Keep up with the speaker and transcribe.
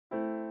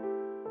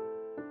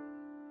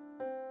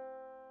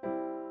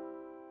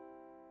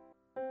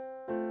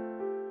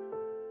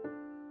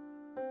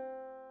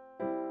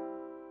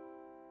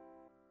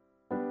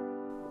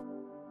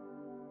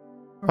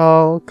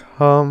I'll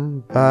come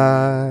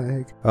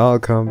back. I'll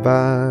come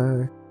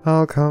back.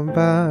 I'll come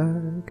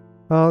back.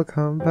 I'll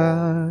come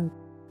back.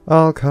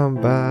 I'll come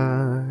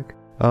back.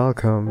 I'll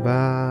come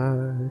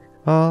back.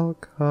 I'll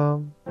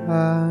come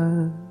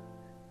back.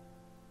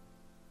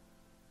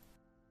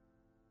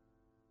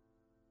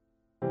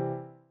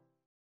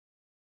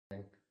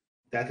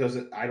 That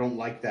doesn't. I don't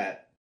like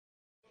that.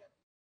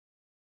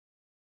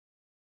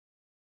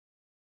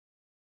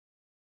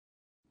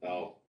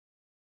 Oh.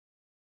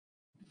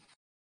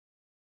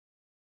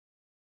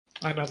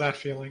 I know that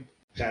feeling.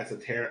 That's a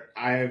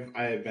I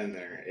have been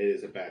there. It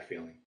is a bad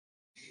feeling.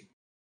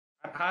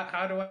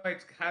 How do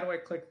I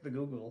click the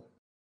Google?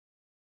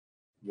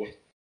 What?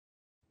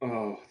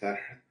 Oh,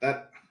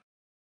 that.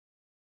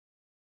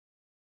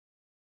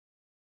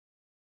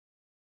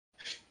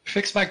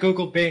 Fix my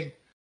Google Bing.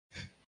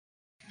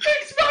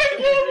 Fix my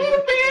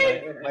Google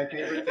Bing. My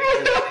favorite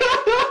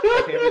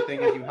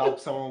thing is you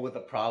help someone with a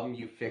problem,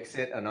 you fix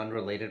it, an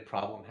unrelated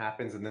problem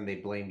happens, and then they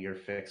blame your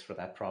fix for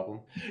that problem.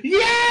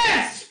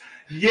 Yes!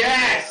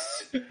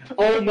 Yes!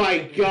 Oh my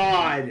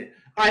god.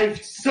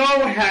 I've so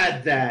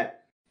had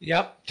that.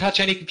 Yep. Touch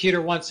any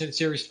computer once and it's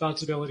your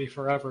responsibility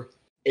forever.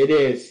 It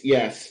is,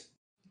 yes.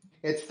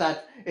 It's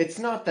not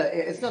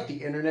the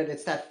internet,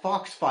 it's that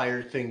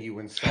Foxfire thing you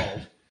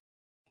installed.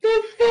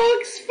 The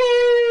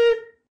Foxfire!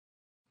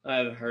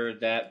 I've heard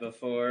that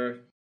before.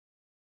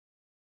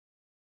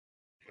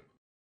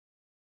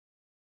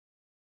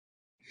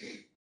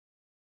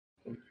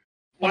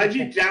 Why'd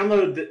you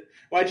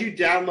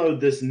download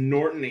this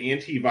Norton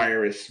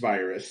antivirus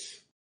virus?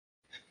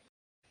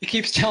 It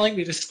keeps telling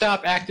me to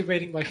stop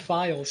activating my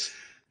files.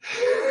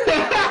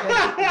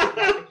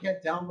 I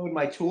can't download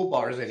my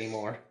toolbars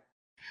anymore.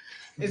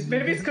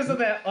 Maybe it's because of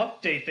that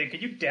update thing.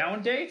 Can you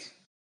downdate?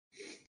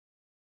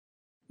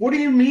 What do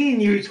you mean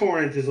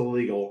uTorrent is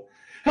illegal?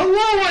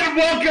 Hello and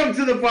welcome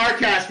to the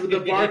Barcast, where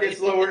the bar gets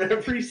lower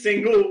every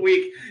single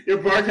week. Your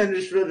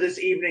bartenders for this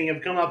evening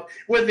have come up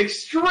with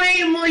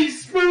extremely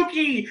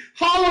spooky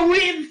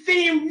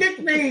Halloween-themed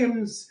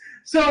nicknames.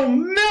 So,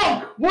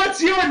 Milk,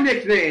 what's your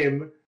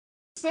nickname?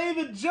 Say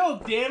the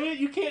joke, damn it.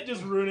 You can't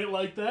just ruin it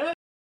like that.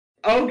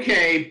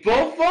 Okay,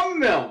 both of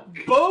Milk.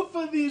 Both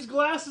of these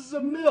glasses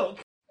of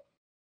milk.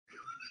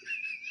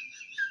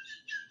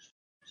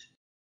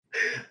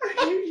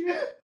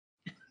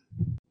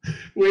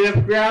 We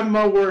have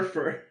Grandma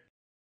Werfer.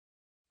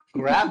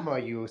 Grandma,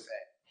 you say.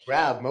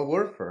 Grab my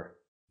Werfer.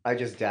 I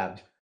just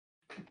dabbed.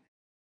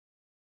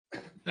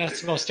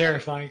 That's the most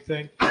terrifying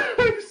thing.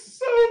 I'm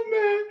so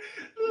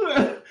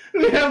mad.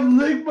 We have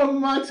Ligma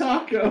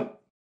Matako.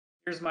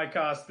 Here's my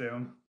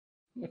costume.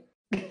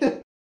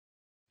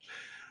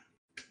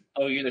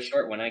 Oh, you're the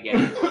short one, I get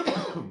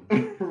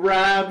it.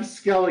 Rab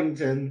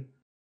Skellington.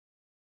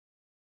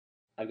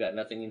 I've got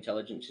nothing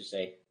intelligent to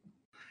say.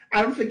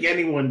 I don't think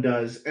anyone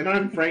does, and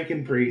I'm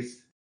Frankenpriest.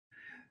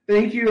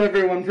 Thank you,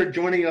 everyone, for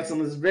joining us on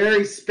this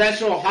very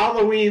special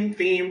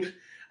Halloween-themed,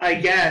 I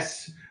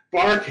guess,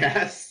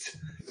 Barcast.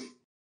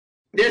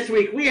 This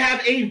week, we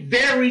have a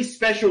very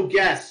special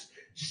guest,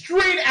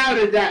 straight out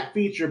of that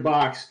feature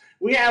box.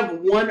 We have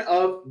one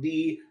of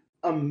the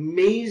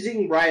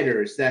amazing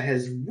writers that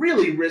has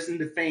really risen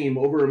to fame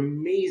over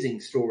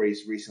amazing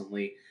stories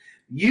recently.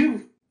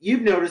 You've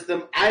noticed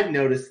them, I've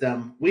noticed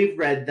them, we've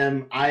read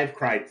them, I have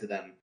cried to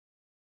them.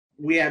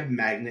 We have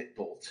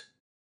MagnetBolt.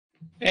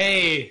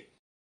 Hey!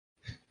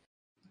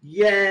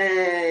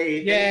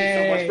 Yay! Yay! Thank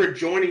you so much for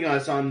joining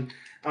us on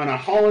a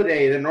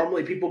holiday that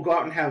normally people go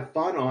out and have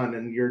fun on,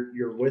 and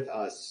you're with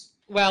us.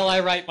 Well, I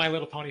write My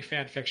Little Pony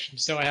fan fiction,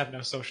 so I have no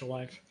social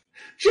life.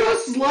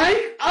 Just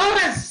like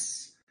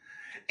us!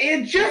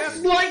 And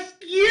just like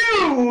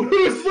you,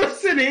 who's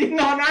listening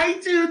on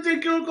iTunes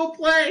and Google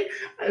Play.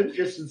 I've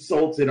just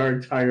insulted our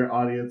entire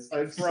audience.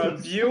 From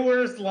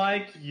viewers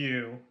like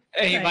you.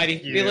 Hey, you Thank might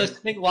you. be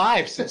listening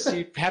live since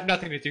you have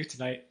nothing to do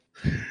tonight.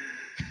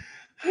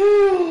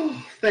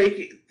 Thank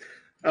you.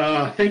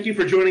 Thank you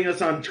for joining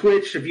us on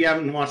Twitch. If you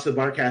haven't watched the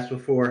Barcast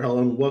before, hello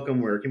and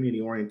welcome. We're a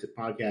community-oriented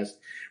podcast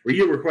where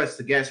you request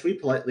a guest. We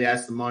politely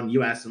ask them on.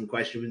 You ask them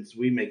questions.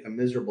 We make them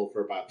miserable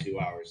for about 2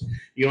 hours.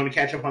 You want to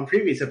catch up on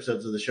previous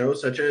episodes of the show,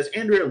 such as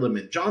Andrea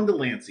Lemon, John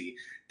Delancey,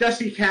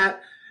 Dusty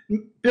Cat,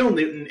 Bill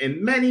Newton, and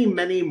many,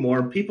 many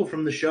more people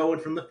from the show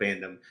and from the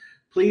fandom.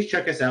 Please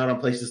check us out on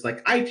places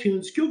like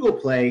iTunes, Google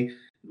Play.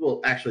 Well,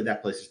 actually,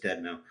 that place is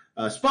dead now.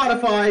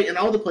 Spotify, and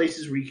all the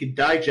places where you can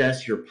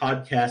digest your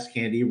podcast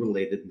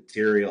candy-related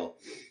material.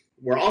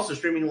 We're also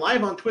streaming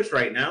live on Twitch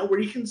right now, where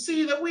you can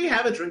see that we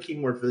have a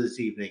drinking word for this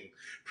evening.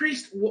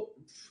 Priest,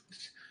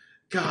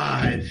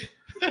 God.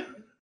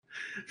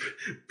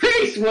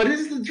 Priest, what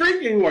is the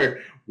drinking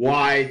word?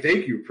 Why,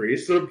 thank you,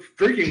 Priest. The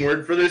drinking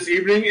word for this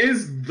evening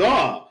is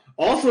the.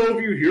 Also,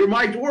 if you hear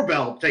my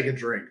doorbell, take a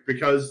drink,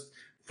 because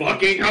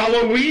fucking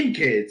Halloween,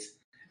 kids.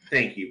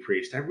 Thank you,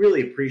 Priest. I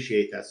really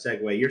appreciate that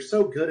segue. You're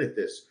so good at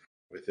this.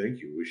 Well, thank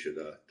you. We should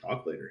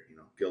talk later.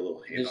 Get a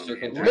little hand This on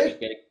circle hand. jerk is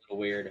getting a little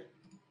weird.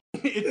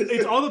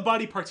 It's all the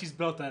body parts he's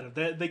built out of.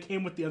 They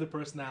came with the other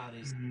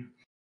personalities.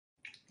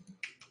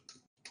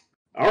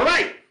 All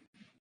right.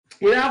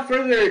 Without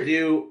further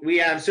ado, we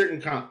have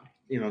certain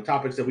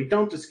topics that we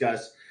don't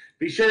discuss.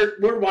 Be sure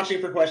we're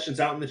watching for questions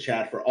out in the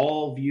chat for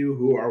all of you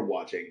who are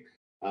watching.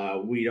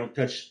 We don't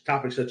touch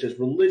topics such as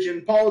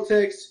religion,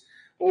 politics,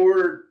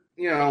 or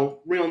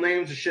real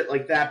names and shit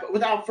like that. But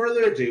without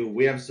further ado,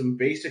 we have some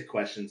basic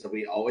questions that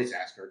we always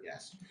ask our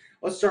guests.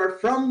 Let's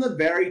start from the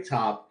very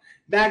top.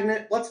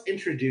 Magnet, let's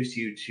introduce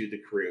you to the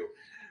crew.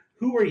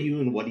 Who are you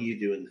and what do you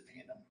do in the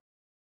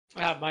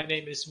fandom? My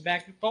name is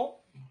MagnetBolt,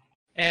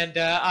 and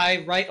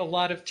I write a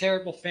lot of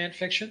terrible fan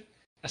fiction,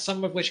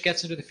 some of which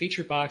gets into the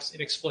feature box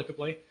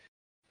inexplicably.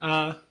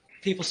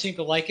 People seem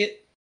to like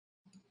it.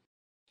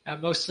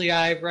 Mostly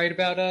I write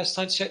about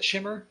Sunset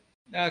Shimmer.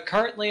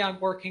 Currently I'm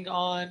working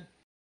on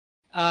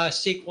a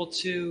sequel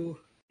to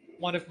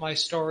one of my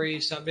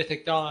stories,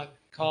 Mythic Dawn,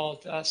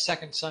 called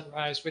Second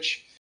Sunrise,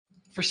 which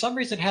for some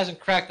reason hasn't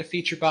cracked the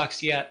feature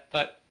box yet,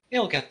 but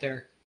it'll get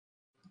there.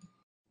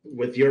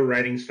 With your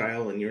writing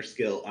style and your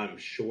skill, I'm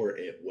sure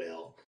it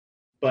will.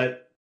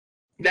 But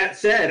that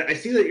said, I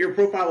see that your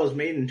profile was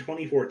made in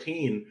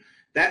 2014.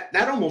 That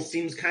almost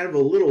seems kind of a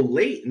little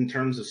late in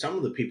terms of some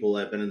of the people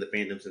that have been in the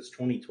fandom since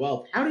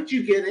 2012. How did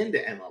you get into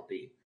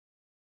MLP?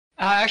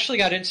 I actually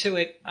got into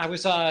it. I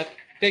was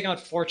big on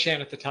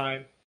 4chan at the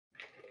time,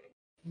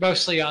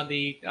 mostly on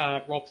the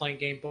role-playing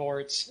game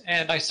boards,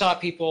 and I saw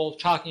people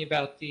talking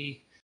about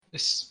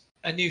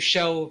a new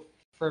show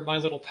for My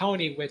Little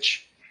Pony,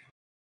 which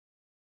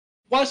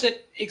wasn't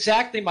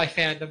exactly my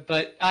fandom,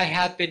 but I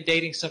had been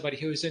dating somebody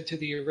who was into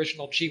the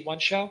original G1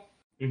 show.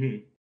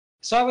 Mm-hmm.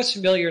 So I was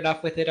familiar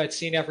enough with it. I'd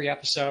seen every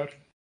episode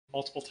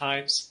multiple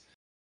times.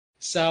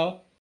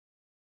 So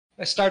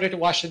I started to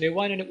watch the new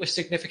one, and it was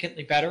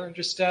significantly better, and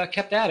just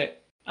kept at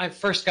it. I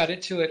first got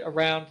into it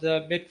around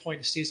the midpoint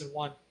of season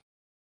 1.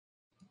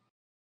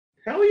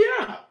 Hell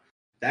yeah!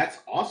 That's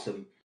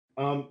awesome.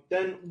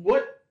 Then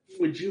what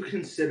would you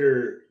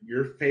consider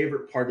your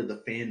favorite part of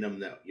the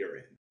fandom that you're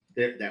in?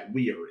 That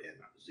we are in,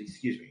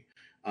 excuse me.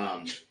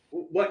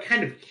 What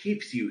kind of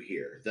keeps you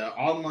here? The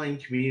online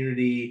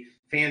community,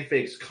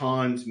 fanfics,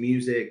 cons,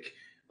 music.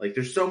 Like,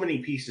 there's so many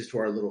pieces to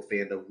our little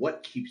fandom.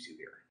 What keeps you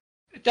here?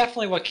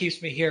 Definitely what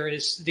keeps me here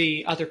is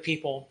the other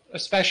people,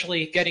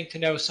 especially getting to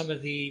know some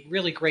of the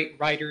really great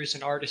writers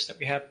and artists that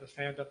we have in the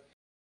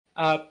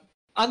fandom.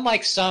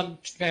 Unlike some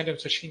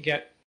fandoms which can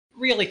get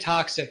really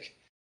toxic,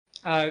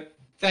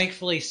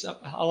 thankfully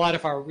a lot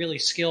of our really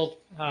skilled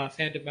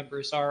fandom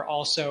members are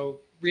also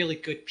really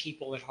good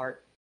people at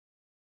heart.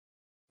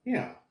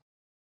 Yeah.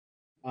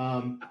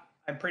 I'm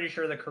pretty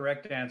sure the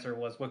correct answer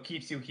was what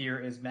keeps you here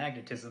is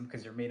magnetism,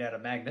 because you're made out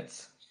of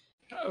magnets.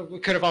 We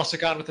could have also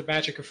gone with the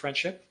magic of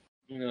friendship.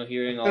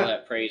 Hearing all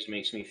that praise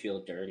makes me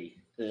feel dirty.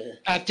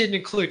 I didn't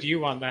include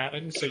you on that. I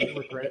didn't say you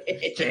were great.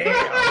 Damn!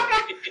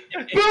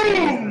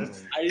 Boom!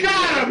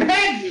 Got him!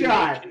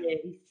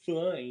 Headshot!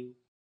 Fine.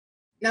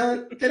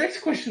 Now, the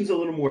next question's a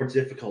little more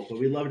difficult, but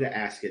we love to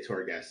ask it to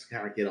our guests,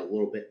 kind of get a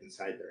little bit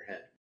inside their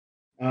head.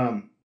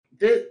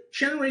 The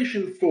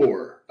Generation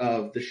 4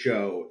 of the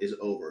show is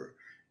over,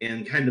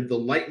 and kind of the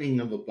lightning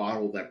of a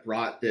bottle that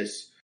brought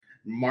this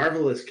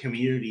marvelous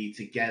community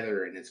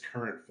together in its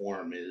current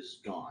form is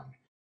gone.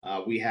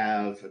 We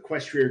have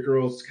Equestria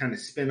Girls kind of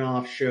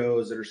spin-off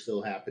shows that are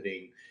still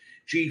happening.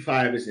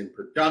 G5 is in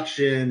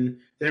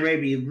production. There may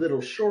be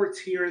little shorts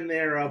here and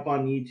there up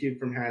on YouTube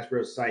from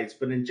Hasbro's sites,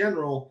 but in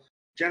general,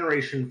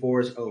 Generation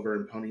 4 is over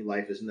and Pony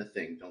Life isn't a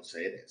thing. Don't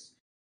say it is.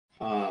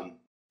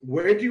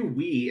 Where do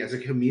we as a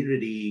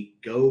community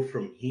go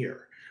from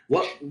here?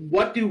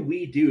 What do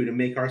we do to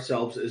make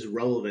ourselves as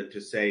relevant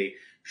to, say,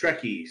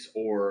 Trekkies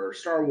or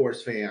Star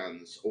Wars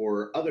fans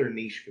or other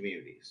niche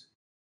communities?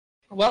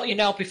 Well,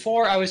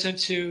 before I was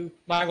into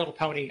My Little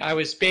Pony, I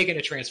was big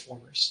into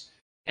Transformers.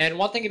 And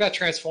one thing about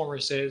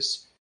Transformers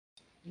is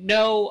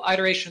no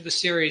iteration of the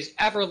series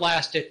ever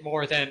lasted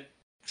more than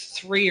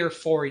 3 or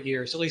 4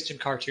 years, at least in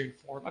cartoon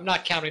form. I'm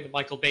not counting the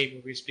Michael Bay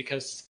movies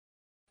because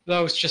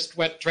those just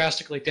went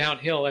drastically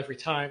downhill every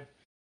time.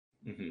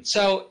 Mm-hmm.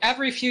 So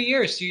every few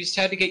years, you just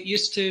had to get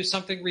used to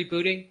something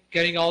rebooting,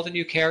 getting all the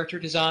new character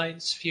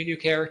designs, a few new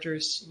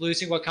characters,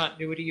 losing what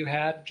continuity you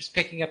had, and just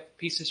picking up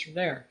pieces from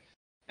there.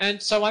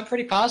 And so I'm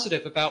pretty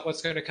positive about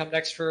what's going to come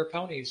next for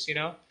ponies,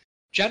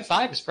 Gen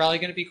 5 is probably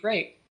going to be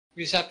great.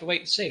 We just have to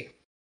wait and see.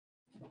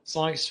 As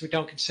long as we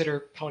don't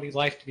consider Pony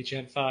Life to be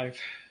Gen 5.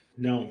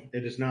 No,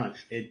 it is not.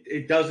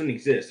 It doesn't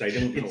exist. I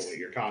don't know what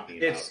you're talking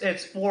about.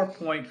 It's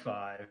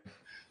 4.5.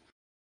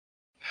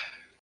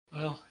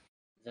 Well,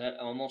 that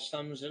almost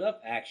sums it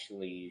up,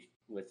 actually,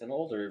 with an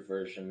older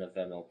version of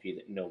MLP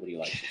that nobody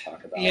likes to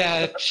talk about.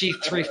 Yeah,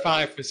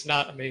 G35 was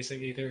not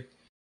amazing either.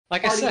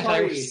 Like I said,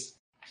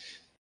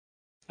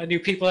 I knew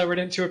people that were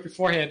into it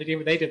beforehand, and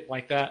even they didn't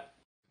like that.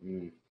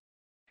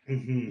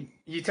 Mm-hmm.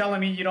 You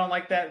telling me you don't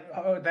like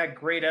that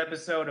great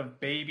episode of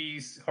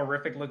babies,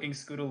 horrific-looking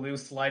Scootaloo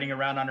sliding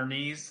around on her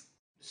knees?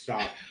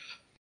 Stop.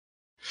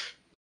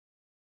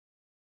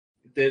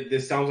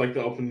 This sounds like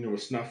the opening of a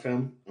snuff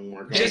film, and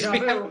we're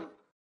going.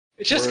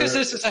 Just because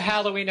this is a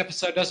Halloween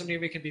episode doesn't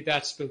mean we can be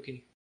that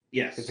spooky.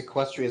 Yes. It's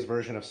Equestria's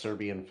version of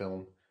Serbian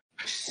film.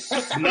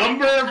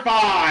 Number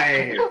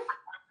 5.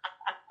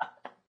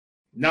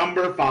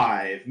 Number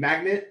 5.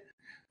 Magnet,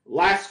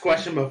 last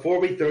question before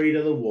we throw you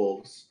to the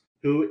wolves.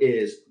 Who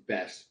is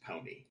best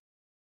pony?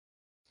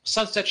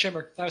 Sunset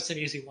Shimmer. That was an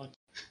easy one.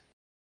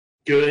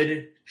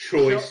 Good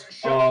choice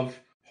of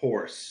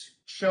horse.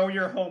 Show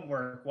your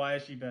homework. Why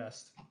is she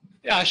best?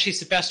 She's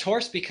the best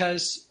horse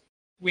because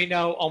we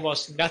know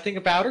almost nothing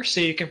about her,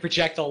 so you can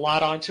project a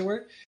lot onto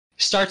her.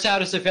 Starts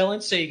out as a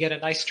villain, so you get a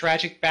nice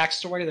tragic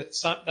backstory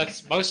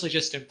that's mostly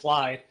just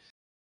implied.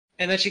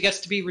 And then she gets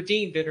to be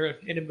redeemed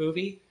in a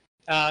movie,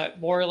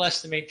 more or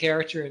less the main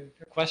character in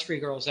Equestria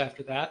Girls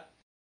after that.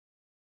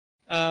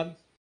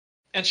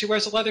 And she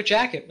wears a leather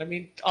jacket. I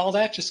mean, all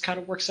that just kind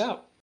of works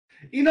out.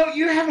 You know,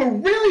 you have a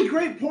really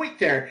great point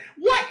there.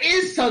 What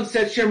is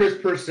Sunset Shimmer's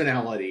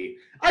personality?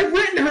 I've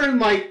written her in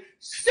like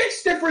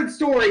 6 different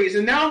stories,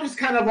 and now I'm just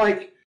kind of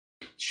like,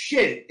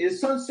 shit,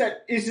 is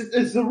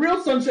the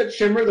real Sunset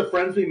Shimmer the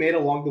friends we made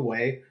along the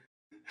way?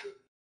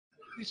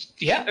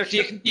 Yeah,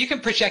 you can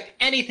project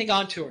anything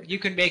onto her. You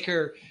can make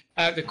her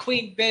the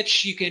queen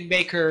bitch. You can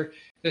make her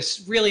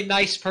this really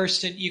nice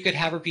person. You could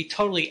have her be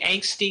totally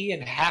angsty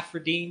and half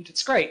redeemed.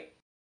 It's great.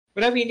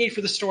 Whatever you need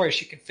for the story,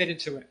 she can fit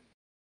into it.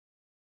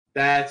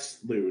 That's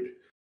lewd.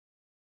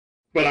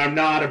 But I'm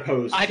not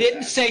opposed to I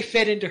didn't that. say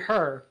fit into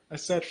her. I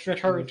said fit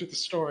her into the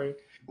story.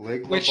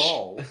 Lick Which- the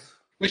balls.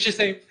 Which is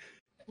a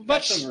That's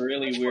much some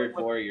really much weird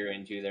more- lore you're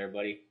into there,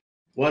 buddy.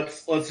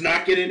 Let's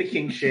not get into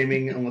king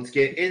shaming and let's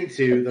get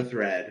into the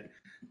thread.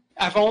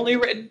 I've only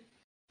written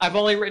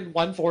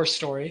one Vor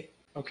story.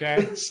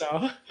 Okay,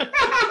 so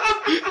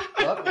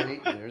But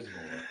wait, there's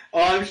more.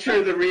 Oh, I'm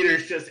sure the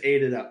readers just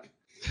ate it up.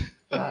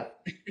 God.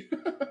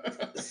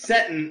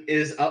 Seton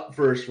is up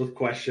first with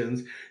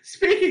questions.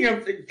 Speaking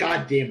of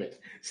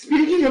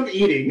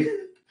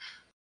eating,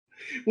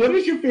 what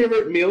is your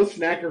favorite meal,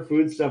 snack, or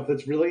food stuff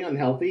that's really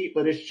unhealthy,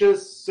 but it's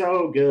just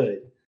so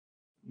good?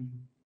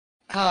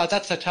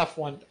 that's a tough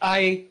one.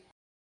 I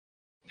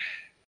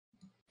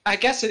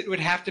guess it would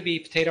have to be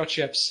potato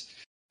chips.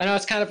 I know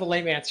it's kind of a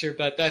lame answer,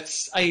 but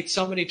I eat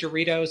so many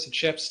Doritos and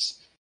chips.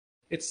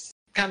 It's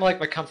kind of like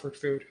my comfort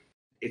food.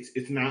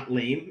 It's not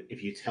lame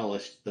if you tell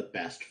us the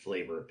best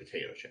flavor of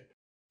potato chip.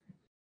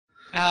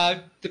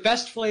 The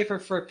best flavor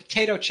for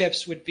potato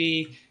chips would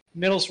be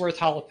Middlesworth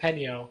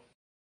jalapeno.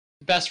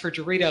 The best for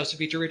Doritos would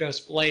be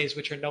Doritos Blaze,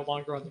 which are no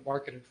longer on the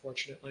market,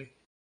 unfortunately.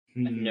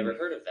 I've never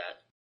heard of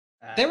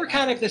that. They were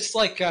kind of this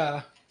like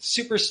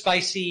super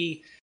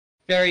spicy,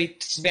 very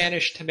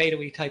Spanish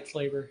tomatoey type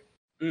flavor.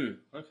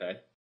 Okay.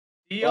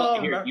 Do Well,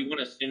 y'all here, remember- you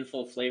want a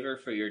sinful flavor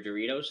for your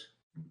Doritos?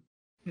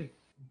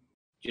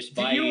 Just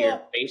Do buy you your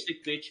all-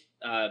 basic bitch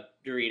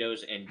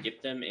Doritos and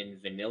dip them in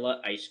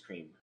vanilla ice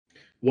cream.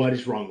 What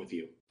is wrong with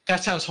you?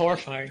 That sounds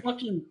horrifying.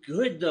 Fucking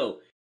good though.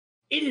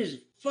 It is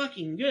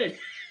fucking good.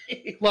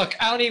 Look,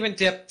 I don't even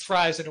dip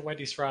fries into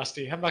Wendy's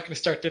Frosty. I'm not going to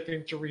start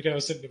dipping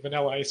Doritos into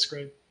vanilla ice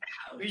cream.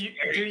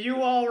 Do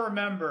you all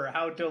remember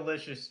how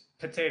delicious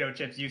potato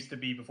chips used to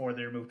be before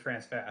they removed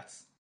trans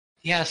fats?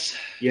 Yes.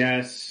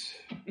 Yes,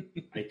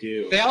 I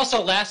do. They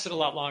also lasted a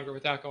lot longer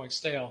without going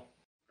stale.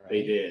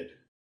 They did.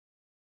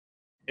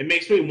 It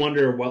makes me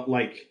wonder what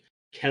like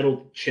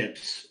kettle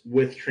chips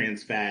with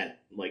trans fat,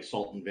 like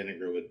salt and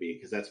vinegar, would be,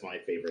 because that's my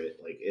favorite.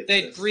 Like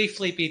They'd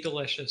briefly be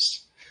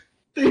delicious.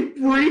 They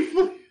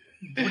briefly.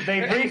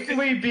 They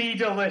briefly be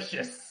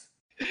delicious.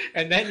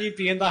 And then you'd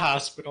be in the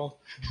hospital.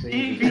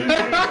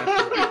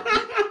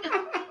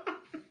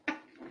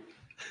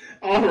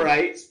 All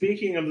right.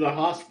 Speaking of the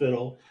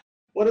hospital,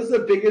 what is the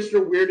biggest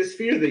or weirdest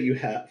fear that you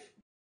have?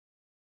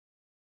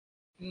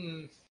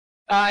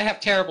 I have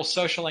terrible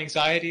social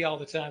anxiety all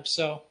the time,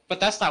 but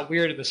that's not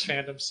weird in this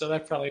fandom, so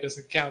that probably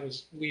doesn't count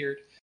as weird.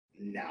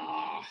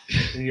 Nah,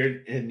 and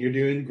you're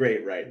doing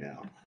great right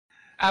now.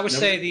 I would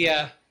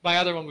say my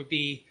other one would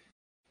be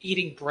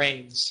eating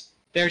brains.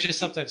 There's just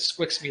something that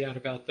squicks me out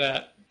about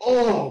that.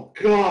 Oh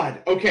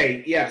God.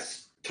 Okay.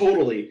 Yes.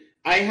 Totally.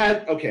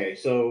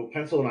 So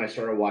Pencil and I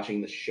started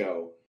watching the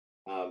show.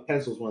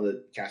 Pencil's one of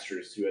the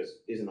casters who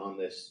isn't on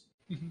this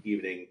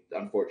evening,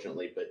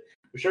 unfortunately, but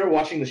we started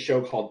watching the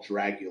show called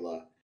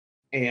Dragula.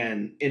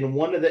 And in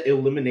one of the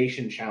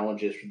elimination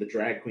challenges for the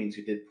drag queens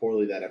who did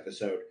poorly that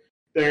episode,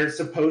 they're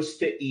supposed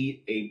to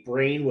eat a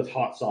brain with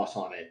hot sauce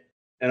on it.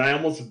 And I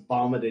almost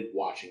vomited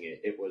watching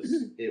it.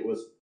 It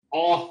was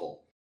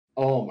awful.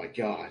 Oh my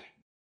God.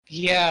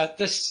 Yeah,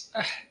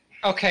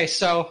 okay,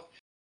 so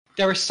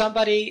there was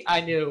somebody I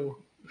knew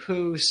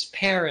whose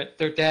parent,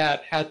 their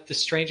dad, had the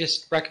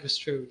strangest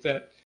breakfast food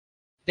that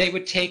they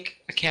would take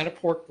a can of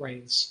pork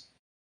brains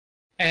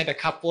and a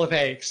couple of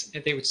eggs,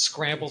 and they would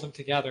scramble them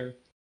together.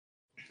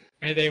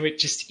 And they would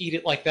just eat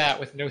it like that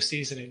with no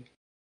seasoning.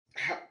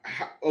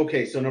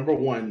 Okay, so number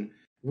one,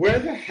 where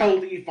the hell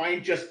do you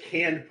find just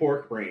canned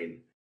pork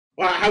brain?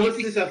 Well, how is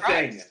this a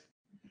thing?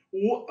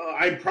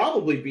 I'd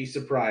probably be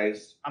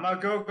surprised. I'm gonna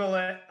Google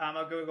it. I'm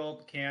gonna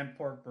Google canned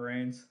pork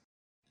brains.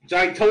 So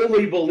I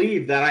totally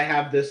believe that I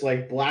have this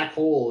like black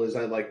hole as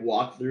I like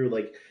walk through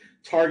like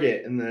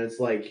Target, and then it's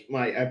like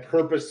I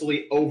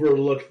purposely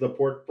overlooked the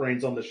pork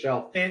brains on the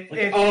shelf.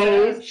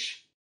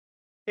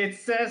 It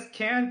says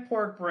canned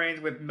pork brains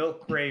with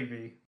milk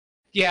gravy.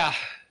 Yeah.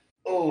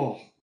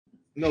 Oh,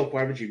 Milk,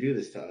 why would you do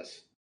this to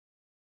us?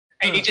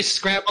 And you just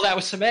scramble that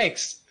with some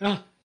eggs.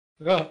 Oh.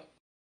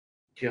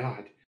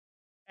 God.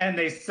 And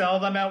they sell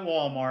them at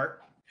Walmart.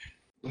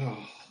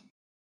 Oh.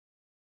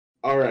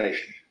 All right.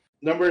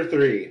 Number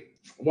 3.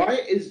 Why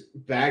is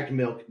bagged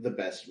milk the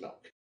best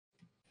milk?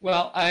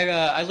 Well,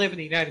 I live in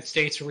the United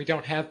States where we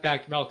don't have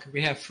bagged milk and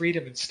we have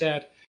freedom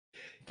instead.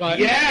 But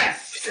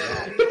yes!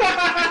 I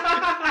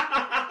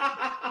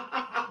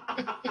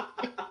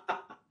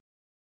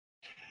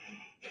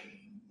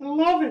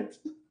love it.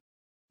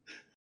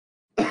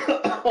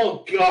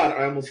 Oh God,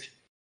 I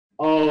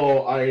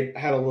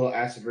had a little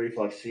acid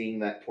reflux seeing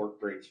that pork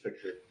brains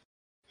picture.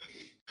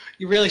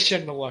 You really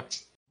shouldn't have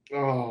looked.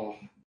 Oh.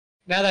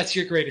 Now that's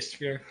your greatest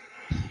fear.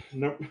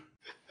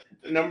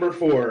 Number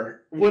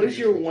 4. What is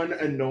your one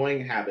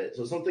annoying habit?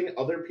 So something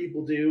other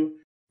people do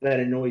that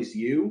annoys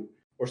you,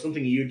 or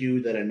something you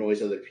do that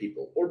annoys other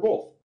people, or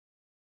both?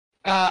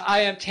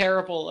 I am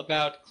terrible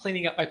about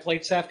cleaning up my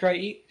plates after I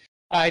eat.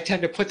 I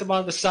tend to put them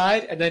on the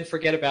side and then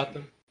forget about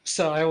them.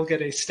 So I will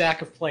get a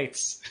stack of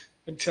plates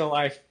until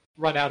I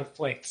run out of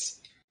plates.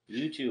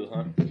 You too,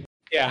 huh?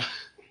 Yeah.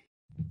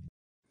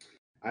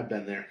 I've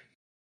been there.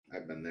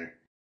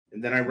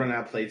 And then I run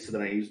out of plates, so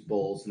then I use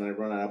bowls, and then I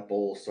run out of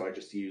bowls, so I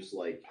just use,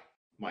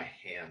 my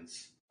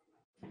hands.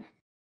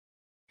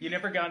 You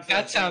never gone to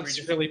that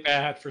sounds really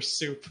bad for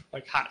soup,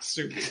 like hot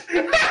soup.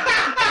 Have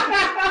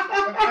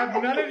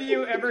none of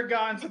you ever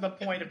gone to the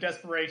point of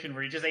desperation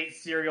where you just ate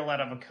cereal out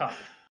of a cup?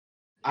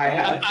 I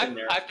have.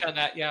 I've done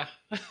that, yeah.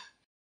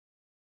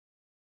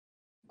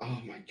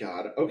 Oh my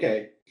God.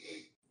 Okay.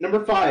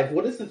 Number 5.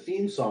 What is the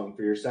theme song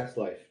for your sex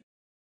life?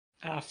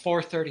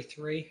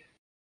 433.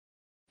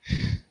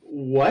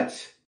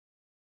 What?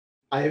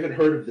 I haven't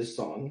heard of this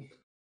song.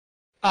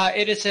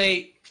 It is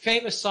a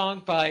famous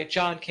song by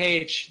John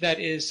Cage that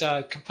is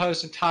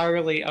composed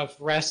entirely of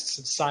rests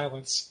and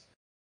silence.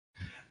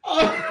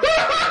 I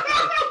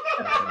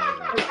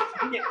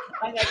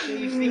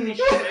actually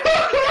finished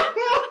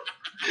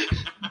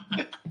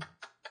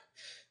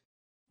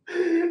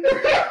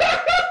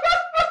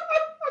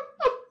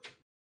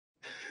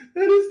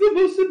That is the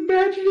most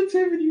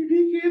imaginative and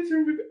unique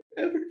answer we've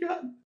ever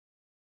gotten.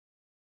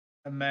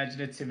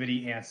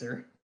 Imaginativity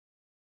answer.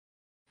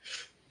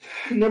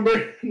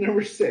 Number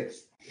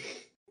 6.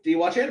 Do you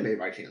watch anime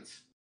by chance?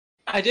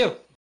 I do.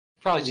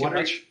 Probably too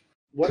much.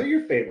 What are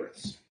your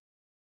favorites?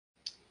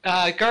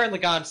 Gurren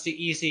Lagann's the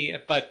easy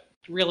but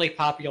really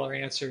popular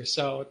answer.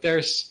 So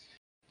there's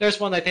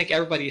one I think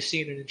everybody has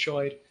seen and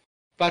enjoyed.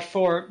 But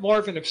for more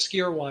of an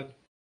obscure one,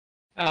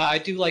 I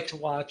do like to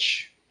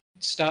watch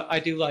stuff. I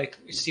do like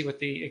to see what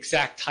the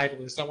exact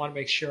title is. I want to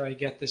make sure I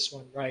get this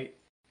one right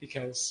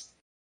because.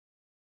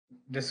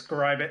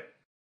 Describe it.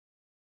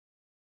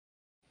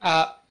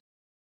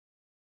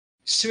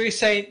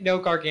 Suisei no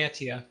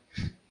Gargantia.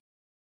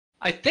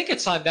 I think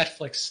it's on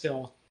Netflix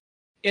still.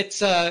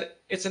 It's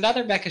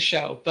another mecha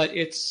show, but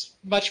it's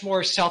much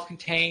more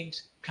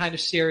self-contained, kind of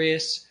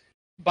serious,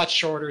 but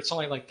shorter. It's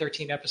only like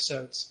 13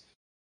 episodes.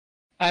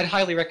 I'd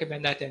highly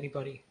recommend that to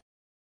anybody.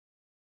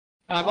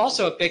 I'm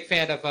also a big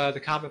fan of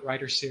the Kamen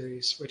Rider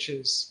series, which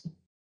is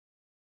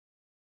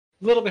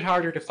a little bit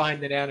harder to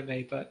find than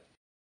anime, but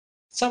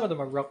some of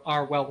them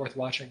are well worth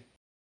watching.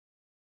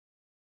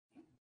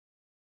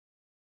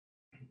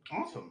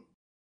 Awesome.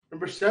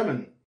 Number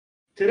 7.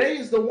 Today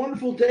is the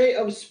wonderful day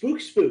of Spook.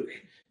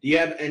 Do you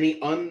have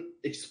any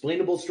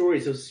unexplainable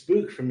stories of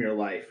spook from your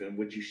life, and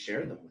would you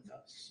share them with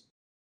us?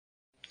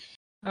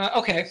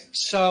 Okay,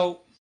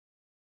 so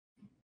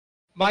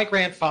my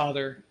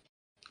grandfather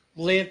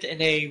lived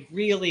in a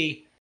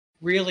really,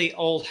 really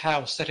old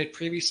house that had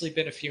previously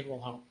been a funeral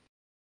home.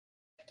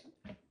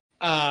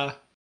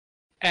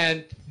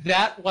 And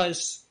that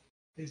was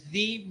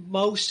the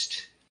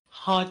most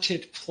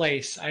haunted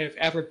place I have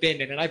ever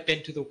been in. And I've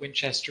been to the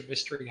Winchester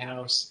Mystery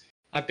House.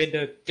 I've been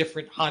to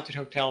different haunted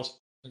hotels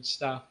and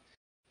stuff.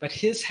 But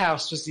his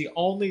house was the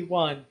only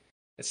one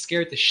that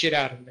scared the shit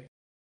out of me.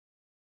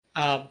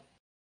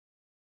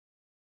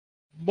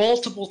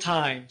 Multiple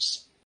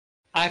times,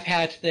 I've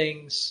had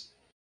things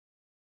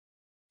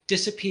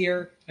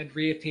disappear and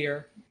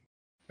reappear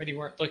when you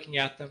weren't looking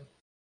at them.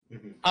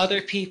 Mm-hmm.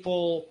 Other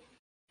people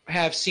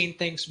have seen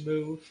things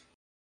move.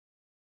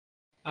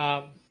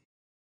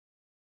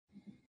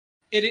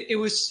 It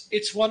was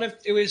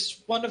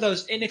one of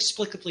those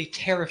inexplicably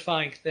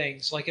terrifying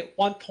things. Like at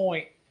one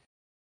point,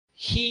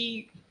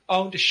 he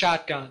owned a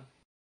shotgun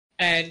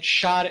and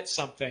shot at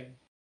something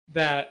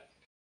that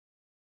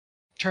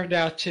turned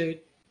out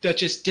that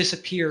just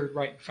disappeared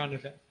right in front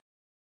of him.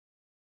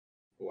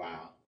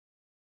 Wow.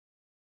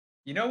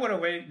 You know what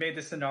made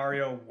the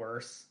scenario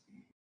worse?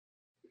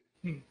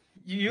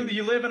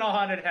 You live in a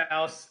haunted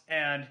house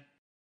and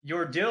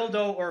your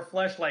dildo or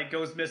fleshlight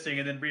goes missing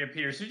and then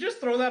reappears. You just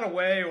throw that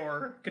away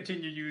or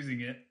continue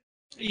using it.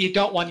 You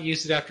don't want to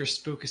use it after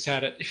Spook has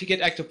had it. If you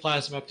get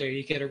ectoplasm up there,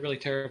 you get a really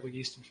terrible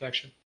yeast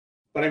infection.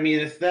 But I mean,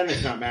 it's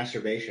not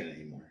masturbation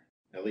anymore.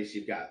 At least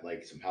you've got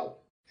like some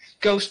help.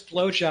 Ghost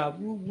blowjob.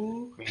 Woo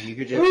woo. I mean, you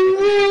could just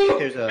if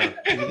there's a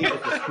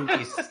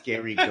spooky,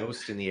 scary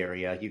ghost in the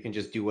area, you can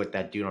just do what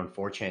that dude on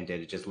 4chan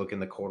did: just look in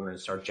the corner and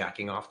start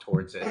jacking off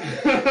towards it,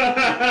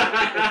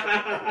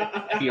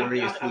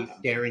 furiously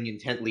staring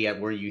intently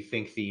at where you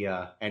think the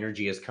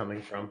energy is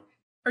coming from.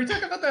 Are you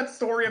talking about that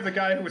story of the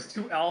guy who was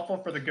too alpha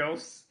for the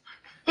ghosts?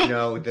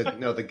 No,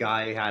 the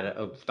guy had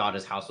thought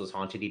his house was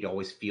haunted. He'd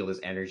always feel his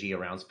energy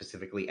around,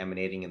 specifically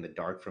emanating in the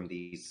dark from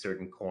these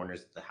certain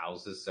corners of the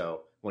houses.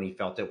 So when he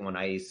felt it one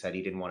night, he said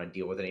he didn't want to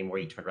deal with it anymore.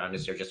 He turned around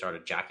and just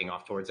started jacking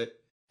off towards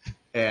it.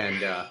 And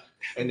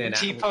then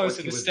once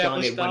he was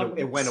done,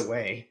 it went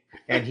away,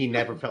 and he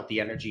never felt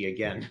the energy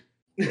again.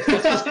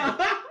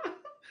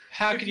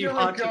 How can you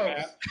haunt a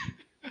ghost?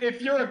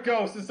 If you're a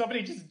ghost and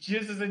somebody just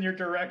jizzes in your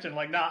direction,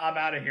 like, nah, I'm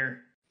out of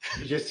here.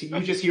 You just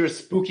hear a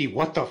spooky,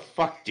 what the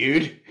fuck,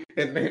 dude?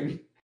 And then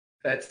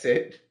that's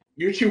it.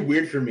 You're too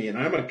weird for me, and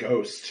I'm a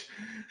ghost.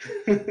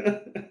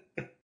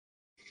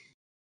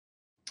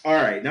 All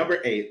right, number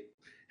 8.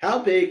 How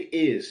big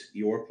is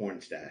your porn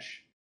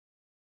stash?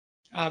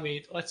 I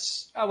mean,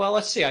 let's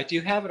see. I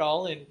do have it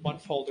all in one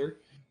folder.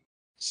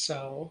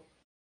 So,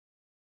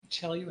 I'll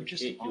tell you in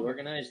just a moment. You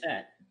organize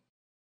that.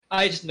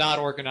 I just not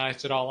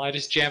organized at all. I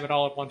just jam it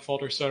all in one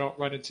folder so I don't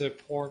run into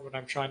porn when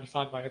I'm trying to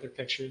find my other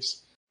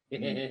pictures.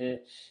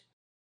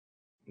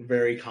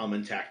 Very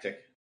common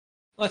tactic.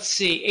 Let's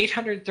see.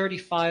 830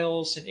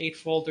 files in 8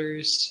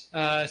 folders,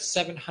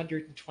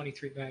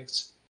 723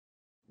 megs.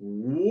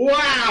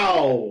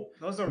 Wow!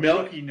 Those are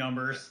Milk? rookie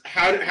numbers.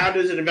 How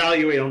does it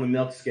evaluate on the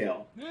milk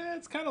scale?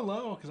 It's kind of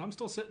low because I'm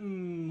still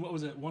sitting,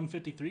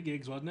 153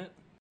 gigs, wasn't it?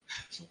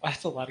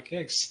 That's a lot of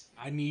gigs.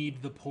 I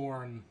need the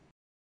porn.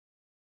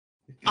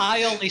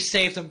 I only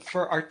save them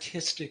for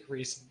artistic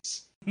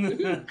reasons.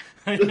 Mine's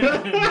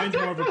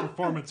more of a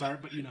performance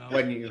art, but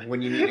when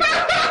you need to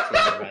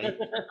right?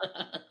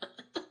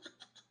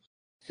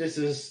 This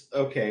is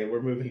okay.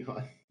 We're moving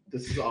on.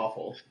 This is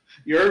awful.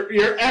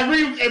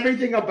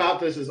 Everything about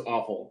this is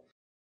awful.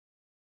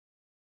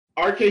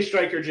 RK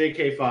Striker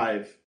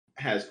JK5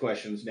 has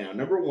questions now.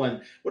 Number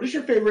 1, what is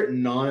your favorite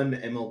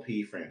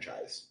non-MLP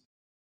franchise?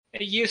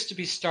 It used to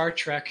be Star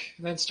Trek,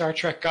 and then Star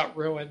Trek got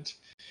ruined.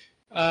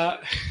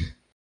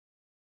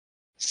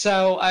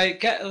 So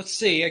let's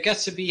see. I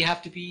guess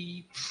have to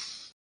be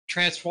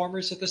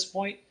Transformers at this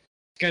point.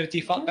 Going to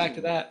default back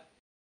to that.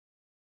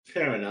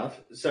 Fair enough.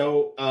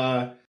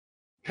 So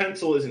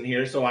Pencil isn't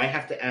here, so I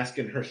have to ask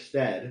in her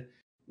stead.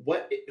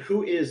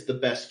 Who is the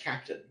best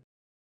captain?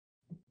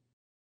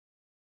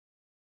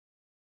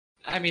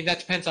 I mean, that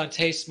depends on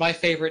taste. My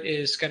favorite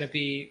is going to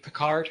be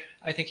Picard.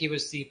 I think he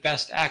was the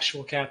best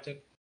actual captain.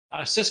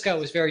 Sisko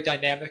was very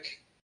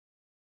dynamic.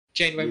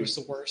 Janeway was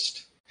the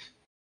worst.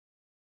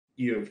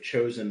 You have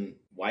chosen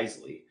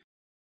wisely.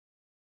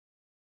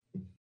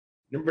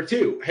 Number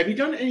 2, have you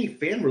done any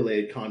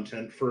fan-related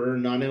content for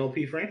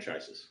non-MLP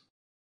franchises?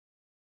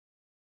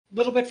 A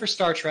little bit for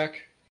Star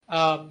Trek.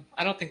 I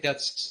don't think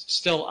that's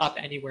still up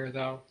anywhere,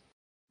 though.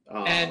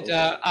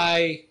 Okay.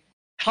 I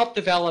helped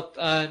develop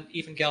an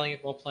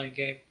Evangelion role-playing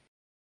game.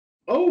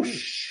 Oh,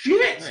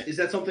 shit! Nice. Is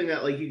that something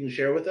that you can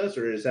share with us,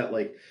 or is that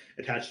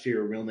attached to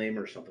your real name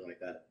or something like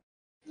that?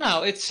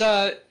 No, it's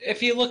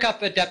if you look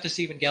up Adeptus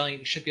Evangelion,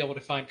 you should be able to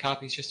find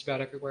copies just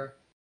about everywhere.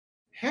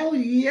 Hell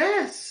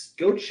yes!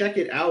 Go check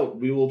it out.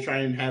 We will try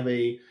and have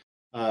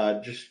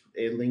just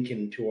a link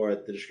into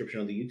the description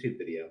of the YouTube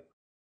video.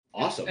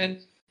 Awesome. And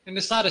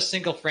it's not a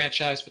single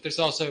franchise, but there's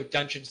also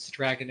Dungeons &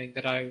 Dragoning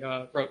that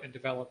I wrote and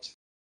developed.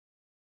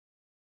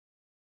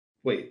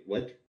 Wait,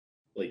 what?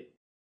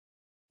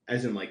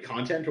 As in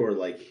content or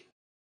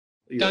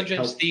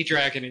Dungeons the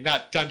Dragoning,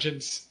 not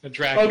Dungeons and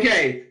Dragons.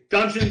 Okay,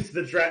 Dungeons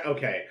the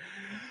Okay.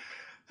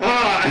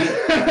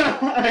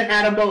 I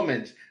had a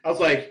moment. I was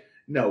like,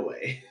 no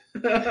way.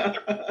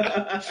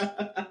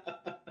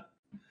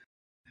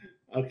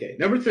 Okay,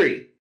 number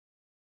 3.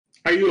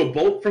 Are you a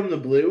bolt from the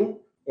blue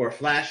or a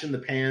flash in the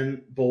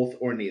pan, both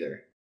or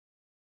neither?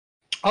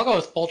 I'll go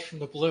with bolt from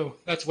the blue.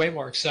 That's way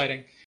more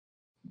exciting.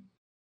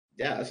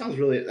 Yeah, that's a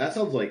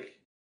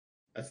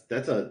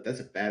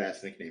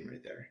badass nickname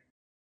right there.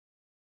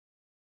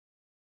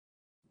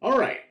 All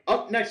right,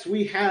 up next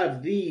we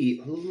have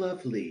the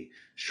lovely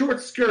Short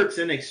Skirts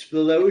and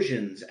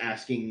Explosions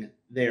asking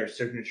their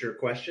signature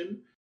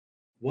question: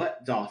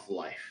 what doth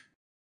life?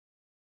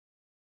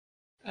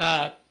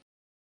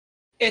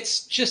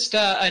 It's just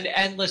an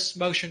endless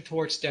motion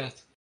towards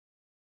death.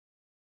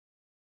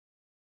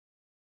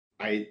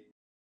 I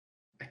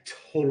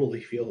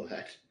totally feel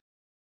that.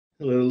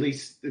 Or at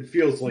least it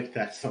feels like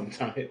that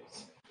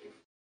sometimes.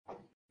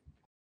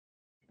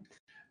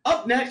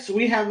 Up next,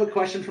 we have a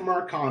question from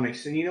our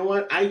comics, and you know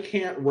what? I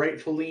can't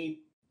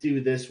rightfully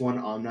do this one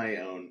on my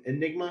own.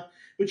 Enigma,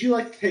 would you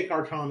like to take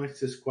our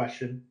comics'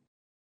 question?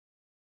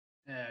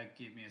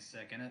 Give me a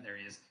second. There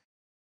he is.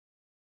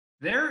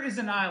 There is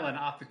an island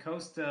off the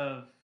coast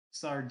of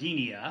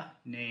Sardinia,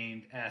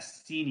 named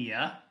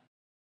Astinia,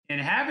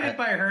 inhabited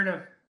by a herd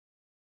of...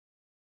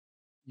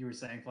 You were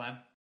saying, Flab?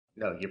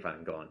 No, you're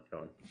fine. Go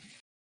on.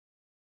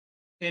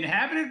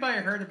 Inhabited by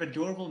a herd of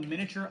adorable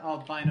miniature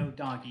albino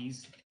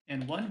donkeys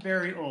and one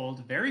very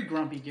old, very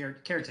grumpy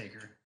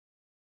caretaker.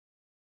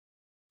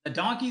 The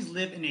donkeys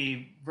live in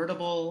a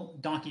veritable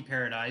donkey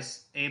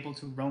paradise, able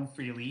to roam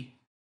freely,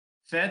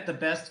 fed the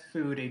best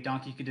food a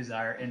donkey could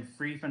desire, and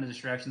free from the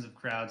distractions of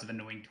crowds of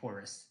annoying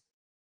tourists.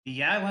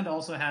 The island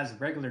also has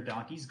regular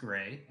donkeys,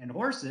 gray, and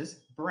horses,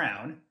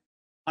 brown.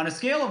 On a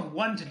scale of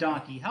 1 to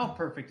donkey, how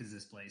perfect is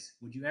this place?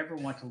 Would you ever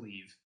want to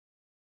leave?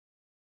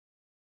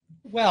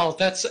 Well,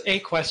 that's a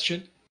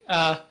question.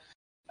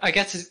 I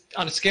guess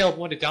on a scale of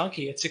 1 to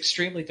donkey, it's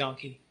extremely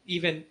donkey.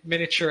 Even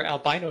miniature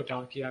albino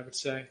donkey, I would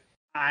say.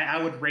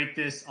 I would rate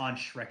this on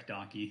Shrek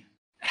Donkey.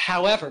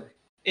 However,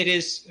 it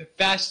is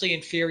vastly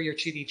inferior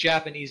to the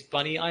Japanese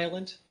Bunny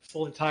Island,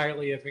 full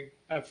entirely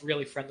of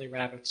really friendly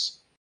rabbits.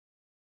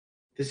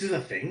 This is a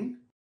thing?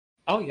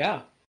 Oh,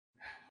 yeah.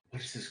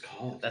 What is this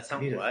called? That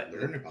sounds what?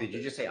 Did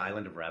you just say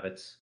Island of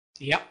Rabbits?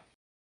 Yep.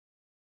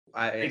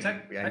 I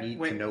need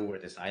to know where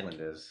this island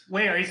is.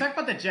 Wait, are you talking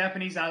about the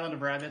Japanese Island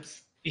of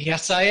Rabbits?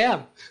 Yes, I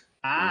am.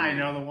 I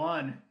know the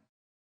one.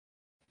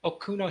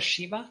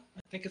 Okunoshima,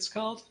 I think it's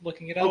called.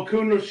 Looking it up.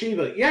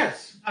 Okunoshima,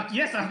 yes.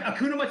 Yes,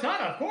 Akuna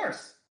Matata, of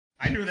course.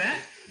 I knew that.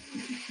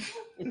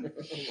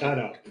 Shut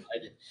up.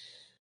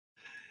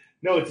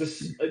 No,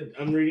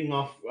 I'm reading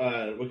off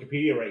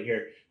Wikipedia right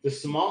here. The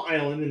small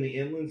island in the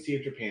inland sea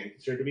of Japan,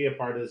 considered to be a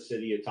part of the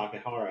city of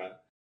Takahara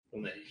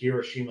from the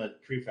Hiroshima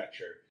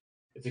prefecture.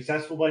 It's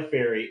accessible by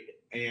ferry,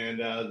 and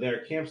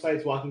there are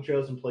campsites, walking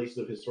trails, and places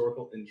of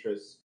historical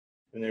interest.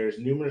 And there's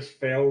numerous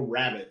feral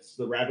rabbits.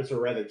 The rabbits are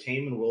rather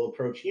tame and will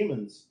approach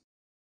humans.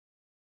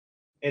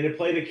 And it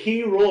played a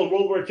key role in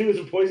World War II as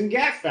a poison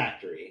gas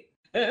factory.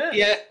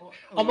 Yeah,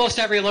 almost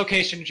every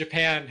location in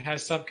Japan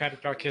has some kind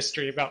of dark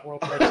history about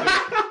World War II.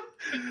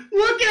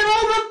 Look at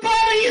all the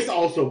bunnies!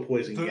 Also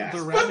poison gas.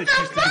 The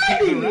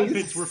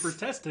rabbits were for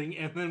testing,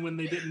 and then when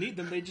they didn't need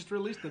them, they just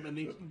released them, and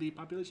the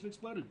population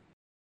exploded.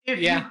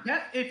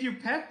 If you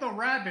pet the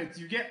rabbits,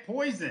 you get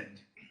poisoned.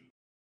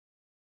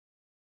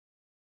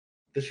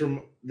 This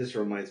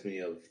reminds me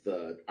of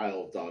the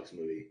Isle of Dogs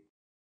movie.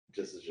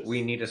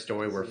 We need a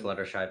story where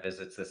Fluttershy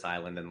visits this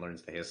island and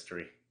learns the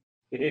history.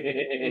 And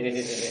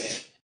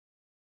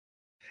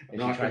she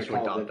tries to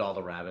adopt all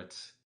the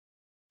rabbits.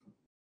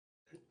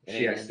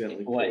 She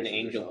accidentally an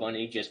angel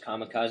bunny just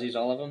kamikazes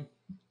all of them?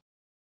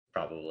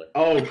 Probably.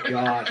 Oh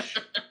gosh.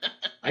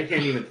 I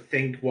can't even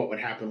think what would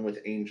happen with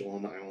Angel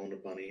on the Island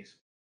of Bunnies.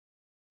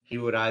 He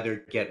would either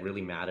get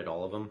really mad at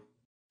all of them,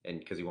 and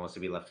because he wants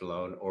to be left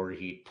alone, or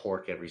he'd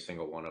pork every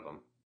single one of them.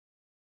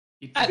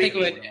 I think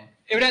it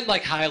would end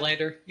like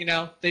Highlander, you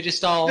know? They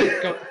just all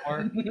go to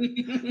war.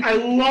 I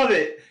love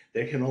it!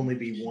 There can only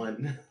be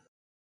one.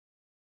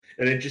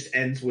 And it just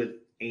ends with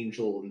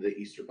Angel and the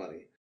Easter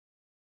Bunny.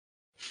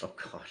 Oh,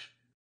 gosh.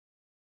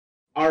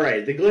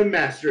 Alright, the Glim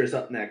Master is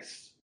up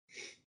next.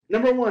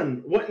 Number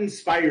 1, what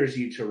inspires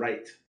you to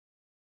write?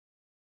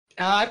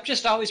 I've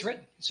just always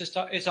written.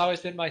 It's always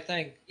been my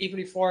thing. Even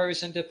before I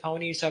was into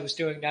ponies, I was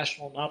doing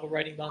National Novel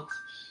Writing Month.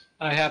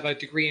 I have a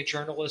degree in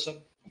journalism.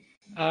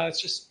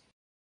 It's just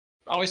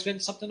always been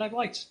something I've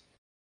liked.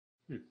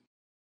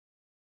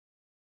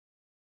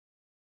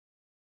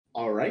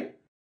 All right.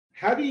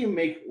 How do you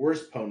make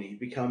worst pony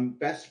become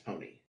best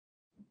pony?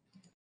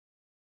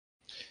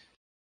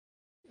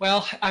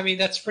 Well, I mean,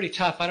 that's pretty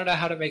tough. I don't know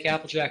how to make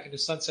Applejack into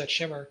Sunset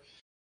Shimmer.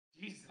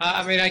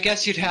 I mean, I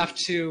guess you'd have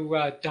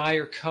to dye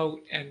her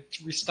coat and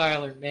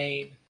restyle her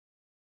mane.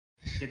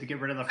 You have to get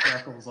rid of the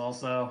freckles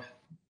also.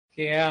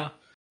 Yeah.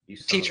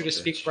 Teach her to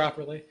speak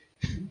properly.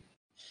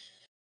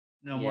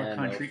 No more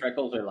country. No,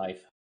 freckles are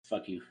life.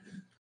 Fuck you.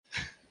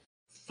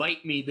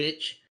 Fight me,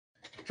 bitch.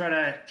 Try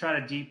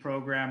to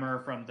deprogram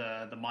her from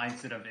the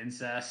mindset of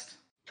incest.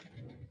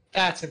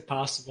 That's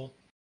impossible.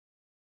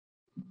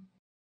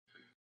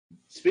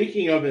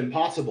 Speaking of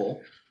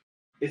impossible,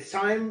 it's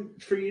time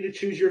for you to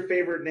choose your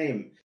favorite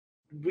name.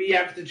 We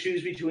have to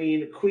choose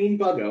between Queen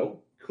Buggo,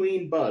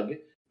 Queen Bug,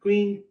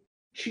 Queen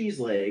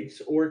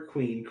Cheeselegs, or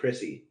Queen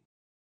Chrissy.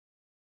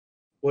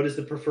 What is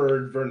the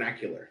preferred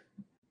vernacular?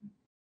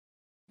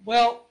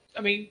 Well,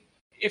 I mean,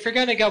 if you're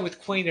going to go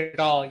with Queen at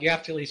all, you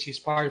have to at least use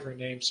part of her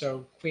name,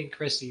 so Queen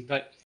Chrissy.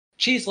 But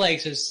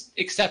Cheeselegs is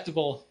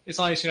acceptable as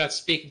long as you're not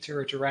speaking to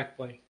her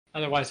directly.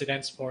 Otherwise, it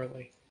ends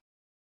poorly.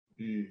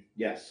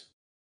 Yes,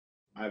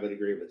 I would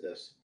agree with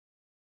this.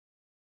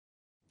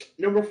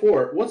 Number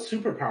 4, what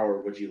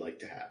superpower would you like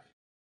to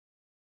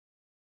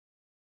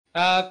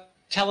have?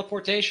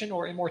 Teleportation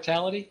or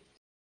immortality?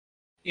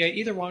 Yeah,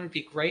 either one would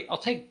be great. I'll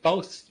take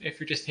both if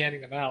you're just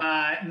handing them out.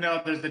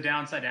 No, there's the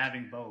downside to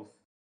having both.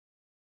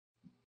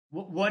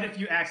 What if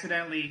you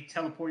accidentally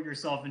teleport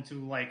yourself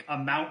into like a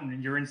mountain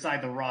and you're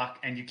inside the rock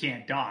and you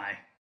can't die?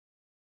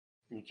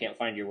 You can't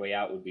find your way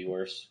out would be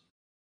worse.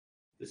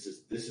 This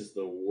is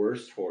the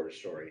worst horror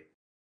story.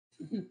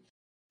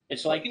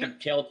 It's like the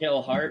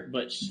Telltale Heart,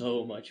 but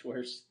so much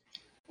worse.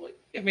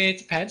 I mean, it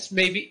depends.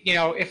 Maybe,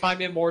 if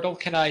I'm immortal,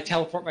 can I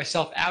teleport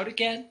myself out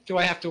again? Do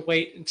I have to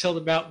wait until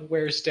the mountain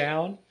wears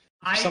down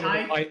for someone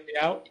to find me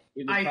out?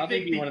 It would I probably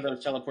think be one of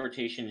those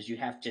teleportations you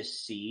have to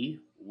see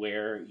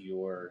where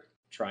you're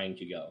trying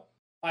to go.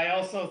 I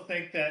also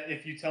think that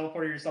if you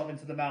teleport yourself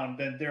into the mountain,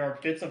 then there are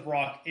bits of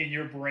rock in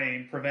your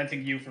brain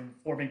preventing you from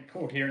forming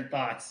coherent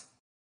thoughts.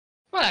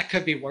 Well, that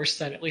could be worse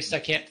then. At least I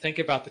can't think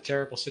about the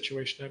terrible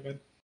situation I'm in.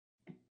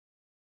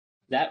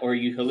 That, or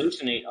you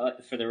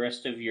hallucinate for the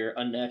rest of your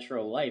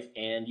unnatural life,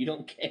 and you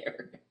don't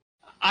care.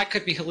 I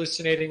could be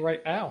hallucinating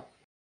right now.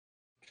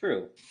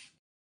 True.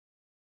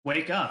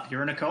 Wake up,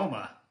 you're in a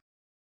coma.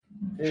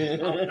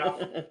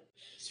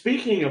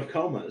 Speaking of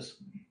comas,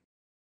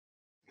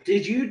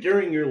 did you,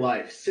 during your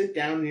life, sit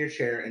down in your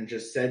chair and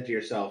just said to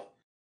yourself,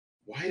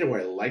 why do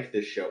I like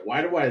this show?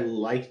 Why do I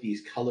like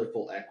these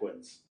colorful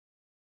equins?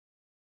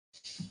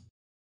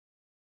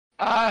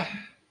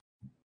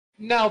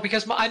 No,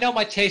 because I know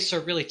my tastes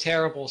are really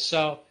terrible,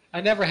 so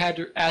I never had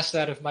to ask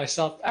that of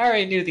myself. I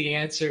already knew the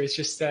answer. It's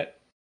just that,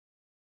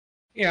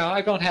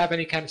 I don't have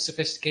any kind of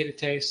sophisticated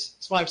taste.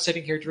 That's why I'm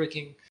sitting here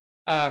drinking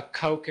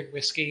Coke and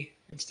whiskey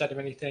instead of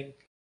anything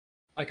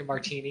like a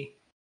martini.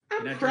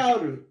 I'm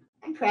proud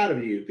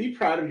of you. Be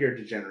proud of your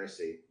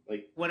degeneracy.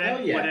 Like, Would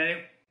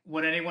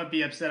anyone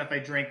be upset if I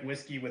drank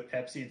whiskey with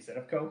Pepsi instead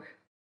of Coke?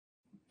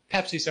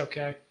 Pepsi's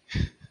okay.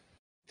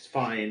 It's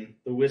fine.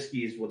 The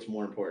whiskey is what's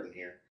more important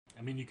here.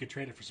 I mean, you could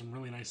trade it for some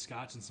really nice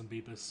scotch and some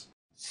beepus.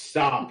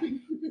 Stop.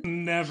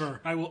 Never.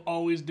 I will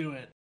always do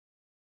it.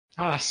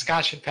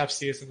 Scotch and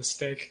Pepsi is a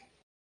mistake.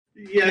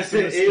 Yes, It's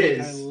a mistake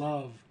is. I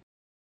love.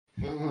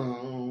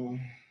 Oh.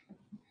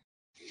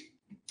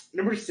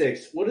 Number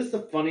 6. What is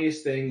the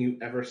funniest thing you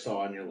ever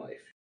saw in your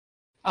life?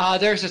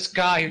 There's this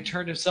guy who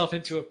turned himself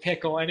into a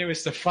pickle, and it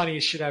was the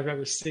funniest shit I've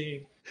ever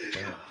seen.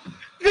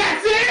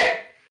 That's it!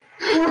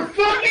 We're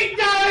fucking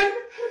done!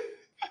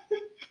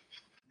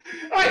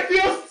 I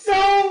feel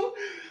so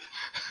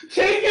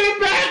taken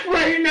aback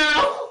right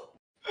now!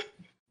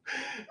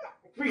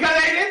 Because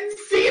I didn't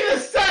see the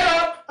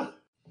setup!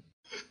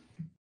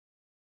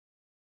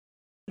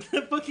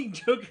 That fucking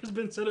joke has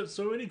been set up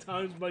so many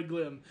times by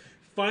Glim.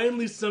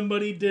 Finally,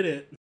 somebody did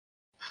it.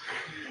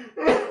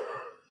 I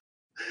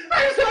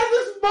just had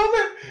this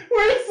moment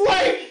where it's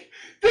like,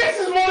 this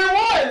is what it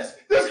was!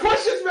 This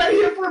question's been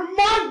here for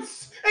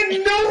months!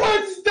 And no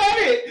one's done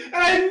it! And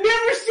I've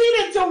never seen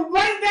it till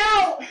right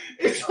now!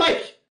 It's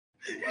like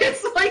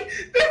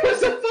there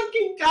was a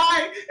fucking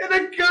guy in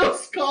a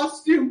ghost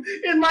costume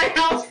in my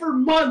house for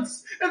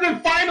months, and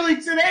then finally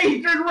today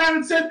he turned around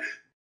and said,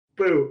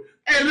 boo.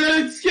 And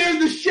then it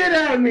scared the shit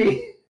out of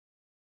me.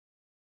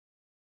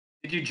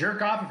 Did you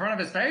jerk off in front of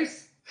his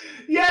face?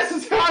 Yes,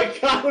 it's how I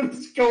got him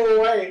to go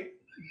away.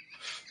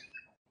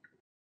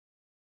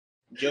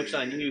 Joke's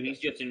on you, he's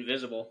just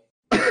invisible.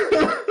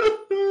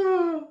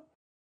 Oh,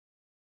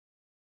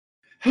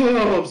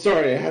 I'm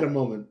sorry, I had a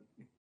moment.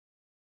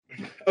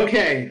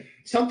 Okay,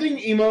 something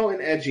emo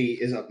and edgy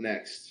is up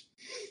next.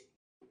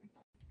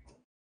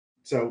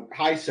 So,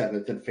 hi,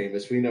 7th and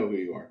Famous, we know who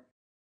you are.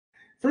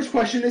 First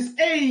question is,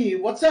 hey,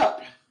 what's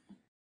up?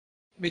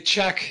 Let me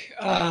check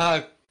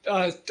a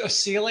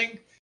ceiling,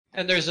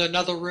 and there's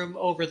another room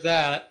over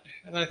that,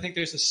 and I think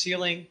there's a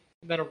ceiling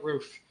and then a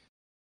roof.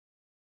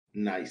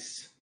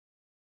 Nice.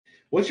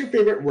 What's your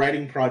favorite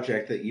writing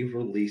project that you've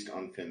released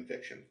on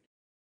FimFiction?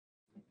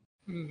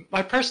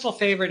 My personal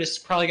favorite is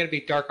probably going to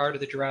be Dark Art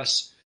of the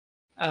Dress.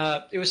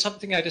 It was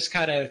something I just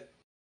kind of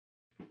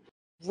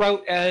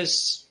wrote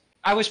as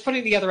I was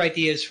putting together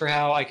ideas for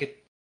how I could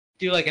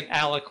do like an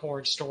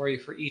alicorn story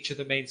for each of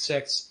the main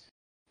 6.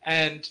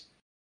 And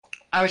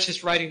I was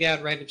just writing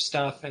down random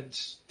stuff, and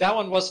that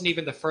one wasn't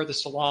even the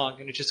furthest along,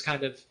 and it just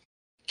kind of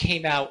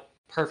came out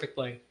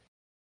perfectly.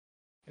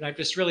 And I'm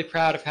just really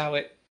proud of how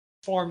it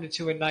formed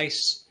into a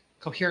nice,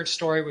 coherent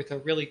story with a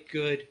really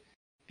good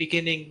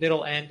beginning,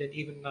 middle, end, and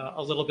even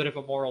a little bit of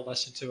a moral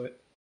lesson to it.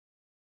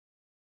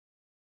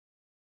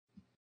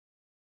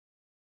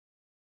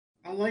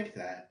 I like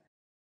that.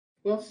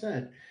 Well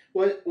said.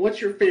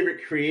 What's your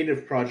favorite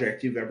creative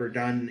project you've ever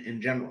done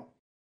in general?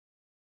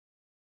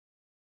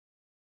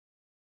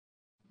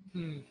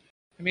 I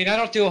mean, I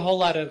don't do a whole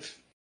lot of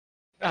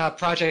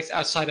projects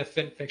outside of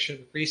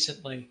FimFiction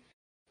recently,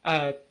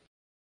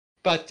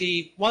 but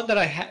the one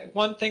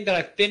thing that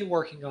I've been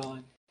working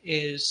on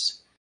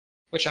is,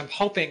 which I'm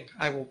hoping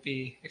I will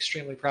be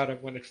extremely proud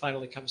of when it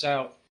finally comes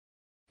out,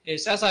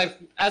 is as I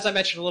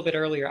mentioned a little bit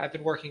earlier,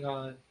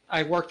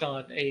 I worked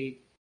on a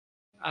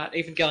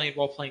Evangelion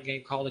role-playing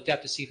game called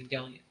Adeptus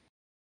Evangelion.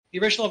 The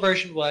original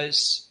version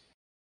was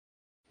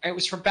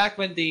from back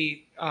when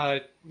the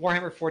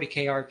Warhammer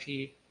 40k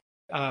RP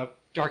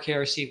Dark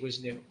Heresy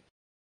was new,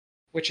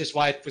 which is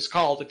why it was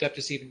called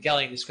Adeptus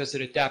Evangelion, is because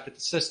it adapted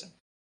the system.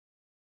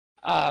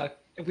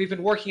 We've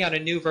been working on a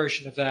new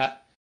version of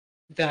that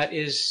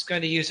is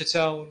going to use its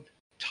own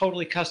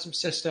totally custom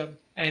system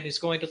and is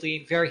going to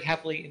lean very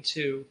heavily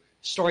into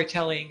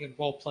storytelling and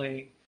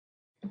role-playing.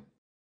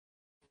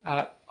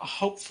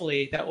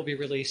 Hopefully that will be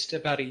released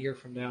about a year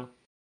from now.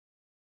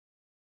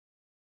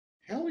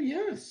 Hell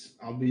yes.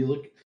 I'll be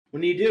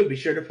when you do, be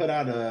sure to put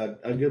out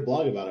a good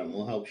blog about it and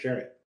we'll help share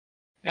it.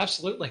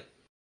 Absolutely.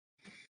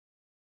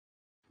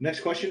 Next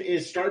question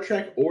is Star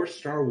Trek or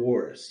Star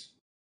Wars?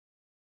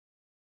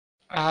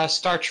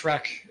 Star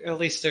Trek. At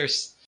least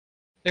there's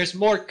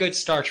more good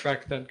Star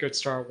Trek than good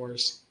Star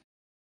Wars.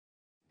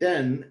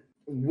 Then,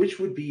 which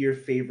would be your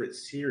favorite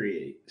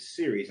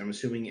series? I'm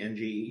assuming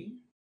NGE?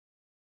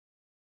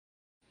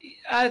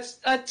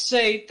 I'd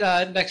say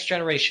Next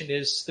Generation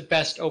is the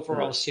best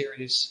overall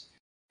series.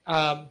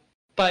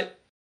 But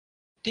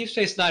Deep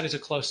Space Nine is a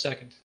close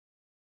second.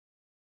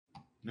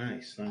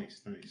 Nice. Then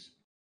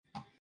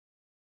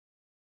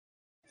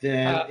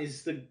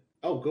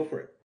go for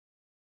it.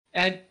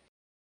 And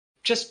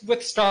just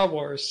with Star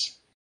Wars,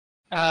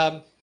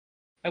 I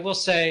will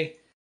say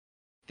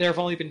there have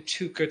only been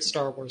 2 good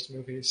Star Wars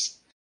movies.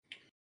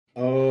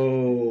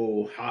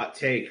 Oh, hot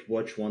take.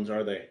 Which ones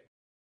are they?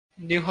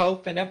 New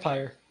Hope and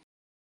Empire.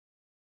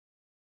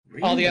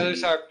 Really? All the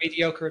others are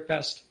mediocre at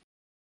best.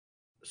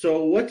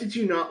 So what did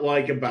you not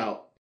like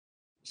about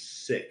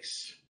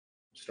 6?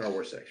 Star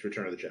Wars 6,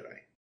 Return of the Jedi?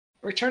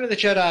 Return of the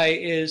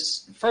Jedi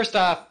is, first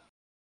off,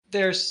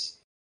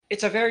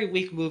 it's a very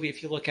weak movie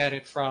if you look at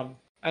it from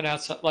an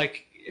outside,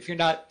 like, if you're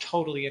not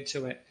totally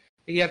into it.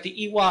 You have the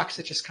Ewoks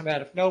that just come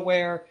out of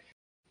nowhere.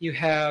 You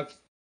have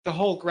the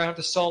whole ground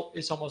assault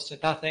is almost a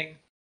nothing.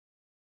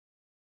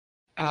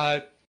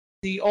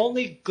 The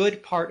only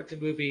good part of the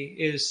movie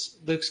is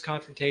Luke's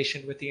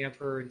confrontation with the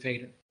Emperor and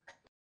Vader.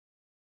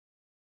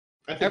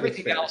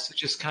 Everything else is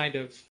just kind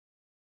of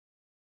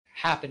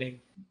happening.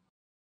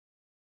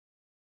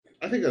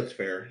 I think that's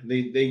fair.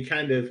 They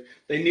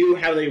knew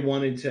how they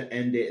wanted to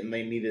end it, and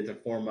they needed to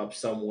form up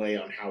some way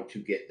on how to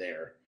get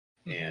there,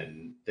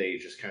 and they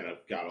just kind of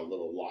got a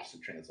little lost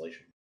in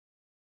translation.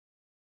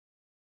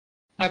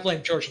 I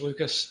blame George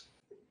Lucas.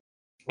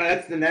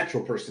 That's the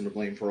natural person to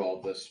blame for all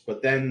of this.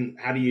 But then,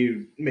 how do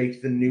you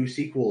make the new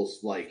sequels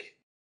like?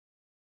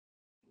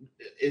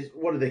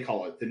 What do they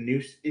call it?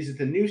 Is it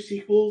the new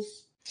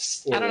sequels?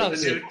 I don't know.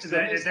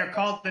 They're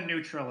called the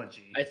new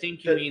trilogy. I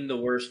think you mean the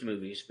worst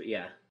movies, but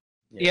yeah.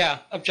 Yeah,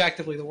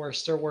 objectively the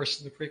worst. They're worse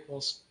than the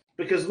prequels.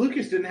 Because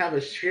Lucas didn't have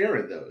a share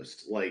in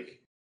those.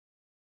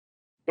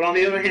 But on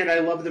the other hand, I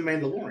love The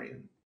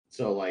Mandalorian.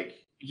 So,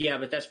 Yeah,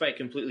 but that's by a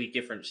completely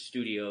different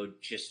studio.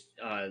 Just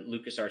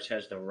LucasArts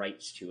has the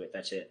rights to it.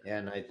 That's it. Yeah,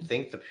 and I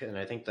think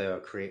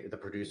the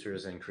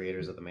producers and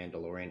creators of The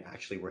Mandalorian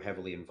actually were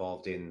heavily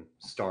involved in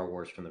Star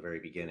Wars from the very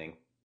beginning.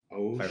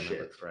 Oh, if I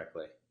remember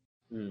correctly.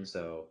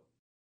 So,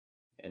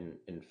 and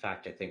in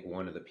fact, I think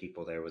one of the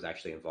people there was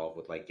actually involved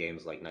with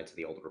games like Knights of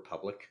the Old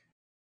Republic.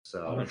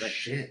 So,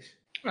 shit.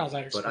 Well,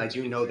 but I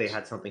do know they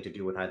had something to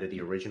do with either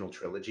the original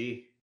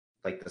trilogy,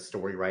 like the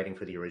story writing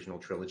for the original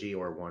trilogy,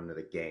 or one of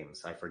the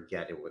games. I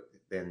forget it.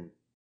 Then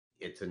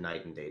it's a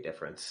night and day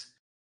difference,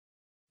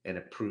 and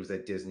it proves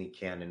that Disney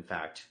can, in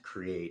fact,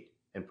 create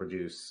and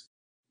produce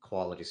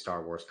quality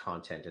Star Wars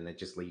content, and it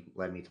just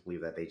led me to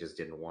believe that they just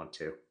didn't want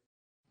to.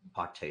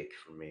 Hot take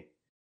from me.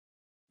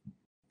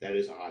 That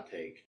is a hot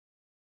take.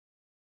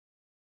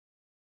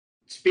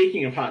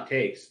 Speaking of hot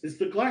takes, is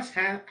the glass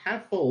half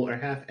full or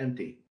half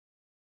empty?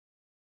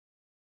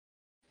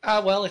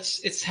 Well,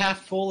 it's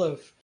half full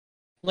of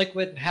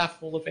liquid and half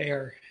full of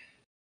air.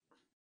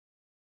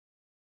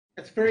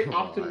 That's a very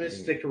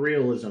optimistic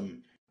realism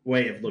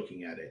way of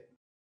looking at it.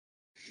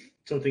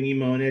 Something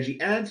Emo and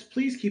Edgy adds,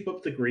 please keep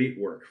up the great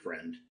work,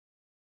 friend.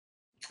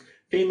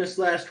 Famous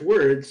last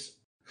words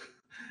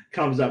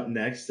comes up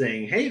next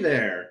saying, hey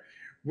there,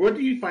 what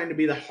do you find to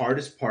be the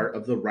hardest part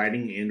of the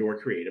writing and or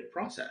creative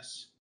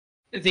process?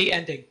 The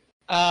ending.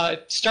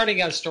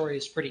 Starting out a story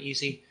is pretty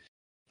easy.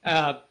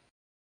 The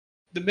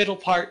middle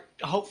part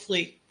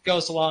hopefully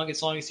goes along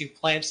as long as you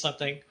plan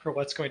something for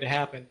what's going to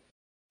happen.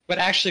 But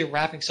actually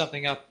wrapping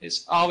something up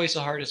is always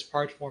the hardest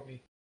part for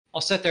me.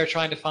 I'll sit there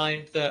trying to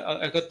find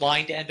a good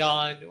line to end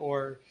on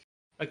or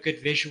a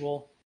good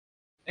visual.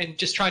 And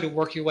just trying to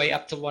work your way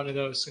up to one of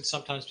those can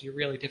sometimes be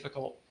really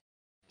difficult.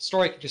 The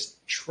story can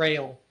just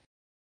trail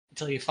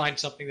until you find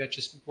something that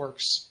just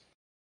works.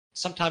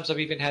 Sometimes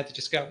I've even had to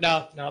just go,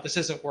 no, this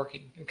isn't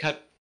working, and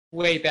cut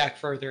way back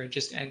further and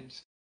just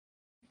end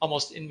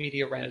almost in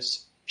media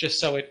res, just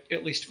so it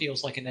at least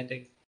feels like an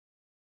ending.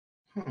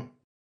 Huh.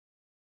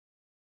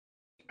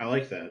 I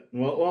like that.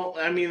 Well,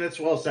 I mean, that's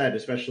well said,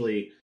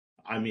 especially,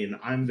 I mean,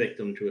 I'm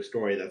victim to a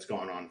story that's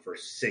gone on for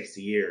 6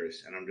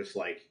 years, and I'm just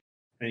like,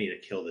 I need to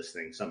kill this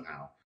thing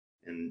somehow.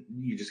 And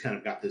you just kind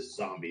of got this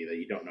zombie that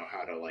you don't know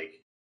how to,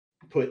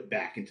 put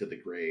back into the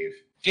grave.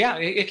 Yeah,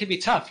 it can be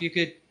tough.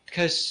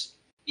 Because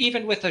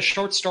even with a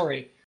short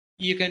story,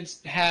 you can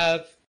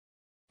have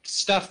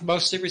stuff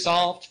mostly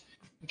resolved,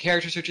 and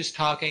characters are just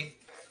talking,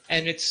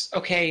 and it's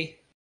okay.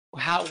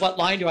 What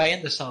line do I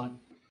end this on?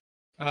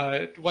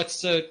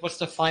 What's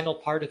the final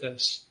part of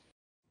this?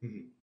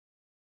 Mm-hmm.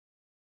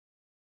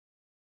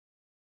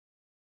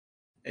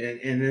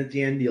 And at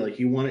the end,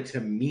 you want it to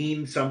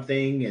mean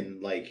something,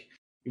 and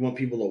you want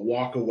people to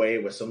walk away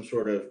with some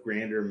sort of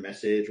grander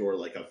message or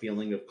a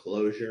feeling of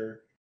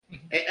closure.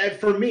 Mm-hmm. And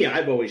for me,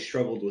 I've always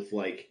struggled with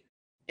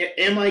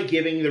am I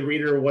giving the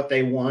reader what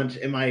they want?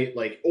 Am I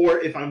like, or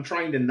if I'm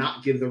trying to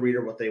not give the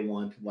reader what they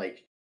want,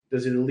 like,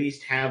 does it at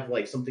least have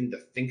like something to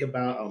think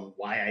about on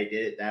why I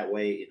did it that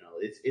way? You know,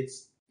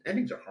 it's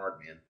endings are hard,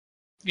 man.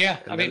 Yeah,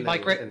 I mean,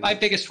 my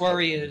biggest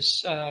worry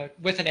is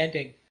with an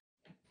ending,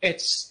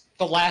 it's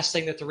the last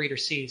thing that the reader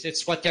sees.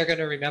 It's what they're going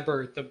to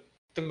remember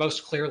the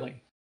most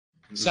clearly.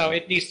 Mm-hmm. So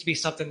it needs to be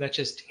something that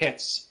just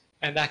hits,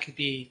 and that could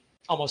be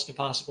almost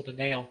impossible to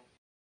nail.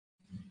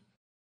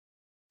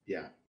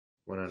 Yeah.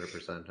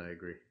 100%, I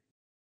agree.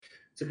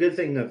 It's a good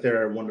thing that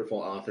there are wonderful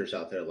authors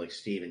out there like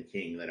Stephen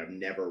King that have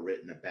never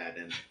written a bad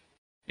ending.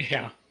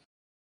 Yeah.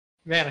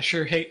 Man, I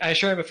sure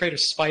am afraid of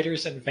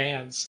spiders and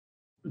vans.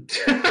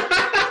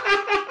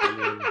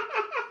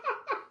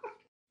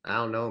 I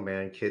don't know,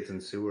 man. Kids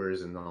in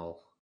sewers and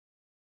all.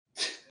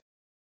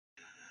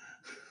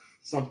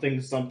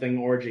 Something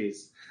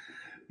orgies.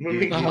 Do you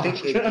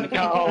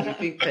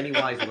think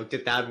Pennywise looked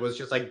at that and was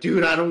just like,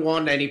 dude, I don't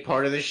want any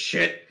part of this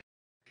shit?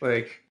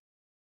 Like,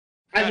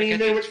 I mean,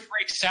 they were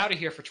freaks out of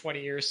here for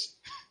 20 years.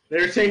 They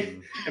were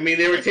taking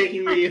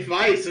the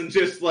advice and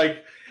just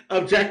like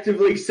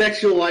objectively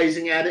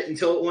sexualizing at it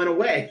until it went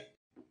away.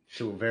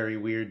 To a very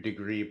weird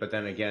degree, but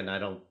then again,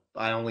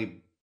 I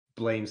only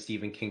blame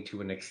Stephen King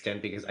to an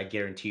extent because I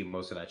guarantee you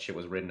most of that shit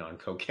was written on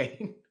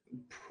cocaine.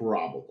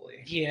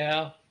 Probably.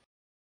 Yeah.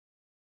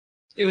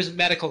 It was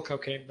medical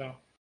cocaine, though.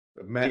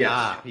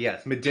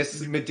 Yes.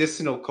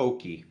 Medicinal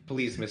cokie.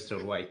 Please,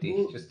 Mr.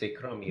 Whitey, just a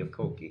crummy of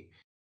cokie.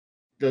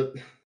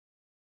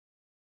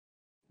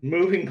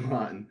 Moving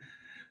on.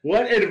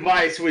 What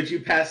advice would you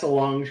pass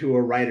along to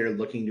a writer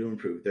looking to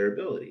improve their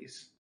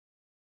abilities?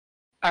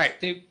 All right.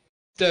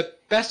 The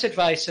best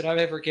advice that I've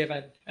ever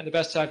given and the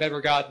best that I've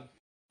ever gotten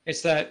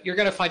is that you're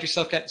going to find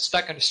yourself getting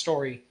stuck in a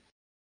story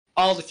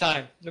all the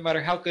time, no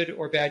matter how good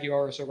or bad you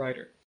are as a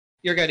writer.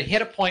 You're going to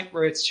hit a point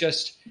where it's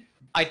just,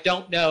 I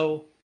don't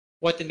know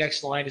what the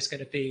next line is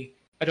going to be.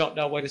 I don't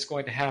know what is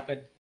going to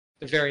happen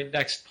the very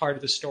next part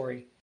of the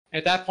story. And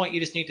at that point, you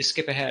just need to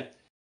skip ahead.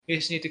 You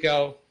just need to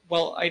go,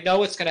 well, I know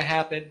what's going to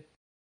happen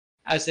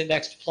as the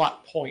next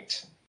plot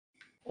point,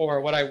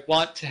 or what I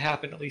want to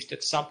happen at least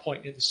at some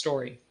point in the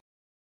story.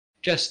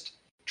 Just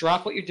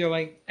drop what you're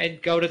doing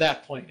and go to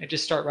that point and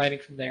just start writing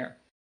from there.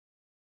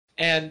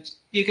 And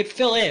you could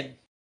fill in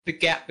the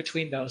gap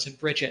between those and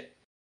bridge it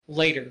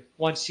later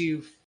once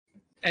you've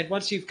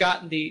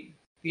gotten the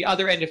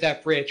other end of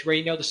that bridge where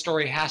you know the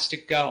story has to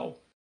go.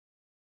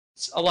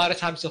 A lot of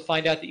times you'll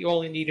find out that you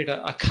only needed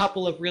a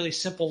couple of really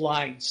simple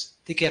lines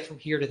to get from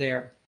here to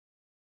there.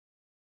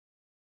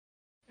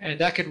 And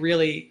that could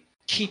really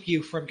keep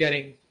you from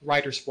getting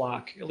writer's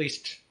block, at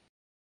least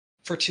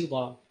for too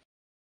long.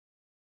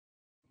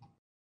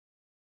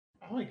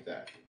 I like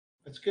that.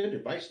 That's good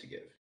advice to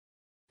give.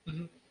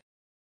 Mm-hmm.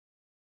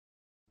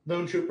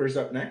 Lone Trooper's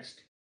up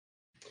next.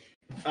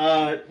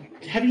 Have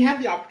you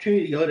had the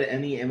opportunity to go to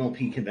any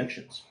MLP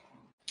conventions?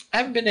 I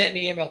haven't been to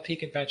any MLP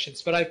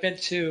conventions, but I've been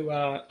to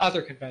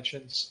other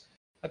conventions.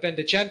 I've been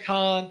to Gen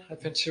Con,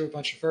 I've been to a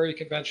bunch of furry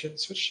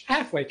conventions, which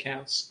halfway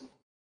counts.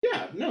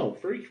 Yeah, no,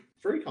 furry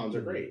cons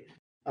are great.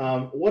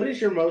 What is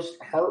your most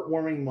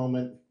heartwarming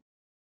moment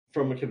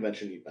from a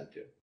convention you've been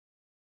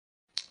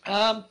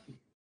to?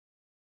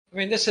 I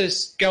mean, this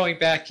is going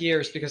back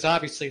years because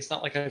obviously it's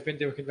not like I've been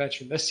to a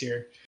convention this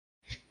year.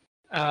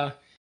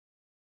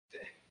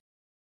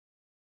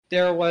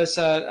 There was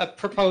a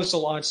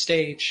proposal on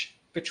stage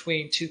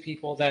between two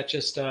people that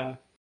just it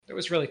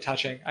was really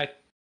touching.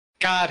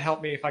 God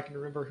help me if I can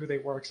remember who they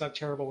were because I'm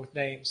terrible with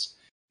names.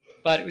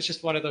 But it was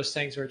just one of those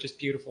things where it's just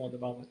beautiful in the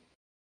moment.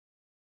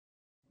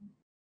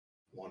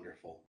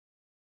 Wonderful.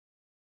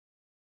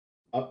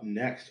 Up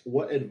next,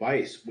 what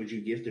advice would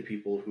you give to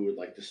people who would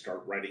like to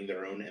start writing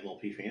their own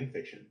MLP fan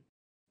fiction?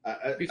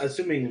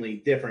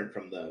 Assumingly different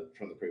from the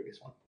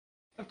previous one.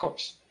 Of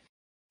course.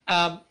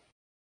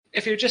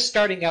 If you're just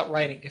starting out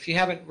writing, if you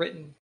haven't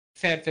written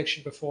fan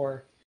fiction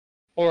before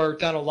or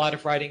done a lot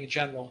of writing in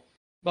general,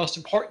 the most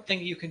important thing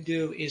you can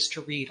do is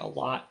to read a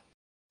lot.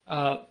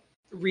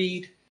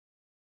 Read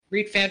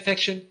fan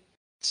fiction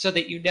so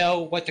that you know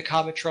what the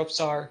common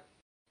tropes are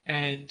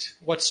and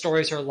what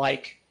stories are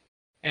like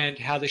and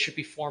how they should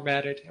be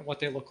formatted and what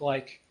they look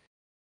like,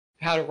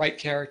 how to write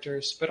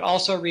characters, but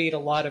also read a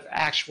lot of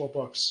actual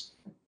books.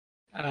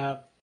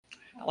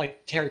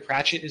 Like Terry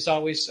Pratchett is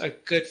always a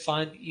good,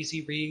 fun,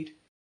 easy read.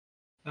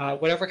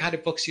 Whatever kind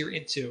of books you're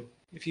into.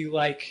 If you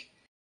like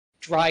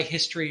dry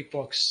history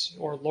books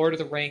or Lord of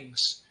the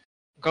Rings,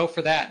 go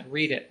for that and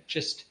read it.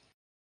 Just,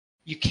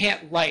 you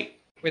can't write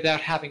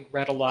without having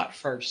read a lot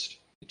first.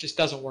 It just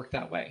doesn't work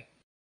that way.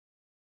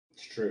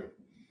 It's true.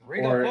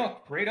 Read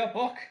a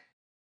book.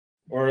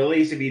 Or at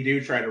least if you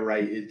do try to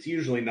write, it's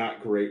usually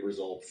not great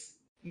results.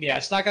 Yeah,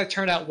 it's not going to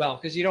turn out well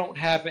because you don't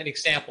have an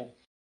example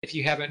if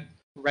you haven't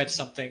read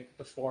something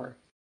before.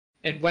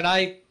 And when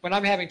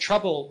I'm having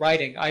trouble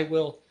writing, I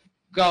will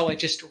go and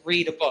just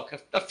read a book,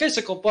 a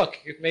physical book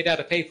made out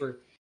of paper,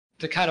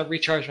 to kind of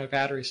recharge my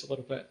batteries a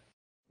little bit.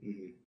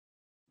 Mm-hmm.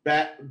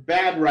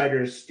 Bad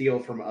writers steal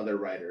from other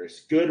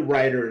writers. Good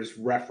writers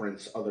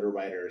reference other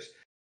writers.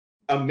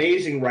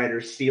 amazing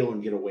writers steal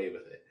and get away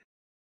with it?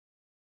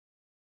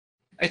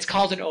 It's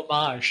called an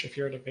homage if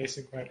you're an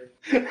amazing writer.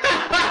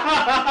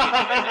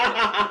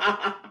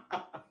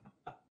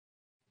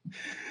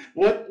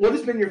 What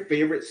has been your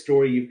favorite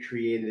story you've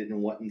created,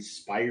 and what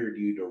inspired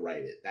you to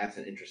write it? That's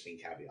an interesting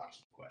caveat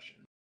question.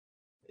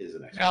 Is the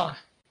next one. Well,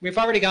 we've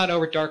already gone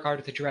over Dark Art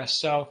of the Dress,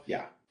 so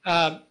Yeah.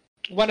 a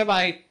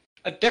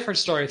different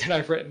story that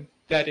I've written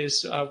that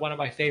is one of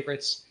my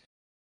favorites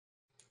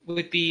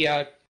would be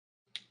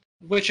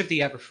Witch of the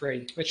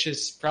Everfree, which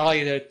is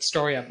probably the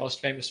story I'm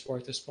most famous for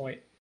at this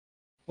point,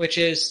 which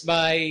is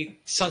my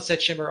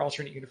Sunset Shimmer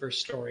alternate universe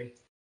story.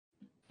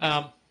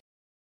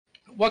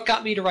 What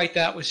got me to write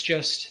that was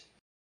just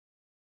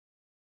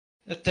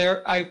that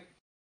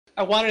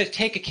I wanted to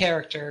take a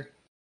character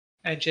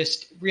and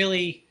just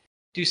really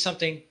do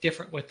something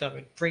different with them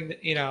and bring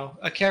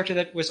a character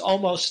that was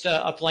almost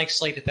a blank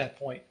slate at that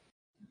point,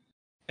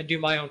 and do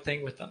my own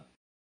thing with them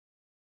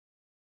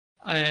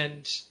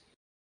and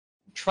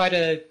try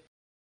to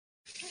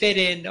fit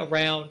in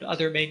around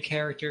other main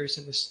characters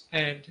in this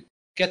and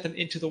get them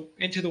into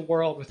the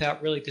world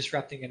without really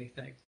disrupting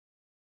anything.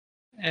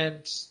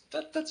 And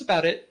that's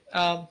about it.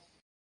 But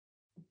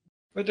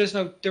there was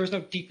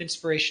no deep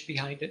inspiration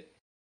behind it.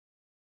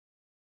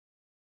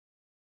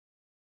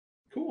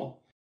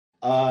 Cool.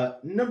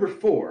 Number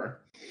 4.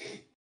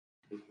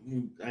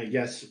 I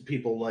guess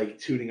people like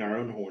tooting our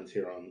own horns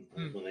here on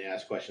when they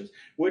ask questions.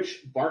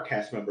 Which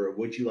Barcast member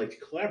would you like to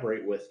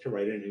collaborate with to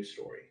write a new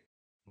story?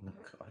 Oh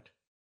God.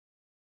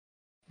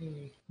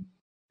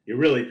 You're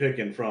really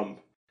picking from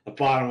the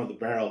bottom of the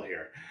barrel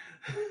here.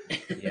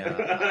 Yeah.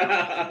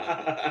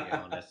 To be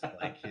honest,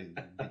 like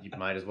you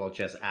might as well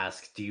just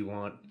ask. Do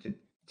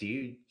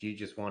you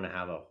just want to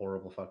have a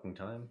horrible fucking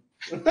time?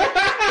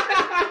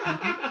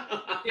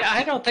 Yeah,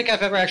 I don't think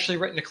I've ever actually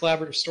written a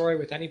collaborative story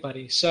with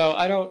anybody, so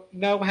I don't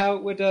know how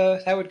it would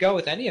go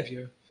with any of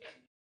you.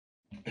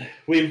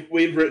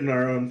 We've written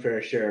our own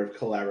fair share of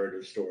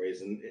collaborative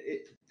stories, and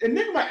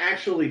Enigma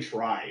actually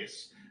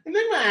tries.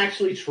 Enigma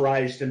actually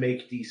tries to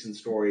make decent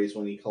stories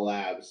when he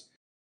collabs.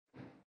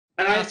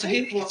 And So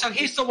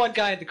he's the one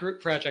guy in the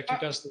group project who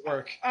does the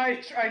work.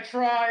 I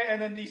try,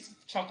 and then these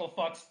chuckle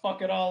fucks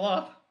fuck it all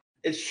up.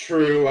 It's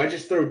true. I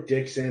just throw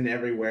dicks in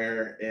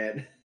everywhere,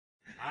 and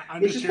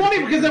which is just funny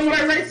here because then for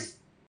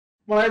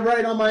when I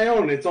write on my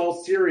own, it's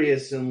all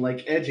serious and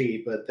like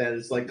edgy, but then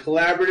it's like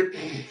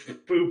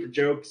collaborative poop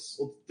jokes.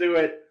 Let's do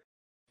it.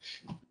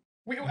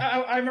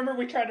 I remember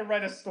we tried to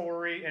write a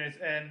story,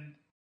 and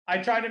I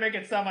tried to make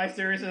it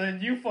semi-serious, and then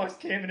you fucks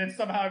came, and then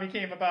somehow it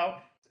became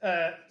about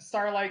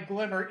Starlight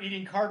Glimmer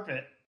eating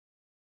carpet.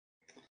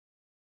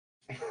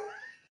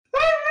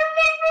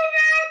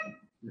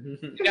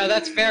 No,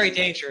 that's very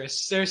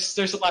dangerous.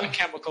 There's a lot of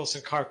chemicals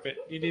in carpet.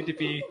 You need to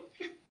be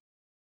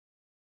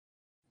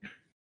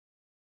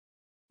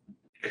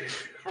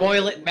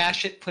boil it,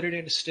 mash it, put it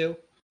in a stew.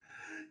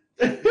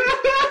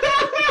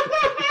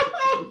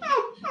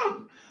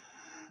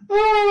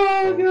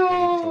 Oh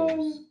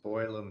no!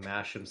 Boil them,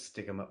 mash them,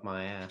 stick them up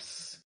my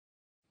ass.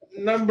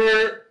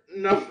 Number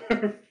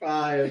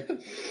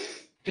 5.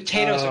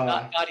 Potatoes are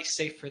not body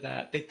safe for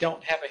that. They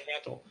don't have a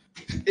handle.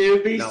 It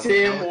would be No,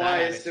 Sam not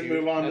Wise to attitude.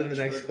 move on to the Attitude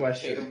next of a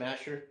question. potato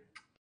masher.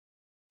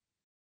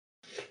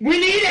 We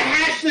need to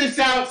hash this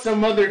out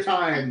some other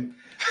time.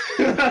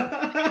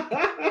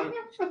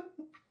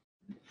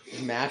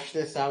 Mash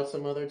this out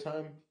some other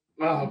time.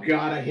 Oh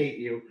God, I hate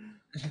you.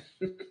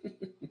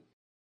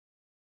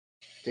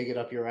 Dig it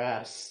up your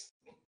ass.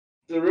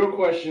 The real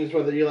question is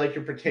whether you like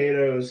your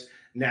potatoes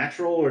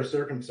natural or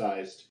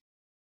circumcised.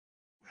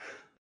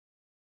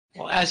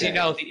 Well, as you Okay.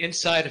 know, the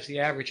inside of the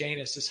average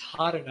anus is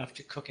hot enough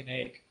to cook an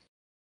egg.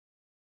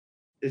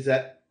 Is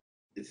that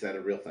a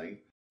real thing?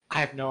 I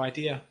have no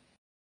idea.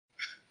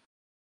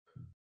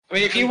 I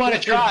mean, if you want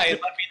to try,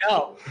 let me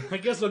know. I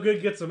guess I'll go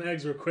get some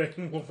eggs real quick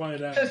and we'll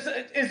find out.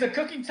 Is the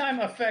cooking time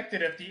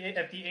affected if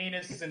the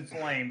anus is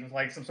inflamed with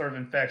like some sort of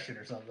infection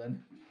or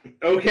something?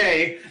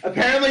 Okay,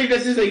 apparently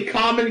this is a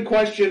common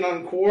question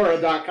on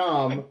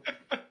Quora.com.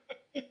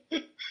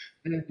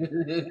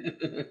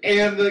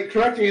 And the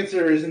correct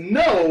answer is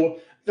no.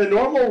 The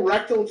normal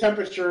rectal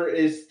temperature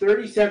is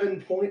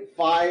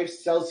 37.5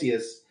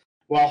 Celsius,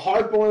 while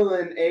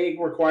hard-boiling an egg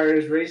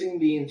requires raising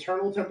the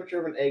internal temperature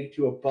of an egg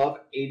to above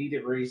 80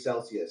 degrees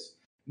Celsius.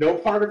 No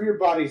part of your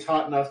body is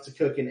hot enough to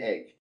cook an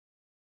egg.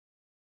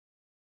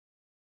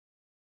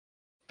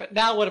 But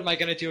now what am I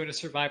going to do in a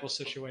survival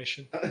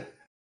situation?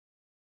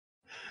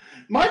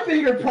 My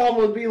bigger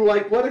problem would be,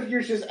 like, what if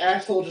your just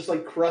asshole just,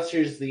 like,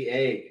 crushes the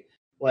egg?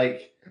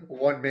 Like...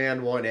 One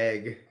man, one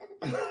egg.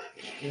 Can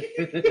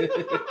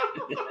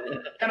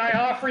I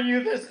offer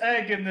you this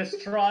egg in this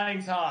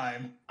trying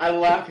time? I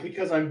laugh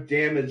because I'm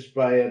damaged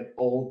by an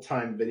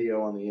old-time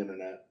video on the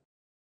internet.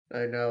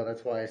 I know,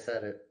 that's why I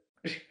said it.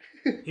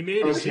 He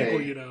made a Okay.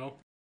 sequel, you know.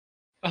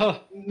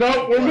 Oh,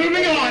 No, we're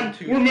moving on.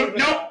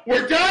 Nope,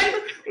 we're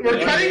done.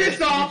 We're cutting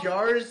this off.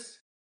 Jars?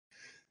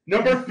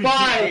 Number The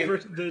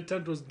 5. the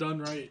attempt was done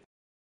right.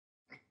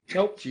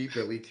 nope. Gee,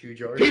 Billy, 2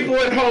 jars. People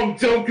at home,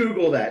 don't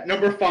Google that.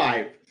 Number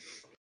 5.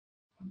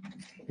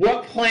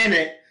 What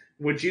planet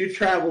would you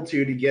travel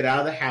to get out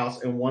of the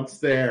house? And once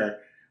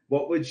there,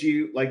 what would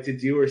you like to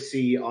do or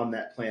see on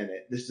that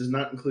planet? This does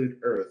not include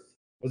Earth.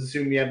 Let's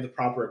assume you have the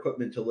proper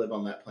equipment to live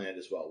on that planet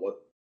as well.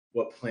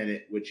 What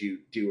planet would you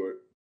do, or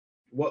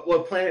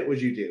what planet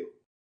would you do?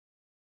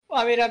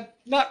 Well, I mean, I'm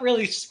not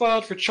really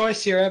spoiled for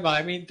choice here, am I?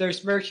 I mean,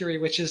 there's Mercury,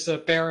 which is a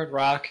barren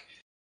rock.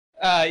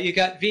 You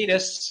got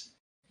Venus,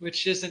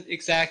 which isn't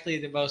exactly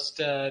the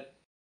most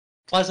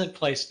pleasant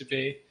place to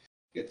be.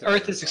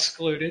 Earth is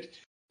excluded.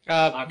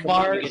 Come on, you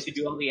Mars. get to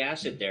do all the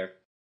acid there.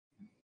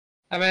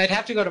 I mean, I'd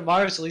have to go to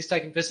Mars. At least I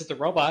can visit the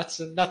robots,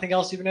 and nothing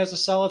else even has a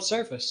solid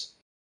surface.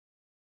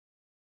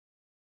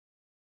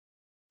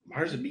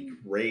 Mars would be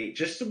great,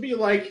 just to be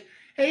like,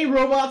 "Hey,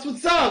 robots,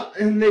 what's up?"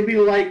 And they'd be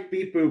like,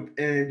 "Beep boop," and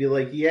it'd be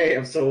like, "Yay,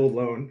 I'm so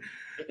alone."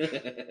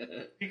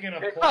 Speaking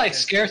of It probably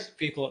scares the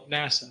people at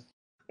NASA.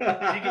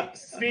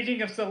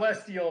 Speaking of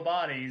celestial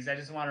bodies, I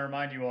just want to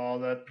remind you all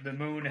that the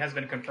moon has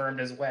been confirmed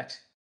as wet.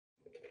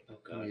 Oh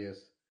god. Yes.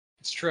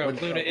 It's true.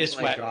 Luna is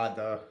my wet. God,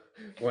 though.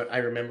 What I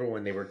remember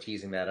when they were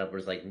teasing that up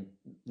was like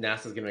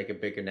NASA's gonna make a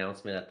big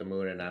announcement at the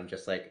moon, and I'm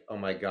just like, oh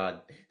my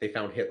God, they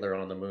found Hitler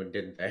on the moon,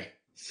 didn't they?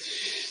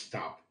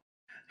 Stop.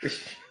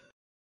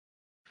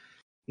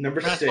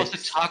 Number We're not 6.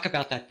 supposed to talk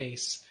about that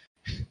base.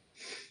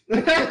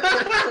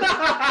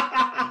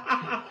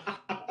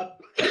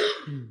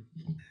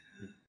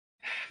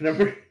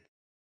 Number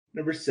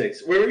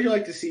 6. Where would you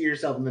like to see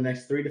yourself in the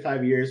next 3 to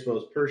 5 years,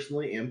 both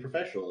personally and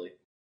professionally?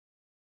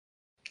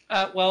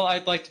 Well,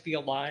 I'd like to be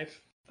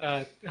alive.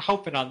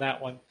 Hoping on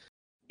that one.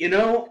 You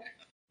know,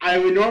 I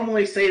would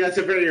normally say that's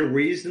a very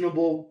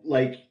reasonable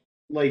like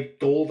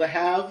goal to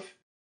have,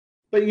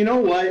 but you know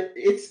what?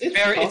 It's tough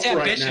right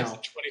ambitious now.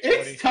 in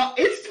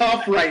 2020. It's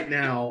tough right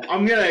now.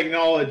 I'm gonna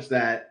acknowledge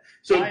that.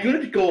 So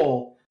good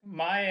goal.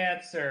 My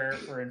answer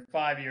for in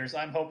 5 years,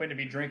 I'm hoping to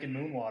be drinking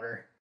moon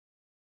water.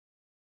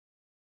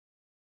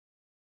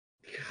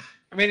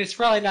 I mean, it's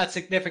probably not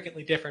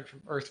significantly different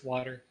from Earth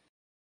water.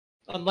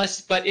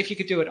 But if you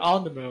could do it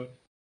on the moon.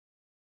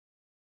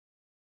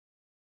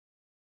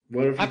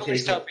 What if I'm you at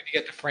least take hoping to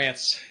get to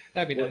France.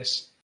 That'd be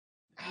nice.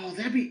 Oh,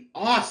 that'd be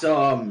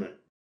awesome.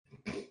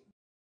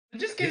 It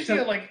just gives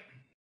you like.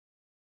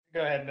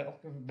 Go ahead,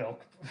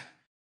 milk.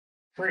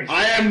 Free.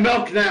 I am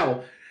milk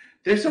now.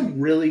 There's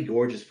some really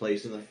gorgeous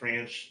place in the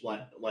French,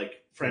 like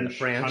French. The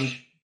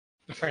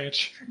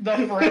French.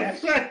 The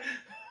French.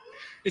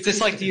 Is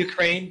this like the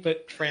Ukraine,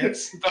 but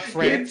France? The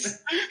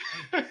France.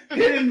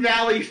 Hidden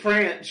Valley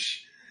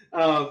French.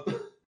 But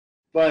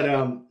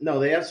no,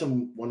 they have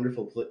some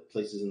wonderful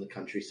places in the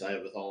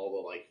countryside with all the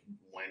like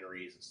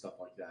wineries and stuff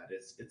like that.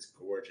 It's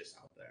gorgeous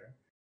out there.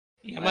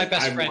 Yeah, my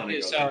best friend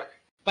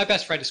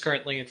is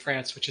currently in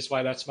France, which is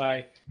why that's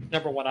my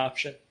number one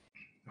option.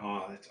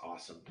 Oh, that's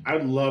awesome. I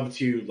would love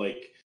to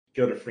like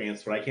go to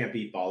France, but I can't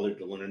be bothered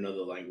to learn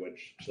another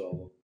language,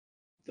 so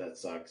that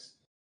sucks.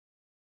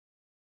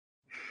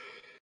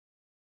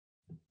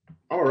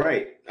 All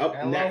right, up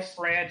Hello, next.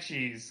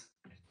 Franchies.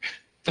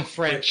 The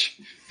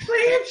French.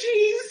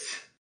 Franchies.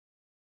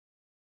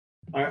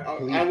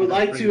 I would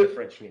like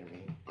to.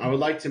 I would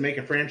like to make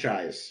a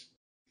franchise.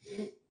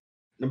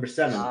 Number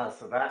 7.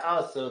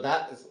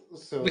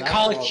 We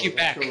call it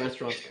Quebec. Where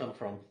restaurants come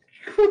from.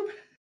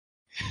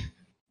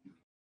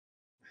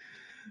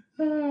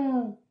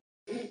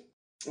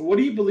 What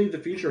do you believe the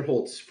future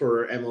holds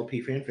for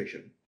MLP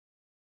fanfiction?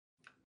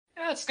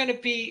 Yeah, it's gonna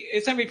be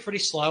pretty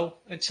slow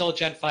until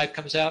Gen 5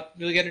 comes out.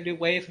 We'll get a new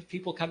wave of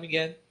people coming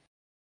in.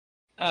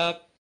 I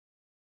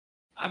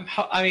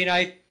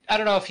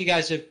don't know if you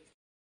guys have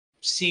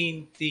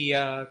seen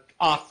the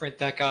off-print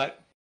that got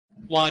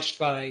launched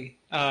by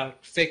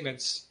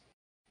Figments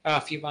a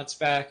few months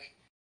back.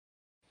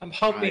 I'm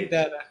hoping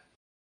that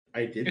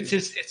I did. It's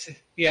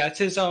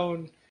his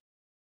own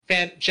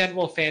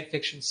general fan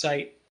fiction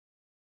site,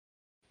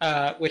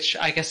 which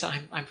I guess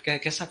I'm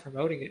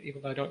promoting it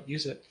even though I don't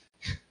use it.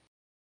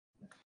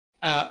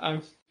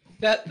 I'm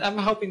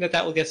hoping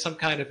that will get some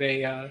kind of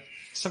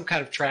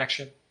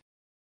traction.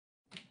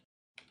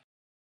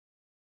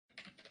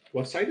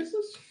 What site is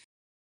this?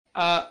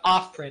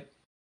 Off-print.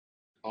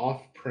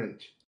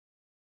 Off-print.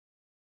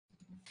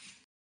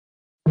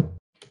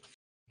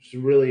 It's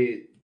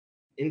really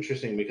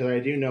interesting because I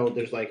do know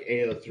there's like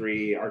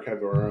AO3, Archive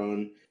of Our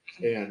Own,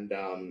 and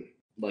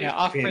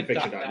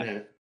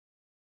fanfiction.net.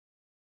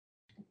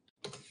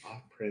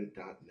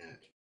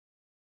 Offprint.net.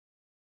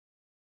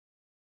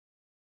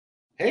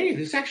 Hey,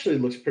 this actually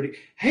looks pretty.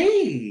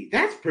 Hey,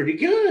 that's pretty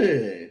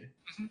good.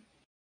 Mm-hmm.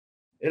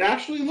 It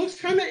actually looks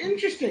kind of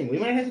interesting. We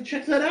might have to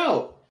check that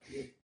out.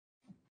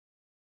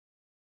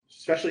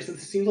 Especially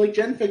since it seems like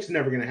Genfic's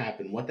never going to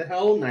happen. What the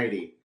hell,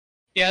 Nighty?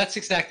 Yeah, that's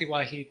exactly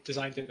why he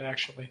designed it,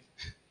 actually.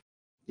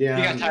 Yeah,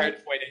 he got tired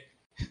of waiting.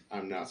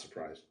 I'm not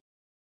surprised.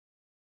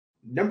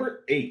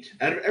 Number 8.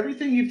 Out of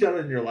everything you've done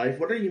in your life,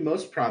 what are you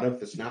most proud of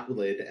that's not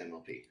related to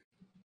MLP?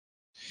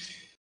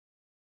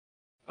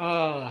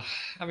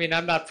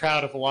 I'm not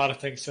proud of a lot of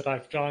things that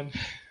I've done.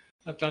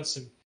 I've done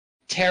some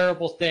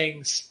terrible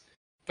things.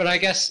 But I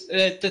guess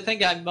the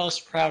thing I'm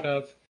most proud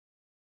of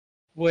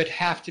would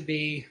have to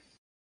be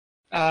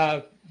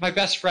my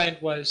best friend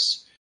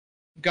was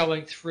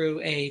going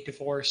through a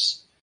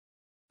divorce.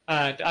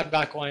 And I'm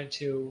not going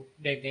to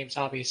name names,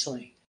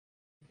 obviously,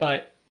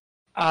 but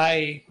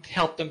I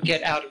helped them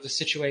get out of the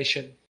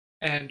situation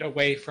and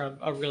away from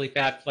a really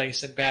bad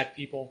place and bad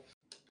people.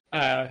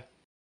 It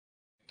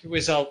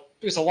was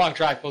a long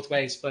drive both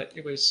ways, but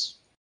it was,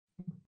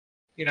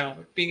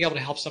 being able to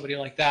help somebody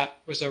like that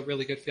was a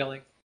really good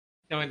feeling,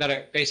 knowing that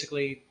I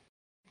basically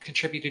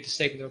contributed to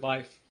saving their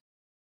life.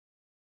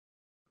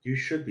 You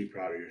should be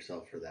proud of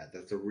yourself for that.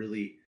 That's a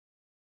really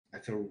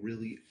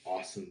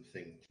awesome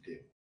thing to do.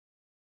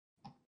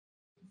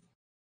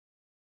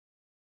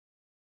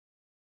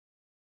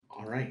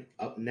 All right,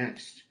 up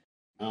next,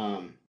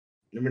 number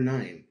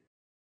 9.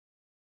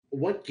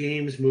 What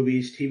games,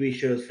 movies, TV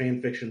shows,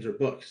 fan fictions, or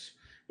books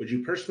would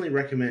you personally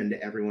recommend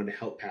to everyone to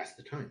help pass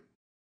the time?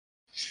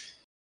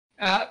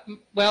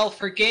 Well,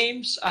 for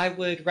games, I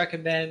would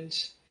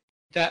recommend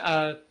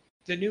the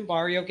new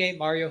Mario game,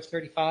 Mario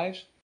 35,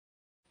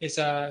 is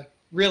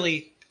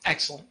really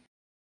excellent.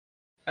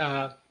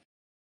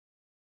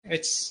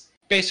 It's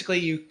basically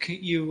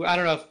you. I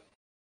don't know if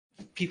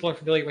people are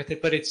familiar with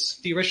it, but it's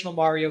the original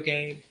Mario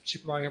game,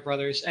 Super Mario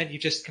Brothers, and you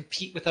just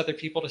compete with other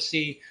people to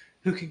see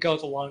who can go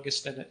the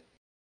longest in it.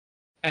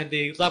 And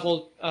the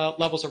levels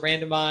are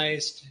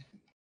randomized,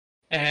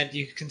 and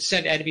you can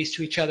send enemies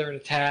to each other and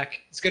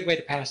attack. It's a good way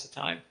to pass the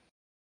time.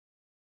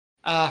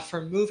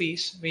 For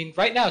movies, I mean,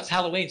 right now it's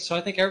Halloween, so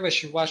I think everybody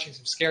should be watching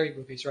some scary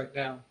movies right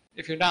now.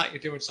 If you're not,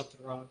 you're doing something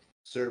wrong.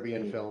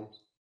 Serbian film.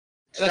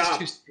 That's Stop.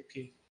 too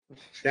spooky.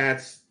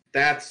 That's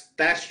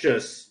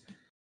just.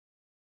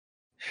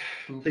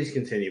 Please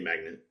continue,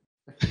 Magnet.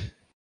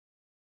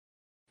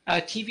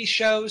 TV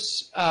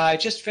shows. I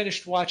just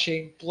finished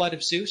watching Blood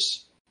of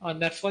Zeus on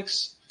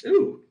Netflix.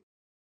 Ooh.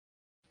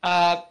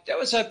 That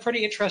was a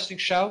pretty interesting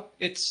show.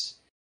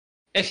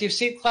 If you've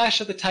seen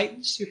Clash of the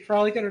Titans, you're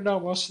probably going to know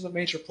most of the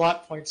major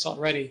plot points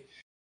already.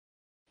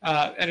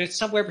 And it's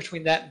somewhere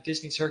between that and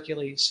Disney's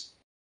Hercules.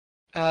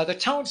 The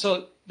tone's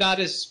not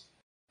as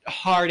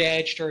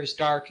hard-edged or as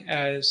dark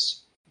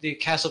as the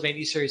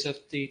Castlevania series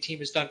that the team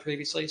has done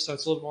previously, so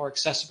it's a little more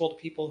accessible to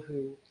people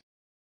who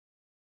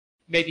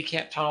maybe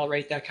can't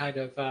tolerate that kind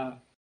of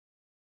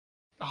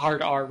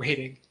hard R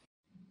rating.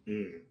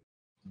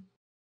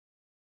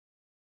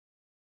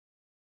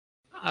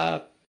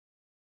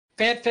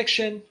 Fan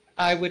fiction,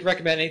 I would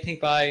recommend anything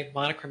by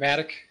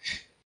Monochromatic.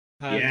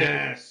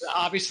 Yes.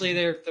 Obviously,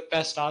 they're the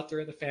best author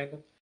in the fandom.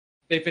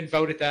 They've been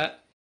voted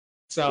that.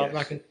 So Yes. I'm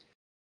not going to.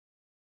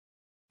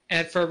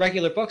 And for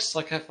regular books,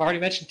 like I've already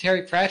mentioned,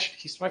 Terry Pratchett,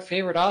 he's my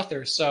favorite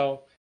author.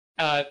 So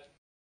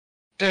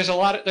there's a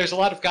lot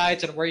of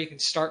guides on where you can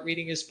start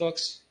reading his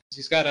books.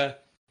 He's got a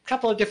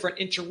couple of different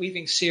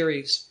interweaving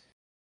series.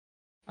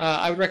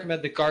 I would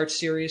recommend the Guard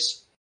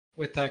series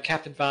with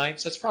Captain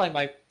Vines. That's probably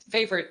my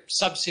favorite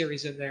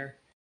sub-series in there.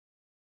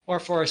 Or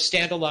for a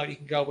standalone, you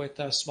can go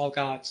with Small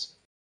Gods.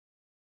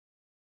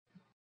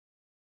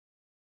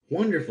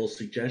 Wonderful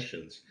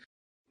suggestions.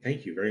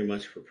 Thank you very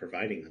much for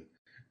providing them.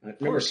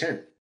 Number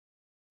 10.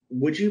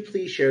 Would you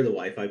please share the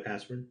Wi-Fi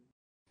password?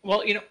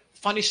 Well,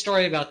 funny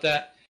story about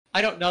that.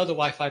 I don't know the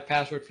Wi-Fi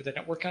password for the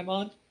network I'm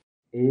on.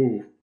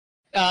 Ooh.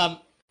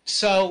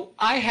 So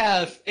I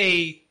have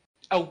a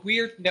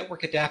weird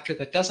network adapter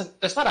that's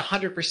not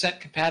 100%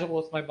 compatible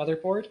with my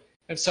motherboard,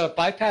 and so it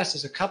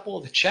bypasses a couple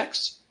of the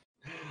checks.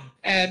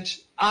 And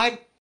I'm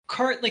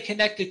currently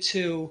connected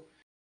to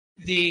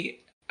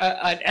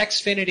an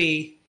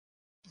Xfinity,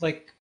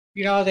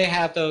 how they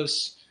have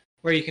those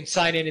where you can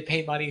sign in and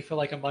pay money for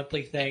like a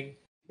monthly thing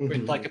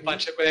with like a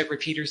bunch of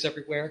repeaters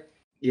everywhere.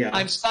 Yeah.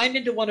 I'm signed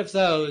into one of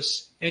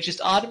those, and it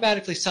just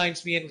automatically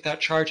signs me in without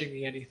charging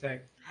me anything.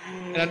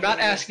 And I'm not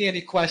asking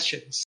any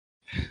questions.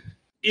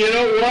 You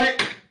know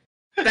what?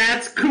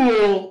 That's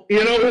cool.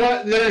 You know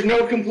what? There's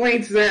no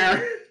complaints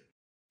there.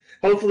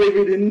 Hopefully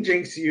we didn't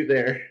jinx you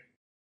there.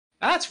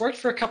 It's worked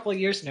for a couple of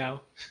years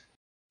now.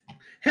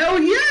 Hell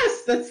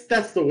yes!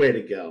 That's the way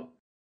to go.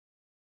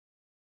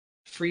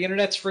 Free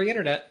internet's free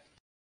internet.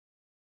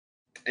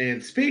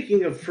 And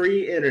speaking of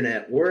free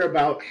internet, we're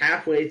about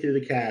halfway through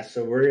the cast,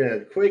 so we're going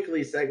to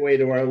quickly segue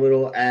to our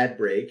little ad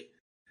break.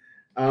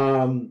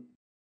 I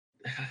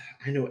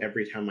know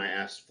every time I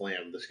ask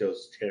Flam, this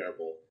goes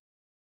terrible.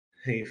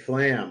 Hey,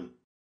 Flam.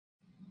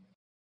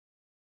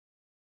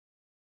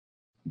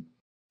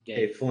 Yeah.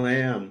 Hey,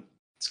 Flam.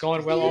 It's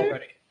going well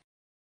already.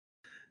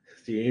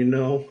 Do you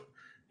know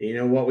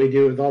what we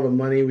do with all the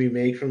money we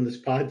make from this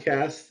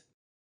podcast?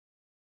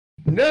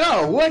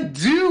 No, what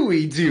do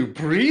we do,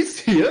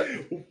 priest?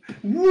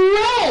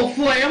 Well,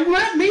 Flam,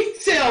 let me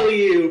tell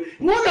you,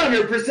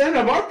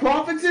 100% of our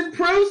profits and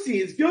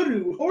proceeds go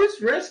to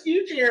horse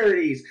rescue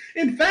charities.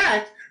 In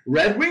fact,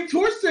 Red Winged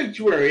Horse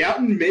Sanctuary out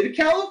in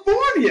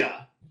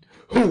mid-California.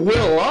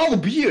 Well, I'll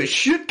be a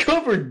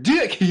shit-covered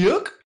dick,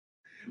 yuck.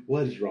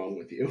 What is wrong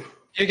with you?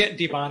 You're getting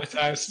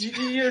demonetized.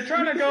 You're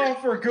trying to go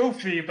for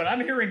Goofy, but I'm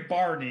hearing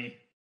Barney.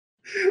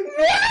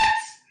 What?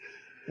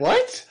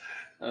 What?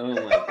 Oh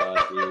my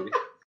god, dude.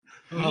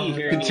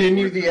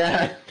 Continue the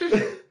ad.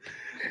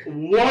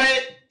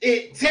 What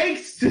it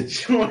takes to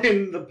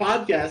join the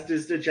podcast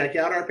is to check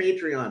out our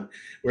Patreon,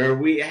 where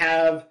we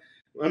have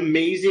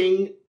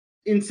amazing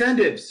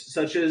incentives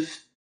such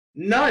as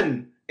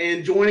none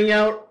and joining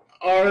out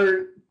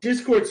our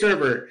Discord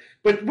server.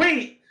 But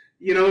wait,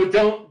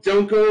 don't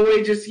go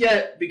away just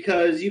yet,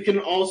 because you can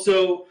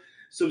also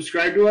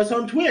subscribe to us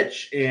on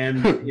Twitch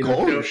and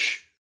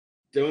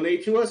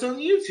donate to us on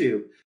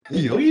YouTube.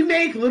 Yep. We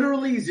make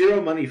literally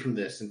zero money from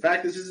this. In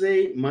fact, this is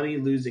a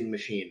money-losing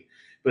machine.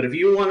 But if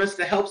you want us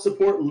to help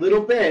support a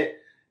little bit,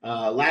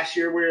 last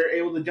year we were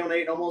able to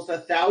donate almost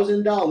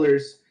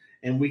 $1,000,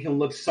 and we can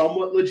look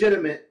somewhat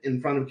legitimate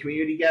in front of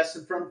community guests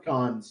and front of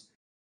cons.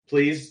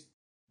 Please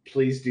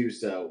do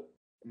so.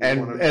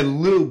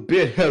 And little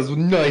bit has a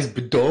nice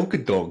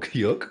badonkadonk,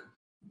 yuck.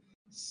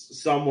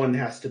 Someone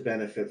has to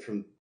benefit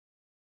from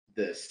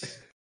this.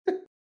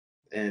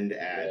 And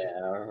add.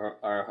 Yeah,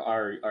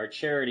 our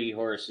charity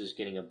horse is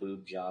getting a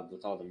boob job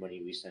with all the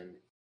money we send.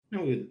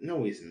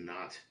 No, he's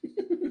not.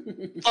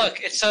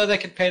 Look, it's so they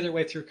can pay their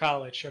way through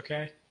college,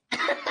 okay?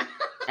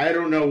 I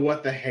don't know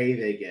what the hay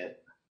they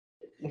get.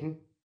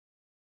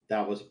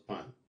 That was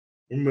fun.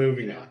 We're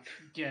moving on.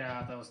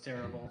 Yeah, that was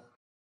terrible.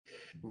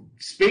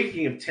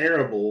 Speaking of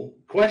terrible,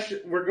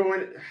 we're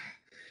going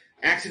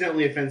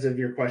accidentally offensive.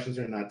 Your questions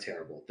are not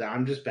terrible.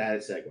 I'm just bad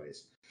at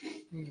segues.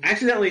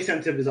 Accidentally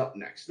Sensitive is up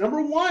next.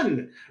 Number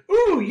 1.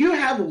 Ooh, you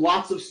have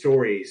lots of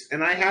stories,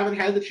 and I haven't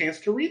had the chance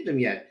to read them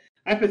yet.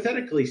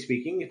 Hypothetically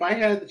speaking, if I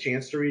had the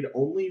chance to read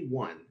only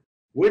one,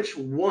 which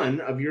one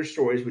of your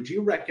stories would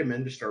you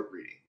recommend to start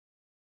reading?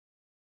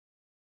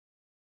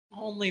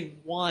 Only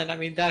one? I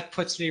mean, that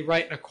puts me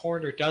right in a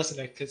corner, doesn't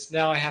it? Because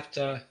now I have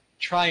to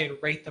try and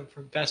rate them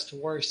from best to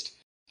worst.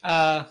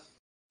 I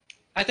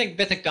think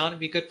Mythic Dawn would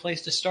be a good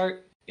place to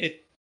start.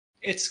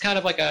 It's kind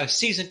of like a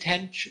Season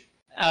 10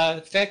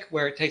 fic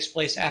where it takes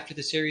place after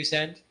the series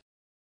end.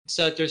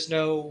 So there's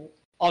no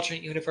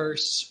alternate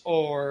universe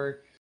or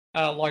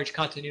large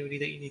continuity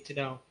that you need to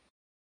know.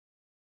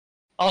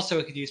 Also,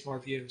 it could use more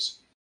views.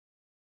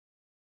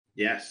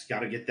 Yes,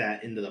 got to get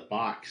that into the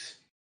box.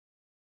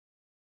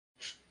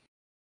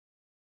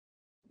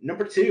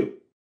 Number 2.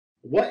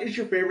 What is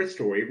your favorite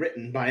story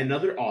written by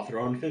another author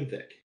on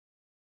Finfic?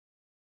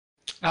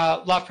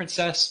 La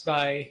Princesse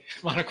by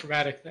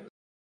Monochromatic. That was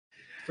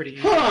pretty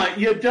easy. Huh,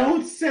 you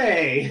don't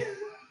say.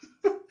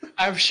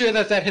 I'm sure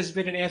that has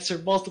been an answer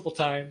multiple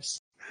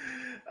times.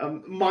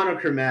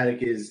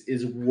 Monochromatic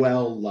is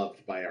well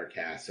loved by our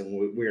cast,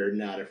 and we're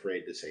not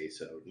afraid to say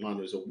so.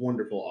 Mono's a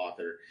wonderful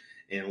author,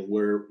 and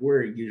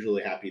we're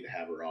usually happy to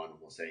have her on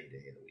almost any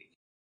day of the week.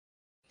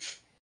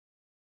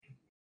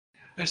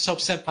 I just hope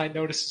Senpai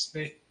notices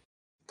me.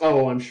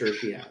 Oh, I'm sure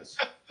she has.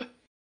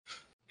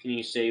 Can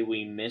you say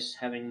we miss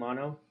having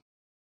Mono?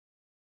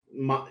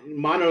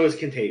 Mono is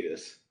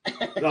contagious.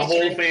 The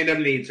whole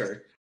fandom needs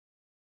her.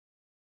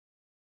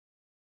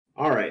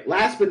 All right,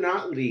 last but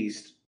not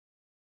least,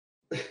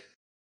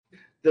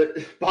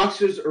 the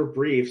boxers or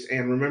briefs,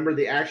 and remember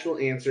the actual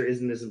answer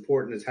isn't as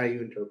important as how you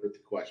interpret the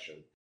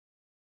question.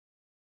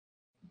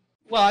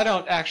 Well, I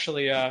don't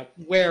actually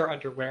wear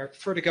underwear. I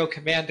prefer to go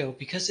commando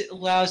because it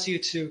allows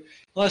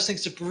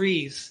things to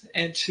breathe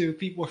and to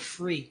be more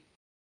free.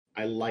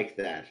 I like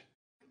that.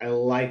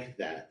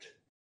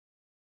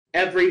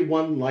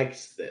 Everyone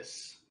likes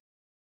this.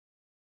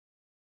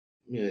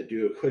 I'm going to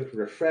do a quick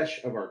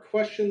refresh of our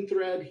question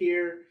thread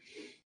here.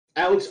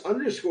 Alex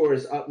 _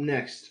 is up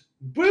next.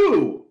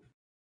 Boo!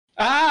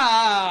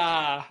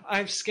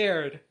 I'm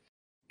scared.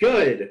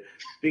 Good,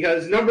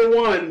 because number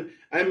 1,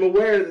 I'm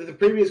aware that the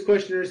previous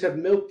questioners have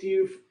milked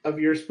you of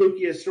your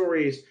spookiest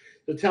stories,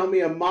 so tell me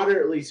a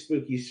moderately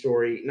spooky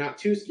story, not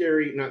too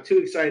scary, not too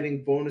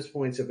exciting, bonus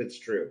points if it's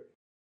true.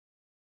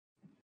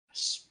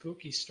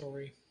 Spooky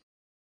story.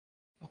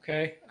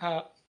 Okay.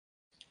 A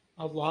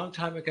long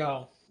time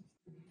ago,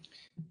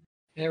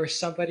 there was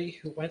somebody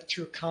who went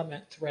through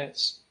comment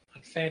threads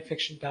on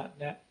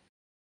fanfiction.net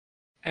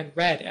and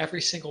read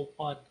every single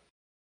one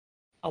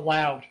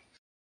aloud.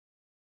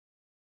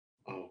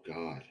 Oh,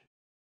 God.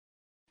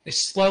 They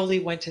slowly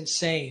went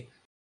insane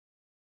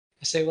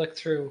as they looked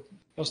through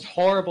most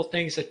horrible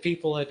things that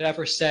people had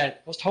ever said,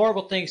 most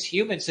horrible things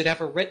humans had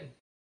ever written,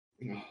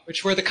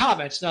 which were the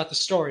comments, not the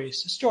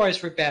stories. The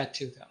stories were bad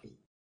too, though.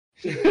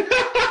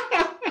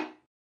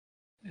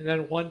 And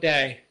then one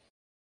day,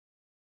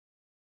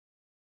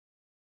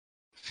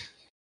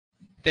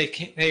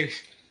 they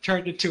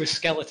turned into a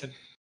skeleton.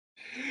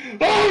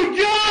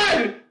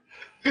 Oh,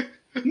 God!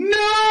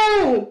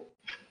 No!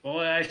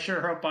 Boy, I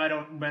sure hope I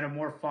don't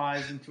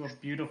metamorphose into a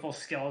beautiful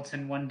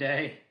skeleton one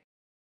day.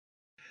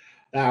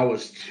 That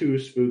was too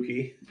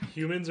spooky.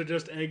 Humans are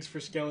just eggs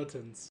for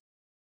skeletons.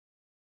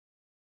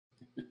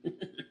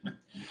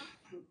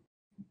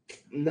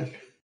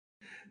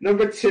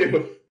 Number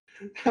 2.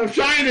 I'm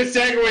trying to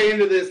segue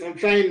into this. I'm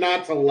trying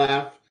not to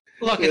laugh.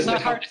 Look, it's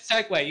not hard to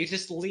segue. You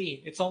just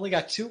lean. It's only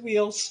got 2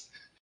 wheels.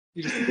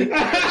 You just lean.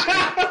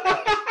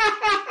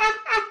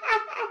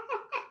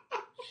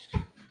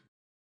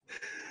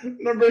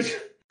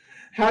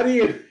 How do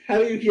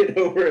you get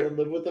over and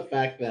live with the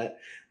fact that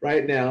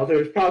right now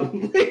there's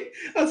probably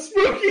a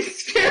spooky,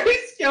 scary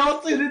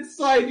skeleton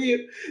inside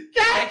you?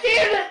 God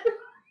damn it!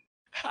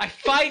 I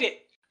fight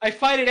it. I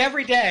fight it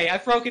every day.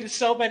 I've broken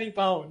so many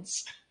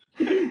bones.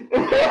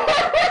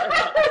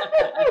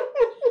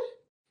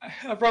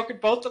 I've broken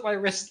both of my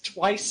wrists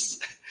twice.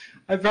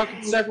 I've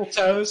broken several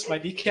toes, my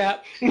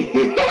kneecap.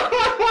 Every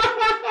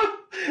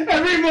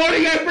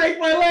morning I break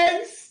my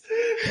legs.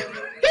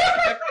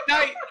 Every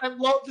night I'm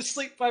lulled to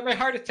sleep by my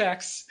heart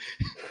attacks.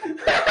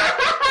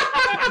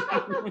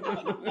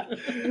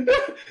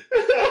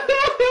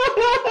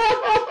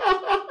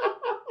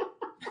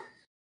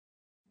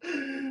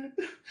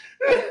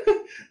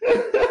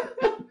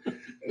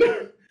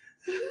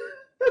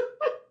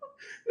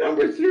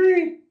 Number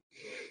 3.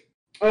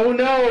 Oh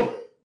no!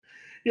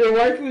 Your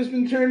waifu has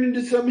been turned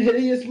into some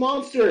hideous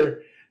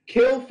monster.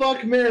 Kill,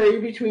 fuck, marry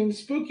between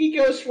spooky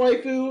ghost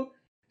waifu,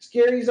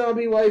 scary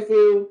zombie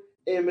waifu,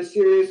 and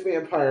mysterious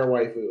vampire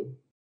waifu.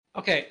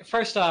 Okay,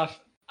 first off,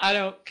 I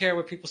don't care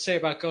what people say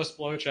about ghost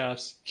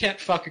blowjobs. Can't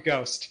fuck a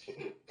ghost.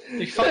 If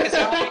you fuck a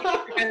zombie,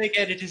 you're gonna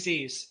get a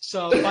disease.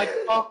 So, by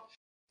default,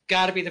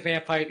 gotta be the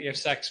vampire that you have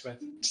sex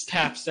with. It just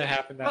happens to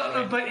happen that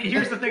way. But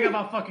here's the thing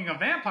about fucking a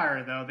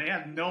vampire, though. They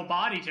have no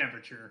body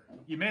temperature.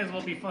 You may as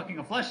well be fucking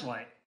a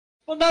fleshlight.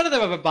 Well, none of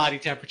them have a body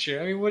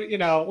temperature. I mean, what are you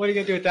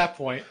gonna do at that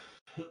point?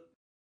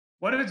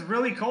 What if it's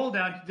really cold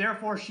out,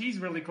 therefore she's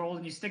really cold,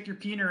 and you stick your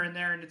peener in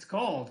there and it's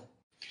cold?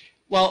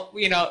 Well,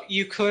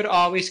 you could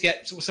always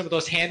get some of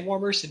those hand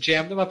warmers and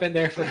jam them up in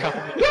there for a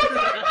couple minutes.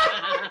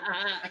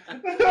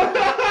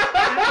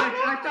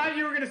 I thought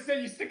you were going to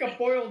say you stick a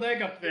boiled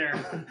egg up there.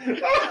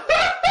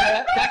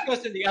 That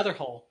goes in the other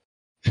hole.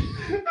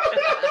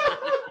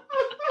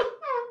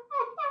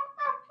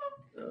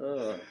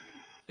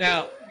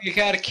 Now, you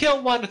gotta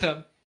kill one of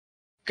them.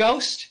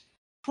 Ghost,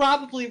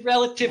 probably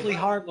relatively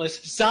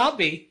harmless.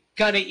 Zombie,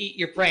 gonna eat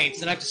your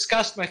brains. And I've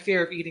discussed my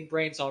fear of eating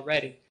brains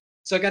already.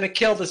 So I'm gonna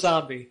kill the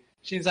zombie.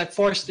 Which means I'm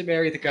forced to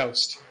marry the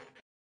ghost.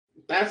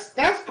 That's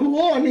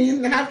cool. I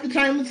mean, half the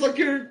time it's like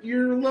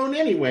you're alone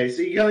anyway,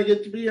 so you gotta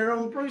get to be your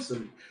own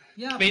person.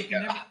 Yeah, I mean,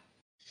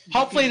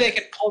 hopefully they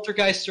can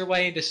poltergeist their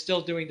way into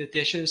still doing the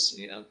dishes,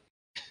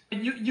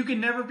 You can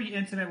never be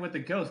intimate with the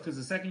ghost, because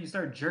the second you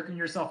start jerking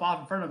yourself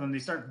off in front of them, they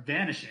start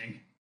vanishing.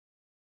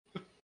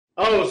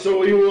 Oh, so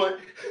we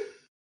want...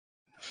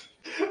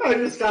 I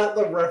just got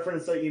the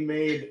reference that you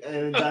made,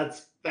 and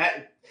that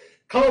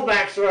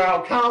callbacks are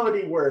how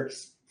comedy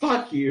works.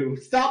 Fuck you.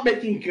 Stop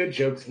making good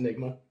jokes,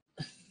 Enigma.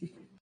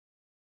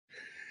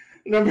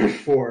 Number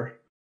 4.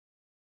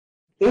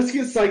 Let's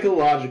get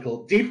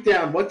psychological. Deep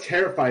down, what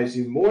terrifies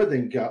you more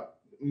than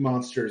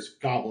monsters,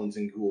 goblins,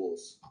 and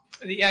ghouls?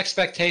 The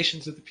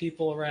expectations of the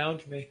people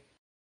around me.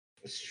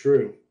 It's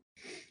true.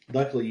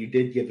 Luckily, you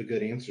did give a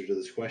good answer to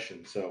this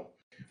question, so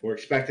we're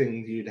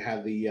expecting you to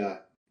have the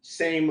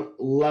same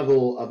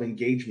level of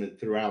engagement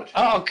throughout.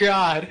 Oh,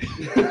 God.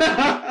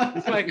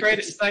 It's my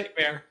greatest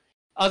nightmare.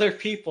 Other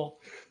people.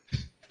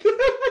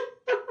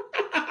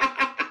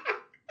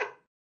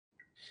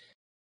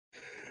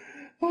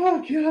 Oh,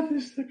 God,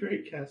 this is a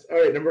great cast. All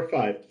right, number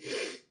 5.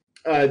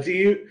 Do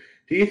you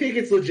think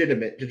it's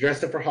legitimate to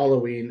dress up for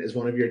Halloween as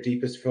one of your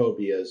deepest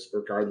phobias,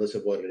 regardless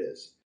of what it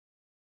is?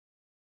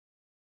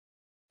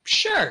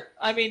 Sure.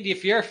 I mean,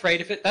 if you're afraid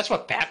of it, that's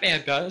what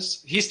Batman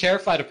does. He's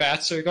terrified of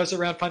bats, so he goes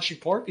around punching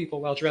poor people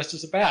while dressed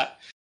as a bat.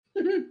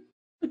 You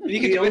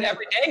can do it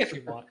every day if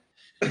you want.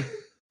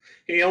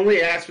 He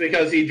only asked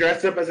because he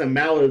dressed up as a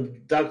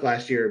mallard duck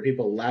last year and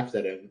people laughed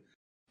at him.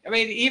 I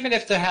mean, even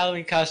if the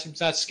Halloween costume's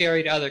not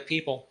scary to other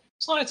people,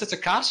 as long as it's a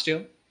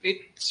costume,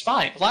 it's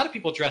fine. A lot of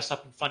people dress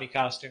up in funny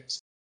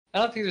costumes. I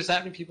don't think there's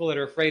that many people that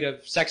are afraid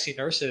of sexy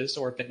nurses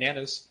or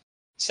bananas.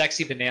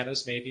 Sexy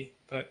bananas, maybe,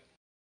 but...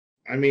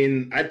 I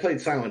mean, I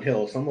played Silent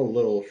Hill, so I'm a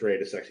little afraid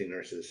of sexy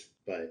nurses,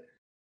 but...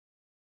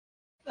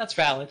 That's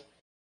valid.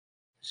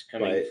 It's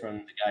coming from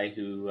the guy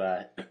who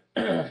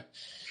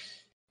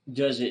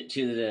does it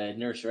to the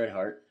Nurse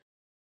Redheart.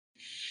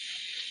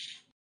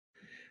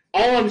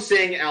 All I'm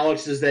saying,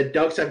 Alex, is that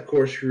ducks have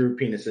corkscrew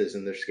penises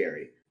and they're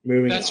scary.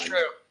 Moving That's on.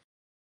 true.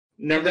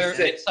 Number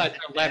 6. Inside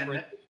their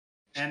labyrinth.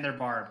 And they're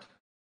barbed.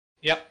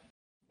 Yep.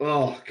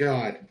 Oh,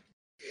 God.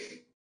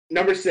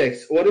 Number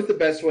 6. What is the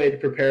best way to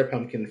prepare a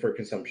pumpkin for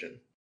consumption?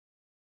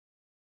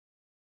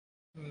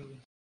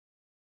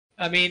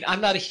 I mean,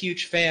 I'm not a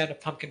huge fan of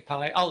pumpkin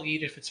pie. I'll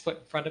eat it if it's put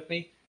in front of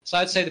me. So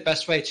I'd say the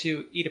best way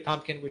to eat a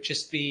pumpkin would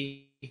just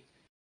be... I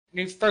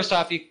mean, first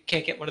off, you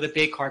can't get one of the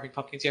big carving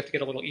pumpkins. You have to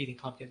get a little eating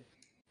pumpkin.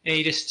 And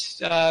you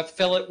just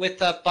fill it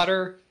with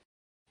butter,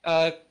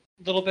 a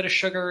little bit of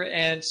sugar,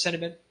 and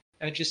cinnamon,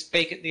 and just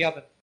bake it in the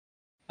oven.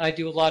 I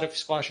do a lot of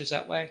squashes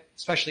that way,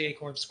 especially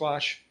acorn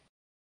squash.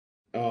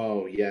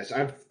 Oh, yes.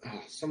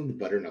 Some of the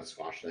butternut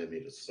squash that I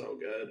made is so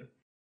good.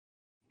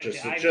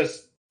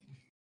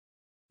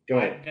 Go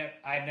ahead.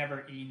 I've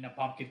never eaten a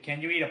pumpkin. Can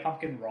you eat a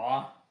pumpkin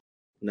raw?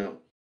 No.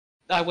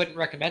 I wouldn't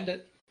recommend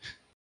it.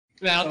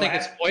 I don't think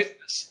it's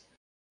poisonous.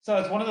 So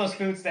it's one of those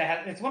foods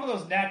it's one of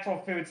those natural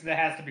foods that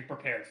has to be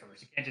prepared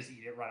first. You can't just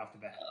eat it right off the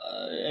bat.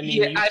 I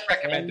mean, Yeah, I'd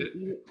recommend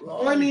it.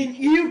 Well, I mean,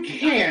 you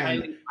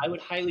can. I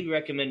would highly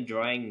recommend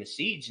drying the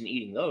seeds and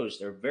eating those.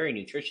 They're very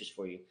nutritious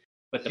for you.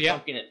 But the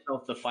pumpkin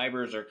itself, the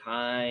fibers are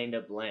kind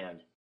of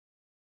bland.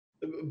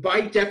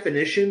 By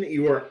definition,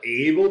 you are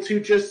able to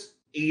just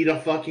eat a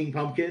fucking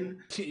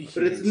pumpkin,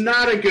 but it's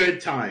not a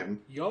good time.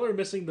 Y'all are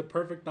missing the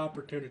perfect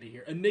opportunity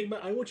here. Enigma,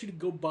 I want you to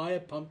go buy a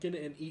pumpkin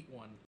and eat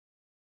one.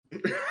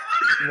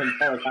 And then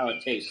tell us how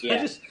it tastes. Yeah.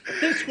 Don't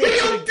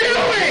do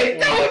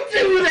it! Don't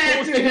do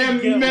that to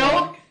him,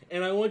 Milk!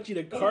 And I want you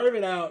to carve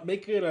it out,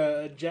 make it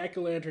a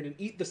jack-o'-lantern, and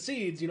eat the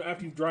seeds,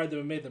 after you've dried them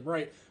and made them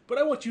right. But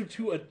I want you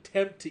to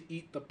attempt to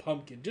eat the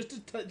pumpkin.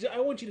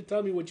 I want you to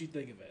tell me what you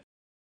think of it.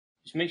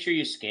 Just make sure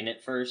you skin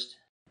it first.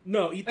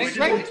 No, eat the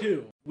skin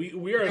too.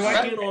 We are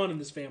skin on in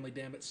this family,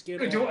 damn it. Skin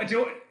on.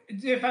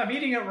 If I'm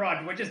eating it raw,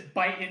 do I just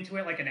bite into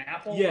it like an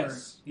apple?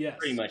 Yes.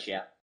 Pretty much,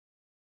 yeah.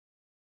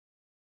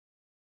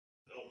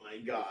 Oh my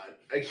god.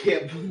 I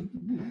can't...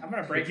 I'm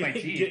gonna break my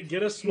teeth.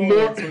 Get a small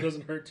one so it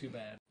doesn't hurt too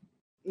bad.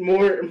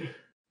 More...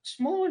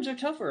 Small ones are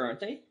tougher, aren't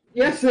they?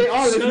 Yes, they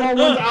are. The small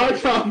ones are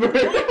tougher.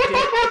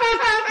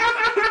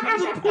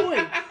 What's the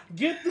point?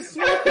 Get the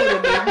small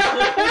one.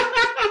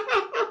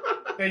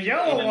 The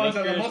yellow ones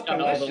are the most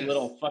delicious. All the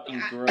little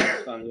fucking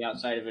growths on the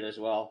outside of it as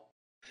well.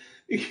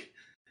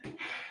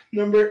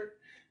 Number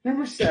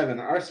 7.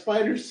 Are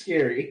spiders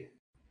scary?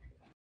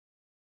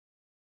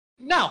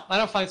 No, I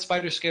don't find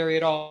spiders scary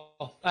at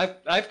all.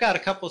 I've got a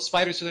couple of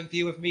spiders within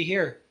view of me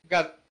here. I've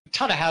got a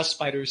ton of house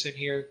spiders in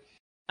here.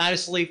 I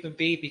just leave them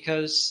be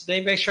because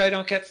they make sure I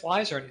don't get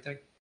flies or anything.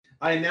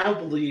 I now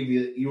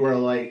believe you are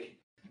like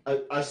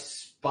a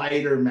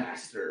spider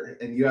master,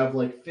 and you have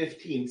like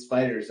 15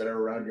 spiders that are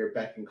around your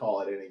beck and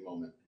call at any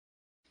moment.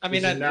 I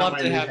mean, I'd love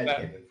to have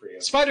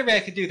that.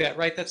 Spider-Man can do that,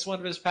 right? That's one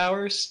of his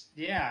powers.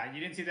 Yeah, you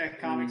didn't see that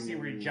comic scene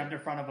where he jumped in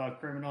front of a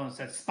criminal and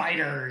said,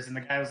 "Spiders!" And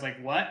the guy was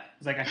like, "What?"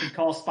 He's like, "I can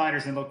call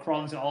spiders and they'll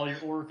crawl into all your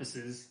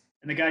orifices."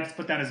 And the guy just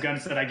put down his gun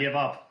and said, "I give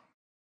up."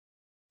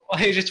 Well,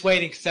 he was just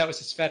waiting because that was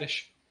his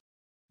fetish.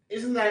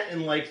 Isn't that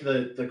in like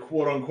the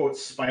quote-unquote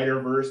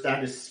Spider-Verse?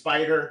 That is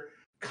Spider,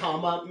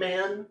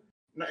 Man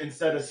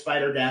instead of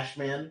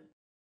Spider-Man?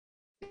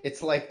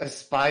 It's like a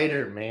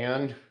spider,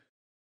 man.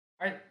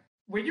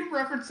 Were you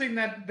referencing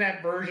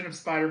that version of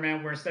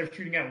Spider-Man where instead of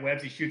shooting at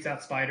webs, he shoots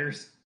out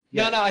spiders?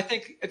 No, I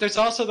think there's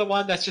also the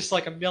one that's just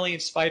like a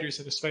million spiders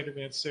in a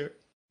Spider-Man suit.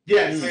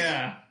 Yes.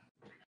 Yeah.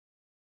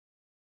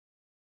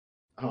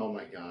 Oh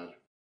my god.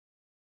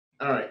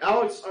 Alright,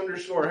 Alex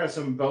 _ has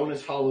some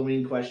bonus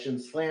Halloween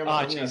questions. Slam,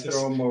 I'm going to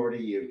throw them over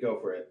to you. Go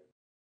for it.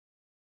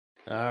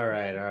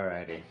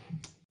 Alrighty.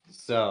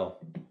 So,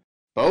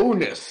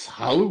 bonus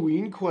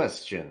Halloween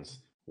questions.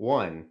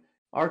 1.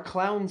 Are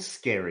clowns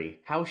scary?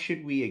 How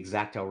should we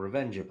exact our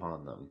revenge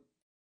upon them?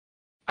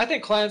 I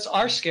think clowns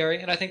are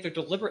scary, and I think they're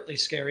deliberately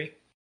scary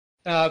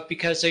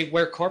because they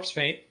wear corpse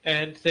paint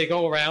and they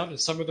go around, and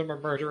some of them are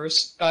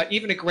murderers.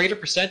 Even a greater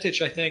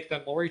percentage, I think,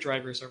 than lorry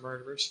drivers are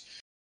murderers.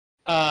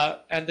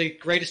 And the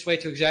greatest way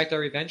to exact our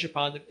revenge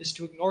upon them is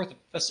to ignore them.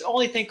 That's the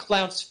only thing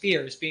clowns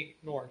fear, is being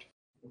ignored.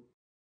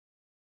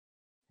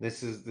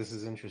 This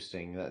is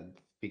interesting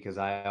because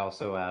I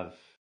also have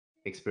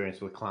experience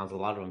with clowns. A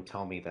lot of them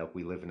tell me that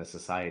we live in a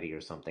society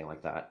or something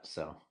like that.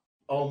 So.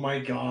 Oh my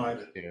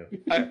god!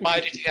 Why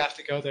did you have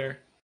to go there?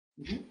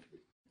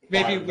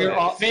 Maybe we're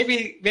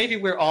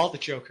all the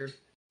Joker.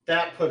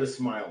 That put a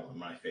smile on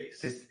my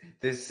face.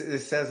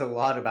 This says a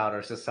lot about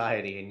our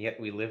society, and yet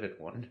we live in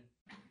one.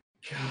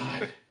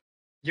 God,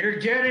 you're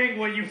getting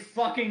what you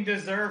fucking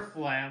deserve,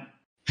 Flam.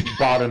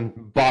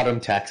 Bottom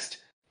text.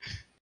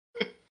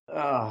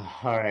 Oh,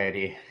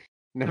 alrighty.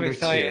 Number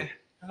 2.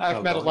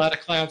 I've met a lot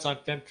of clowns on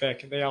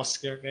FemFic, and they all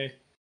scare me.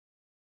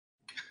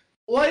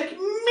 Like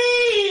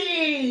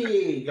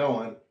me! Go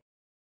on.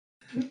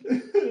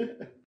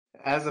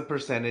 As a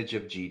percentage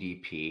of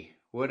GDP,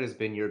 what has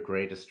been your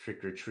greatest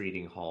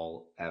trick-or-treating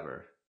haul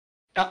ever?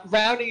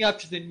 Rounding up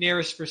to the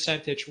nearest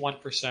percentage,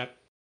 1%.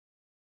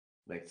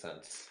 Makes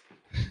sense.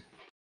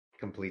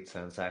 Complete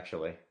sense,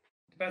 actually.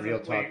 Depends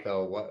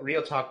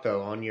Real talk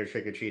though, on your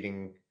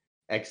trick-or-treating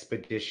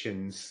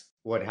expeditions,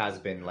 what has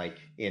been, like,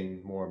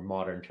 in more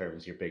modern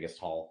terms, your biggest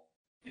haul?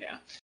 Yeah.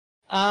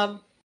 I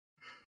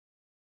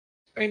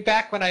mean,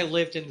 back when I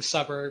lived in the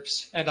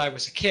suburbs and I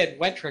was a kid,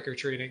 went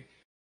trick-or-treating,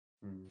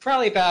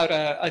 probably about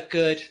a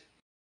good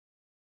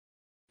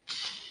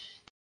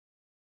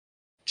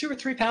 2 or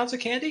 3 pounds of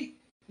candy.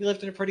 We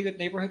lived in a pretty good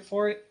neighborhood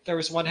for it. There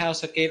was one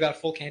house that gave out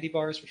full candy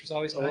bars, which was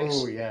always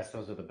nice. Oh, yes,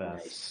 those are the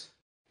best.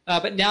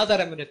 But now that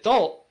I'm an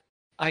adult,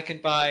 I can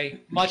buy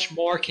much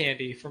more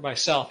candy for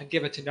myself and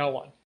give it to no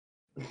one.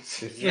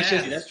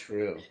 That's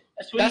true.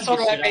 That's one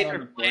of my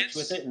favorite plans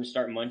with it and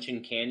start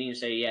munching candy and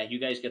say, "Yeah, you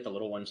guys get the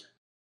little ones."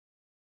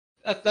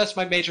 That's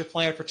my major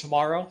plan for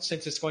tomorrow,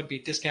 since it's going to be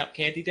discount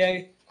candy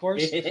day, of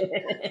course. Since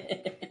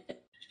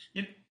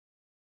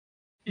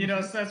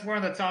we're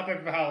on the topic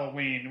of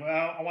Halloween,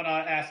 well, I want to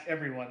ask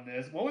everyone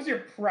this: what was your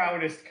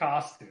proudest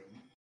costume?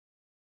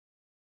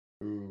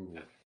 Ooh.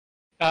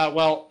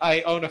 Well,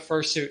 I own a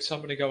fursuit, so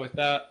I'm going to go with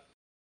that.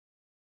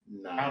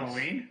 Nice.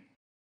 Halloween?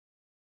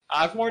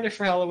 I've worn it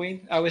for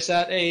Halloween. I was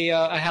at a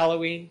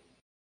Halloween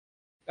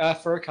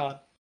furcon.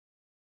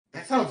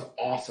 That sounds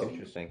awesome.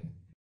 Interesting.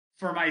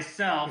 For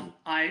myself,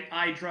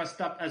 I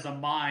dressed up as a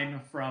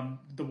mime from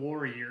The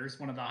Warriors,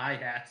 one of the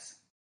hi-hats.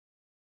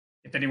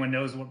 If anyone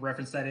knows what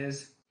reference that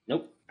is.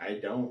 Nope. I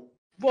don't.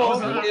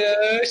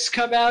 Warriors,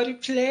 come out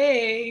and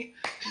play.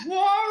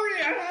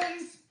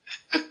 Warriors!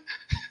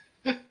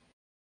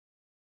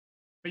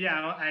 But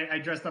yeah, I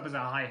dressed up as a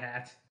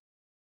hi-hat.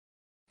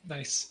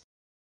 Nice.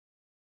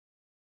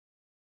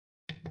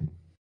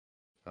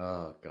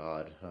 Oh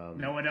God.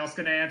 No one else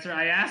gonna answer.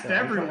 I asked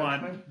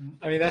everyone.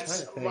 I mean,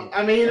 that's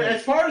I mean,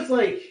 as far as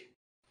like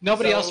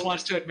nobody So- else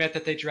wants to admit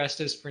that they dressed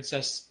as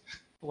Princess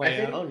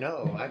Leia. Oh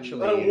no, actually,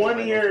 But one my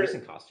most year-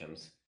 recent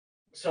costumes.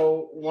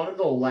 so one of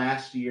the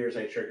last years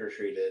I trick or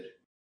treated,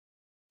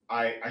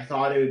 I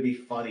thought it would be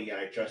funny, and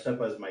I dressed up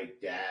as my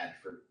dad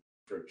for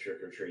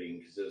trick or treating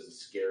because it was the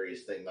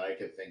scariest thing that I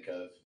could think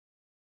of,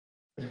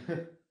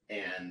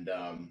 and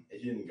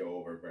it didn't go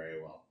over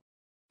very well.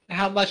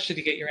 How much did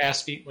you get your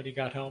ass beat when you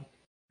got home?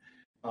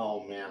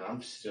 Oh man,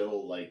 I'm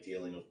still like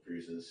dealing with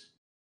bruises.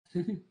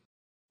 I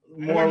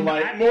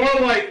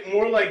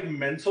more like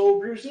mental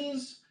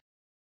bruises,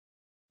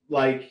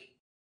 like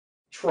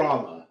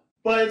trauma.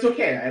 But it's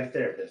okay. I have a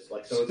therapist.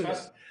 Like so, it's fine.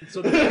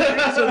 So the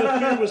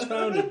fear was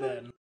founded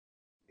then.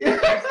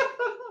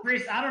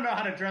 Reese, I don't know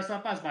how to dress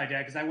up as my dad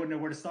because I wouldn't know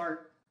where to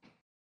start.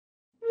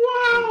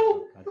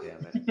 Wow! God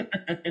damn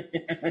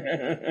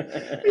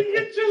it. You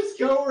can just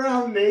go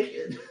around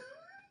naked.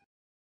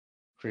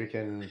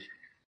 Freaking.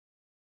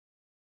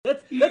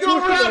 That's You go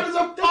worse around than as the,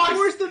 a that's box.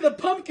 worse than the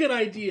pumpkin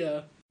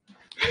idea.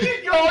 You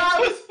can go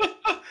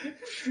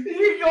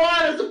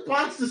out as a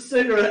box of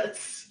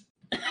cigarettes.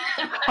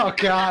 Oh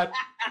God!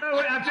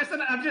 No, I'm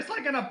just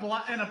like in a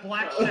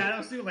black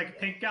shadow suit, like a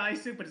pink guy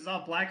suit, but it's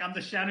all black. I'm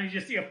the shadow. You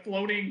just see a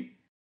floating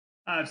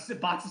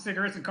box of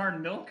cigarettes and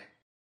carton milk.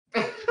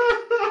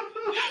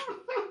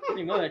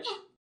 Pretty much.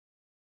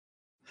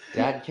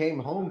 Dad came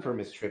home from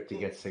his trip to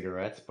get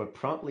cigarettes, but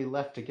promptly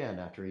left again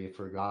after he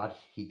forgot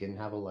he didn't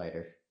have a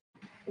lighter.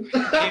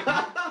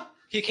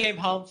 He came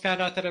home, found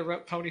out that I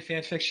wrote pony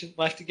fanfiction,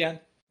 left again.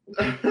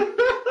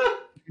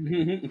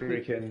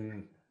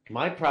 Freaking.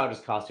 My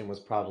proudest costume was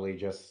probably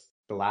just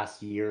the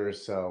last year or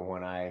so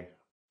when I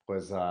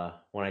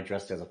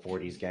dressed as a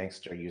 40s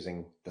gangster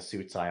using the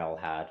suits I all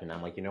had, and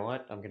I'm like, you know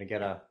what? I'm gonna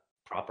get a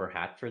proper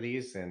hat for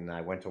these, and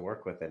I went to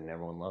work with it, and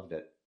everyone loved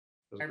it.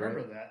 It was I great.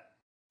 remember that.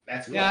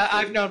 That's Yeah, cool.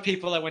 I've known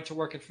people that went to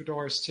work in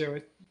fedoras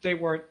too. They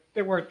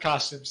weren't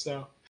costumes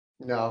though.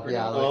 No,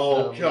 yeah.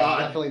 Oh, God.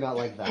 Definitely not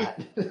like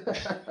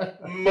that.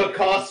 My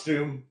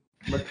costume.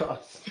 My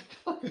costume.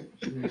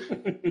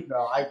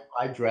 No,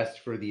 I dressed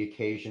for the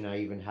occasion.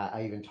 I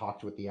even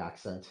talked with the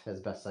accent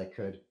as best I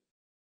could.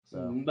 So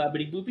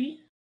Bobbity boopy?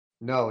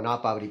 no,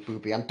 not bobbity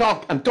boopy. I'm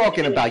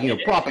talking about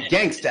proper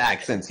gangster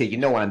accents here. You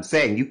know what I'm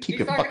saying? You keep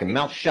your fucking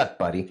mouth shut,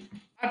 buddy.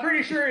 I'm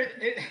pretty sure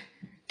it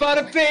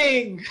Bada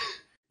bing!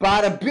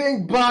 Bada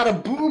bing,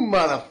 bada boom,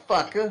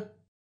 motherfucker.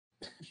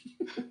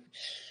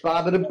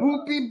 Bobbida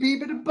boopy,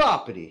 beebida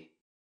boppity.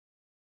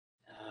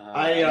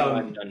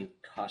 I've done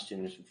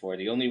costumes before.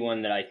 The only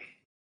one that I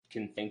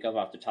can think of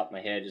off the top of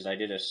my head is I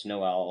did a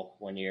snow owl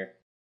one year.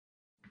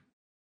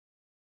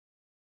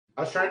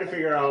 I was trying to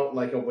figure out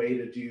like a way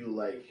to do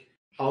like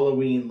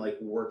Halloween like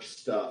work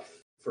stuff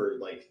for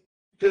like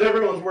because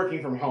everyone's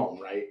working from home,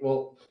 right?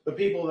 Well, the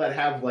people that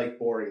have like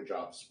boring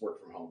jobs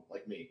work from home,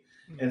 like me.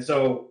 And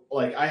so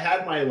like I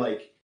had my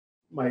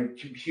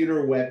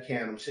computer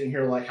webcam. I'm sitting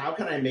here like, how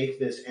can I make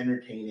this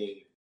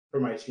entertaining for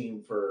my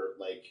team for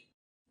like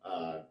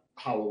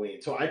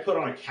Halloween? So I put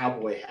on a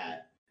cowboy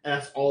hat, and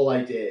that's all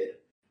I did.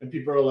 And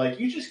people are like,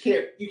 you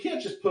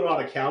can't just put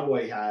on a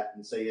cowboy hat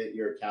and say that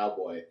you're a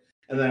cowboy.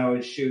 And then I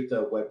would shoot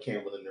the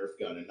webcam with a Nerf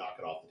gun and knock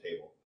it off the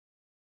table.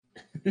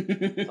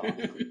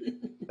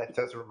 That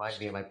does remind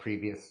me of my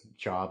previous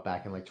job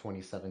back in like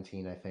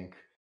 2017, I think.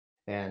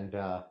 And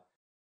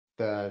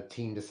the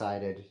team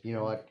decided, you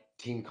know what,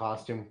 team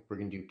costume, we're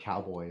going to do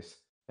cowboys.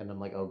 And I'm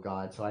like, oh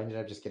God. So I ended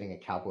up just getting a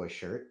cowboy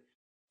shirt.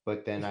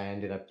 But then I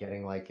ended up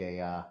getting like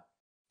a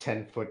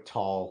 10-foot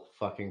tall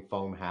fucking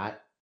foam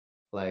hat.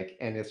 Like,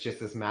 and it's just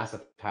this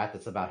massive hat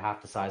that's about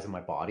half the size of my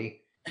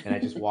body. And I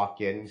just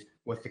walk in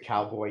with the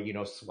cowboy,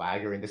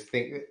 swagger and this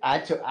thing. I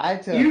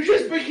had to. You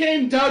just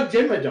became Doug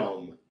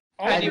Dimmadome.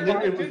 And you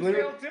it was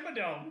literally-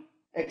 Dimmadome.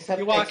 Except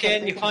You walk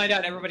in, you they- find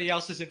out everybody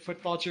else is in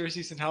football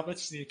jerseys and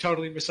helmets, and you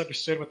totally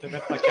misunderstood what they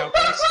meant by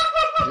cowboys.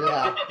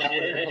 Yeah, that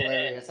would have been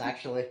hilarious,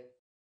 actually.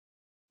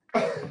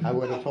 I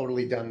would have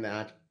totally done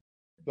that.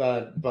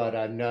 But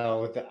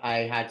no, I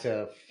had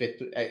to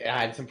fit. I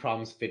had some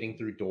problems fitting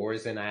through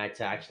doors, and I had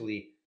to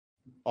actually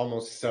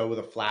almost sew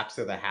the flaps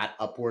of the hat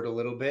upward a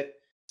little bit,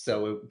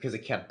 because it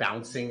kept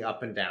bouncing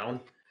up and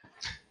down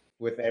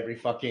with every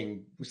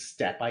fucking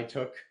step I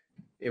took.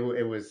 It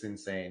was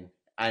insane.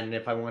 And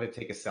if I wanted to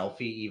take a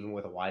selfie, even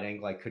with a wide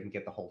angle, I couldn't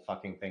get the whole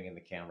fucking thing in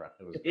the camera.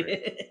 It was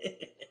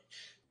great.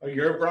 Oh,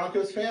 you're a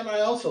Broncos fan?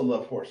 I also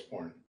love horse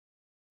porn.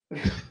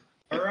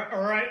 All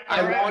right.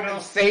 I want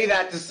to say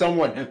that to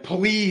someone.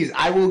 Please,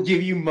 I will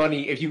give you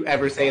money if you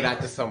ever say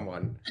that to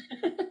someone.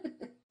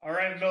 All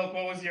right, Milk,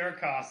 what was your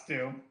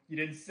costume? You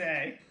didn't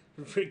say.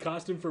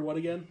 Costume for what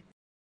again?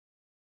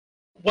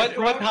 What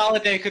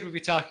holiday could we be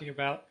talking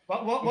about?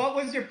 What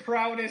was your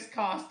proudest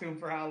costume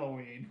for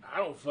Halloween? I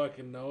don't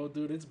fucking know,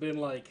 dude. It's been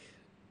like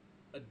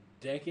a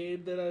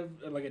decade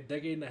like a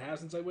decade and a half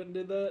since I went and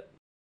did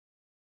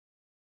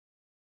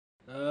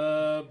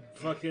that.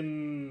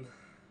 Fucking.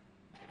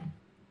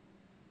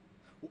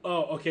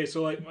 Oh, okay.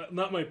 So like,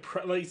 not my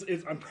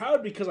I'm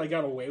proud because I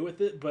got away with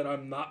it, but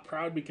I'm not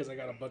proud because I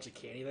got a bunch of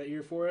candy that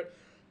year for it.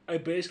 I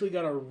basically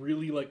got a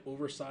really like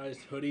oversized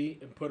hoodie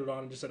and put it on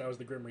and just said I was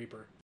the Grim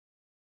Reaper.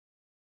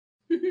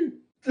 The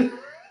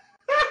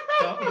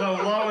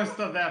lowest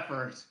of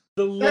effort.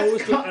 The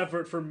lowest of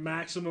effort for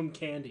maximum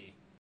candy.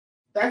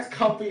 That's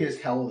comfy as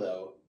hell,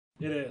 though.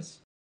 It is.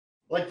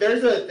 Like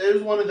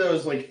there's one of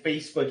those like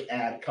Facebook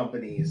ad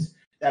companies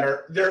that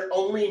they're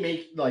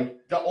only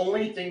the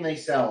only thing they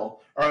sell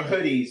are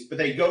hoodies, but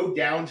they go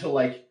down to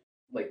like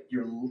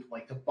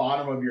the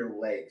bottom of your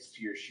legs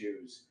to your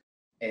shoes,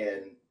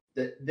 and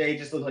they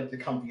just look like the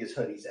comfiest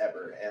hoodies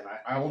ever. And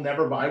I will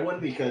never buy one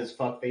because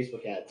fuck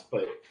Facebook ads,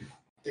 but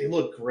they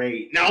look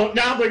great. Now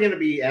they're going to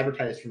be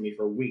advertised for me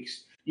for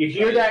weeks. You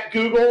hear that,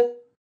 Google?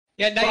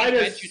 Yeah, now try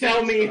to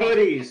sell me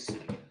hoodies.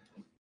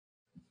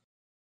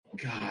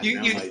 God,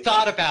 you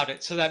thought about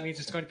it, so that means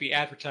it's going to be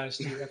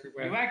advertised to you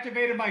everywhere. You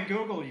activated my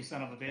Google, you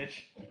son of a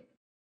bitch.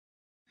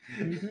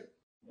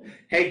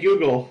 Hey,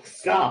 Google,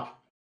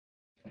 stop.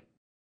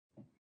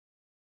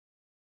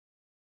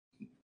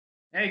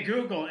 Hey,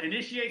 Google,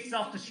 initiate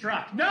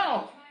self-destruct.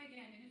 No!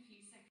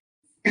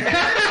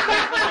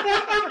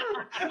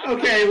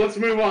 Okay, let's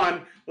move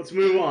on. What's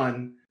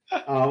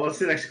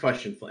the next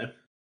question, Flam?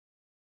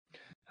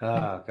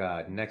 Oh,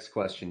 God. Next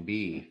question,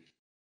 B.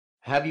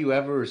 Have you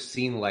ever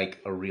seen, like,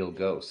 a real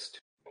ghost?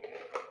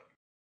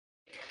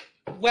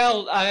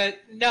 Well,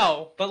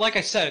 no, but like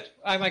I said,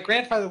 my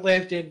grandfather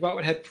lived in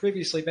what had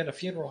previously been a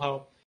funeral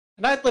home,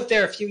 and I'd lived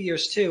there a few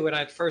years too when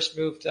I'd first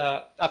moved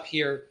up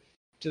here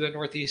to the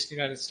Northeast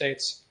United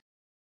States.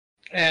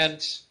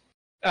 And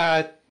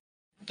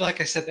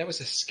like I said, that was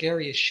the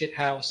scariest shit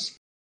house.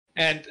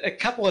 And a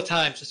couple of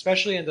times,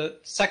 especially in the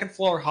second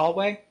floor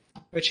hallway,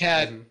 which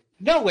had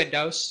no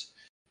windows,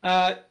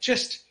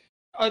 just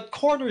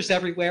corners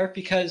everywhere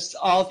because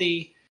all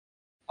the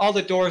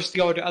doors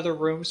go to other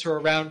rooms were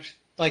around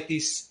like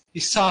these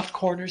soft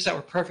corners that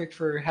were perfect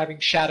for having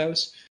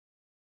shadows.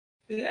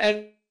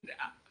 And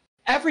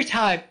every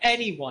time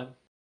anyone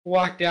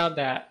walked down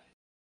that,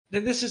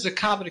 then this is a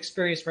common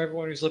experience for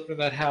everyone who's lived in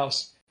that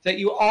house, that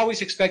you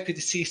always expected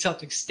to see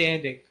something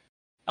standing,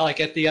 like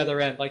at the other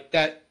end, like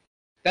that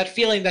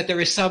feeling that there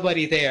is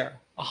somebody there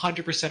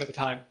 100% of the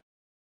time.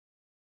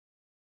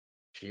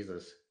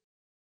 Jesus.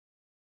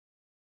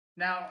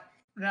 Now,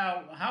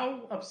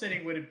 how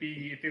upsetting would it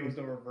be if it was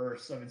the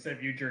reverse of instead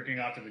of you jerking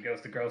off to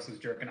the ghost is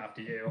jerking off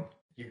to you?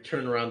 You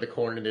turn around the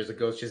corner and there's a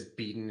ghost just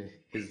beating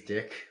his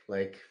dick,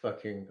 like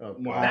fucking. Oh,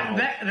 wow.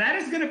 That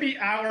is going to be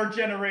our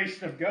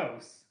generation of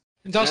ghosts.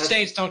 And those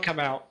stains don't come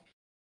out.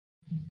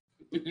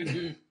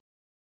 It's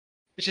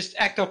just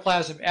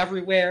ectoplasm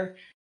everywhere.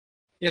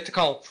 You have to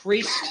call a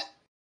priest.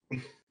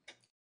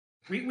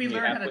 We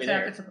learn how to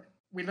tap into.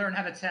 We learn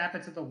how to tap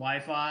into the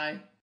Wi-Fi.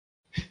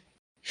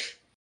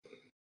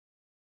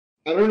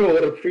 I don't know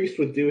what a priest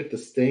would do with the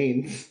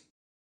stains.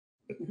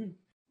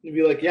 You'd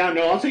be like, yeah,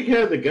 no, I'll take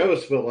care of the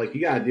ghost, but like,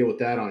 you gotta deal with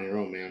that on your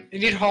own, man. You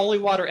need holy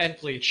water and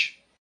bleach.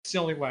 It's the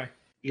only way.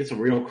 You get some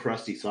real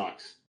crusty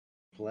socks.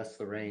 Bless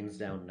the rains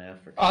down in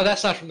Africa. Oh,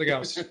 that's not from the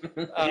ghost.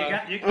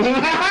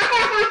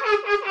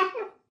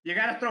 You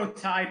gotta throw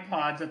Tide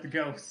Pods at the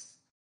ghosts.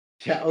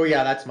 Yeah, oh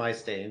yeah, that's my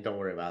stain. Don't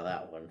worry about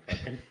that one.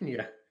 Fucking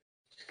yeah.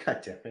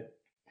 God damn it.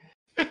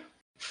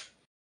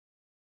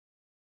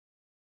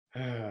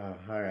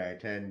 All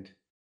right, and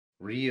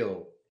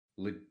real,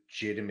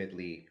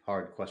 legitimately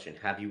hard question.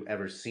 Have you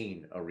ever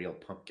seen a real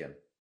pumpkin?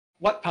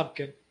 What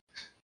pumpkin?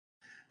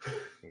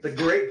 The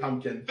Great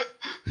Pumpkin.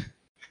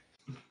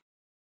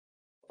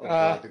 Oh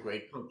God, the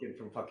Great Pumpkin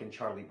from fucking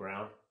Charlie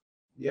Brown.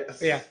 Yes.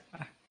 Yeah.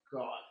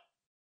 God.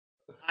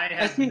 I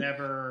have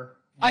never.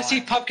 I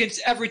see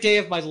pumpkins every day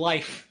of my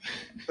life.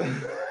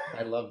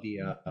 I love the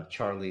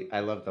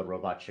I love the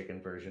Robot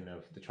Chicken version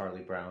of the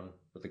Charlie Brown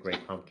with the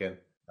Great Pumpkin.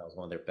 That was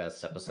one of their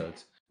best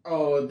episodes.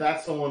 Oh,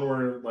 that's the one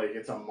where like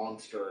it's a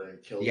monster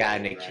and kills. Yeah,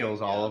 and it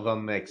kills all of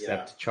them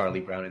except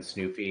Charlie Brown and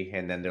Snoopy,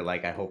 and then they're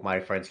like, "I hope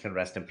my friends can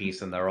rest in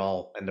peace," and they're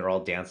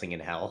all dancing in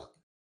hell.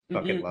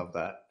 Fucking love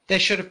that. They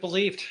should have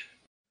believed.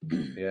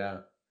 Yeah,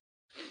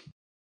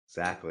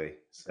 exactly.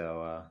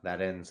 So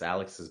that ends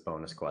Alex's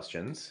bonus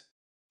questions.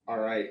 All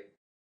right.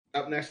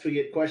 Up next, we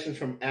get questions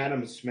from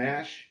Adam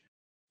Smash.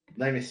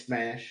 Lemmy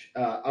Smash.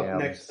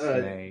 Next,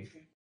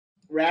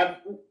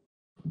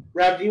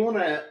 Rav, do you want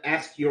to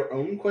ask your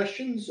own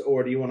questions,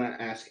 or do you want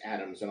to ask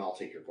Adam's, and I'll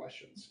take your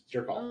questions? It's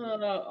your call.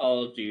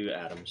 I'll do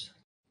Adams.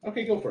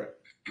 Okay, go for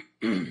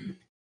it.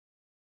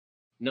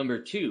 Number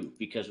 2,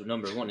 because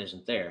number 1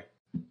 isn't there.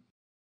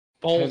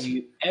 Bolt. Have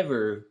you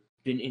ever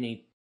been in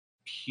a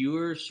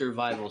pure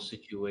survival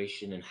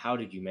situation, and how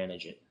did you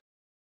manage it?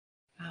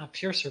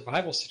 Pure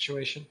survival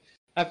situation.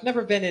 I've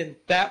never been in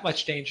that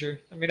much danger.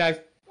 I mean,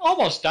 I've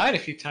almost died a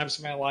few times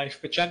in my life,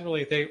 but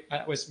generally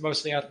it was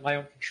mostly out of my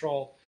own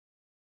control.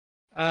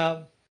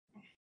 I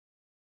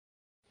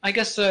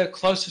guess the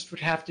closest would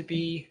have to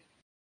be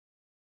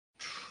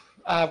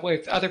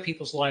with other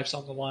people's lives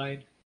on the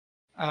line.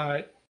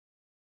 I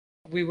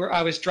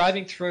was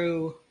driving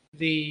through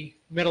the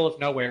middle of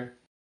nowhere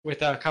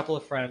with a couple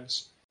of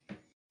friends,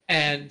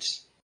 and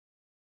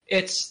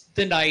it's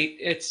the night,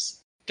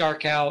 it's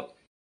dark out,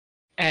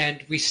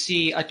 and we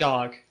see a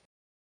dog,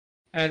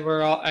 and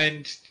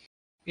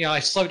I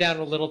slow down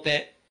a little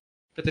bit,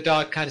 but the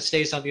dog kind of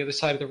stays on the other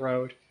side of the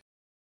road,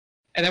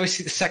 and then we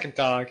see the second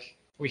dog,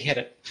 we hit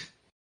it.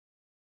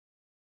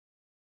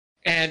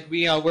 And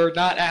we're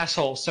not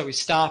assholes, so we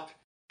stop,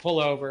 pull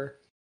over,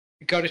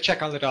 go to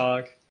check on the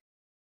dog.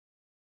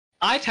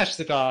 I touch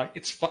the dog,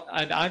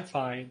 and I'm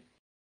fine.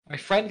 My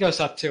friend goes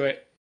up to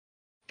it,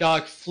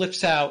 dog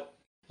flips out,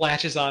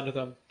 latches onto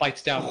them,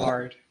 bites down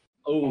hard.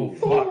 Oh,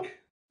 Fuck.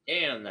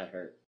 Damn, that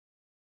hurt.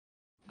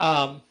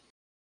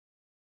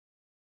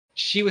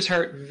 She was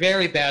hurt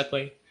very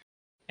badly,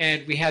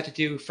 and we had to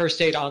do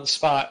first aid on the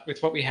spot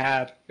with what we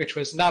had, which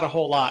was not a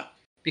whole lot,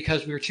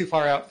 because we were too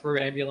far out for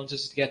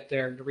ambulances to get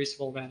there in a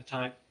reasonable amount of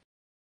time.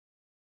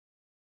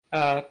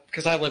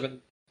 Because I live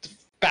in the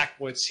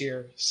backwoods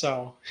here,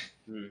 so...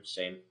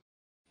 Same.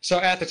 So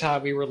at the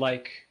time, we were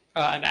like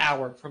an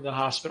hour from the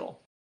hospital,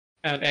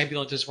 and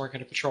ambulances weren't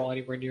going to patrol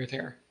anywhere near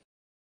there.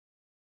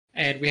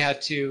 And we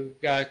had to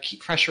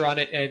keep pressure on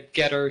it and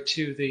get her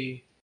to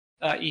the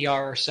ER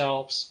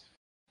ourselves.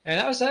 And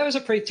that was a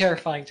pretty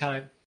terrifying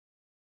time.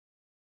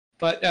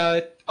 But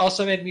it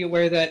also made me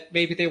aware that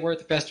maybe they weren't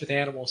the best with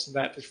animals, and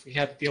that if we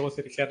had to deal with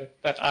it again,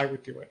 that I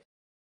would do it.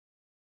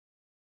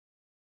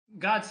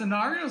 God,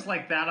 scenarios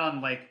like that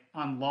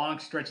on long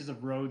stretches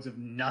of roads of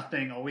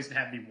nothing always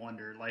have me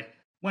wonder. Like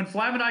when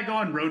Flav and I go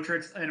on road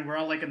trips and we're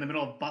all like in the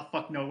middle of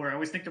buttfuck nowhere, I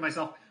always think to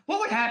myself, what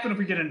would happen if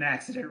we get in an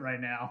accident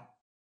right now?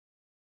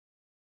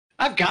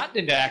 I've gotten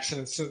into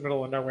accidents in the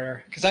middle of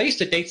nowhere because I used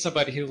to date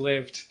somebody who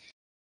lived.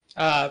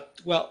 I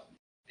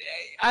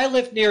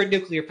lived near a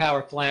nuclear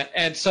power plant,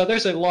 and so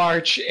there's a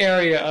large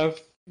area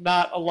of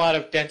not a lot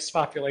of dense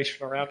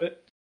population around it.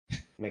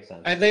 Makes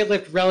sense. And they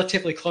lived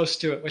relatively close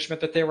to it, which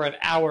meant that they were an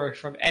hour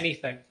from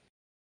anything.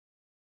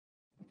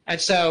 And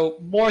so,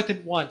 more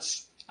than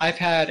once, I've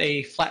had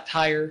a flat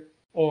tire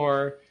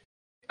or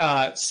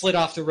slid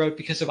off the road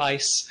because of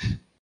ice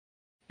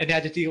and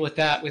had to deal with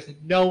that with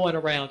no one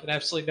around and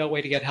absolutely no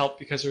way to get help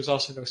because there's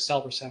also no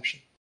cell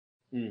reception.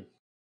 And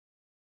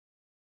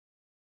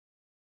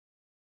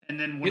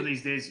then one of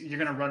these days, you're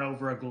going to run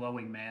over a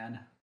glowing man.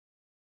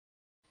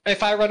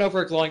 If I run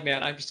over a glowing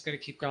man, I'm just going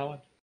to keep going.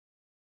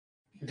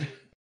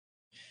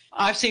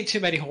 I've seen too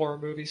many horror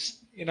movies,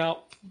 you know.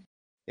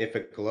 If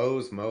it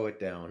glows, mow it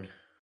down.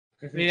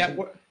 Yeah,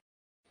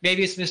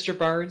 maybe it's Mr.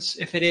 Burns.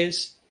 If it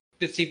is,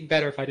 it's even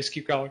better if I just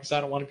keep going because I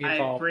don't want to be I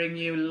involved. bring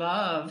you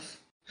love.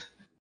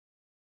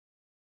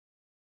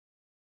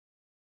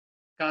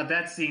 God,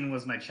 that scene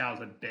was my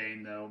childhood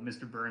bane, though.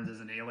 Mr. Burns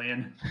as an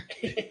alien.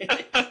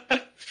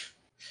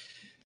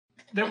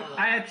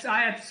 I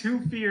had two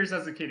fears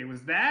as a kid. It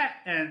was that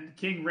and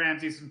King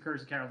Ramses from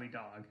Curse of Cowardly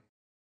Dog.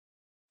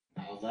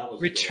 Oh, that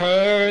was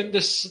Return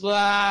the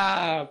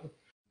slab.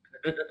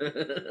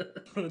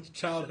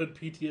 Childhood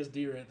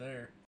PTSD right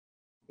there.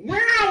 Wow,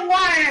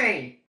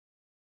 why?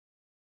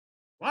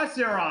 What's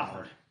your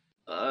offer?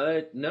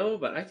 No,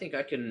 but I think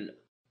I can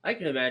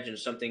imagine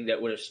something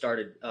that would have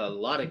started a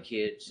lot of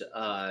kids'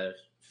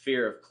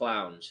 fear of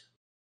clowns.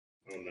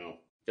 Oh no!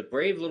 The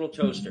Brave Little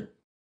Toaster.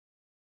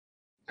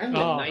 I The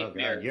know.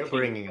 nightmare. God, you're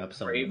bringing up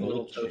some Brave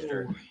Little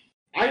Toaster.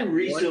 I One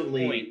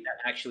recently. point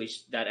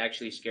that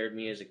actually scared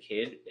me as a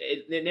kid.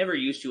 It never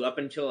used to up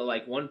until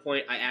like one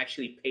point I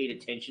actually paid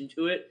attention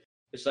to it.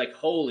 It's like,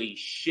 holy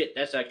shit,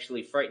 that's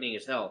actually frightening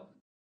as hell.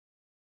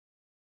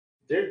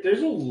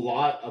 There's a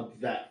lot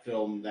of that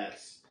film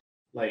that's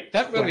like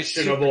That movie's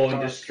questionable super and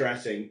dark.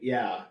 distressing.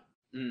 Yeah,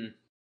 Mm.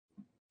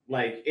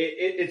 like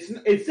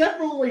it's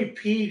definitely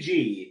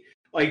PG,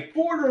 like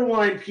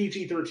borderline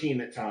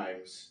PG-13 at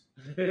times.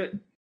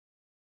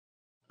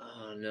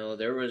 Oh no,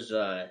 there was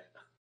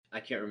I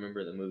can't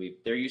remember the movie.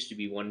 There used to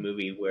be one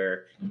movie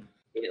where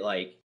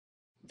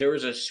there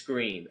was a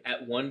scream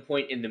at one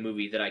point in the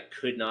movie that I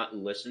could not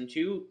listen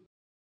to.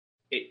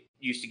 It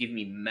used to give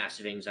me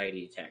massive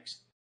anxiety attacks.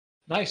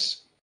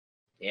 Nice.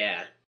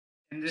 Yeah.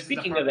 And this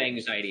Speaking is of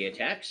anxiety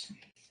attacks,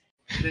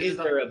 is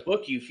there a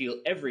book you feel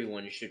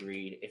everyone should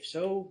read? If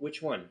so,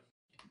 which one?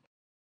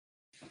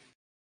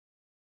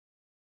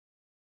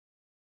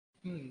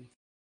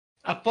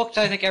 A book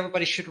that I think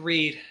everybody should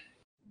read.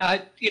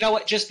 You know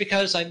what? Just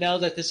because I know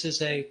that this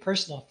is a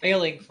personal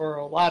failing for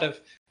a lot of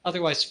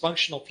otherwise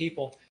functional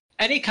people,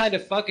 any kind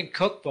of fucking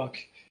cookbook,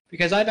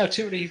 because I know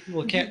too many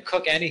people who can't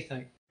cook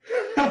anything.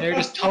 They're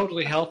just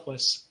totally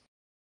helpless.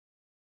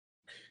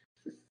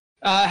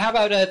 How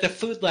about the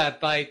Food Lab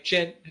by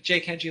J.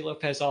 Kenji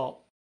Lopez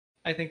Alt?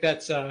 I think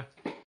that's I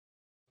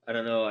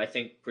don't know. I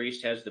think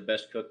Priest has the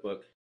best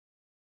cookbook.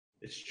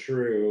 It's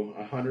true.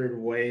 100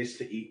 ways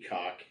to eat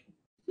cock.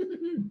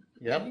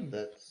 Yep,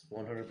 that's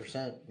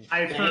 100%.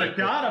 I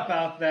forgot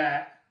about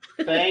that.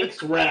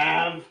 Thanks,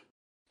 Rav.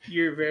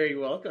 You're very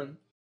welcome.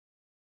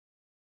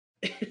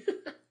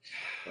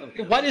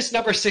 what is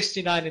number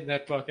 69 in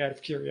that book? Out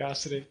of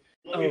curiosity.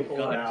 Let me Oh, pull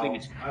God, it out.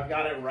 please. I've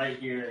got it right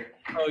here.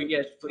 Oh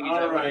yes, please.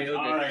 All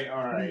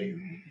right.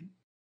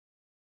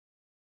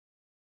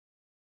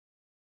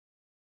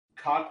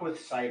 Cock with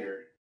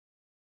cider.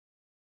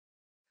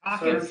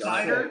 Cock and Serve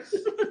cider?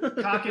 six.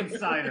 Cock and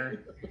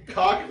cider.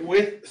 Cock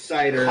with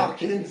cider.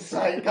 Cock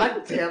inside.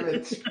 God damn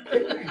it.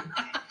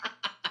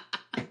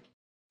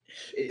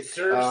 It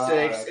serves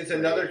 6. It's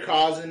another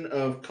cousin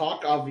of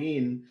coq au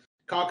vin.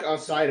 Coq au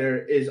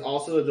cider is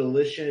also a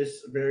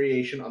delicious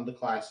variation on the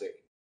classic.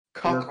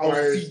 Cock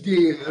requires-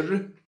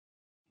 cider.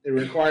 It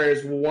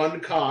requires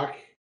 1 cock,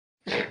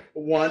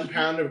 1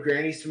 pound of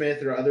Granny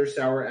Smith or other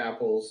sour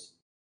apples,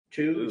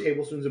 2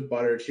 tablespoons of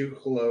butter, 2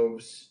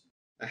 cloves,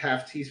 a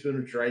half teaspoon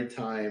of dried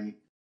thyme,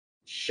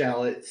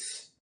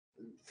 shallots,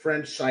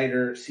 French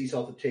cider, sea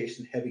salt to taste,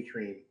 and heavy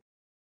cream.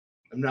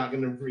 I'm not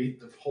going to read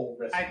the whole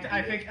recipe.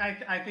 I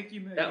think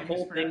you That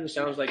whole thing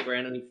sounds like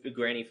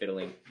granny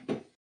fiddling.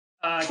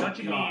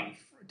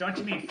 Don't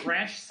you mean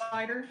French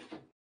cider?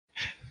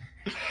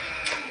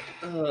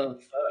 Oh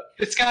fuck!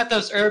 It's got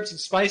those herbs and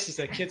spices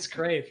that kids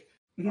crave.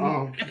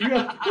 Oh,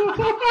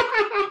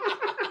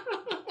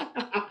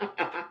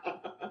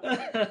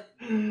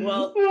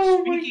 Well,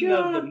 Oh, my speaking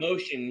of God. the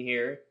motion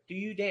here, do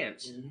you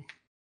dance?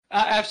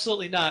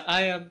 Absolutely not.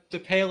 I am the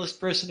palest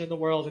person in the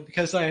world, and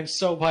because I am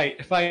so white,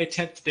 if I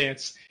attempt to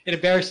dance, it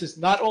embarrasses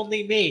not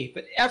only me,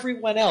 but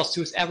everyone else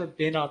who's ever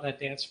been on that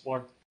dance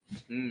floor.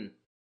 I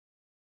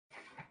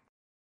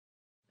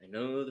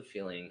know the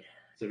feeling.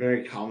 It's a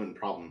very common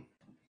problem.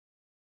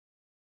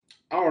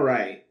 All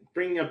right,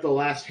 bringing up the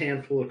last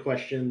handful of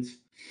questions.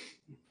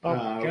 Oh,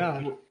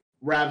 God.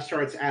 Rav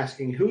starts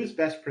asking, who is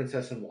best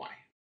princess and why?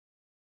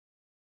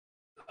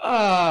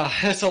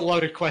 That's a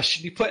loaded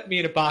question. You put me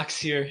in a box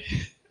here.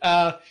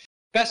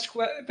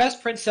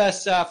 Best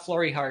princess,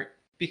 Florrie Hart,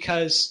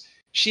 because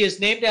she is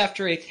named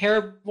after a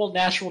terrible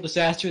natural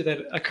disaster that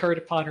occurred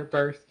upon her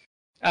birth,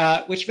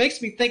 which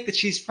makes me think that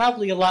she's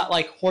probably a lot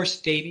like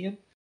Horse Damien,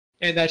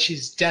 and that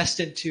she's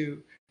destined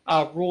to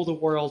rule the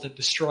world and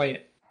destroy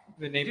it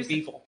in the name of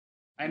evil.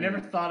 I never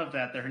thought of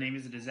that her name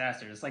is a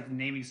disaster. It's like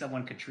naming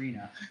someone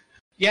Katrina.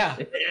 Yeah.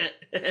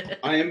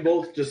 I am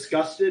both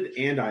disgusted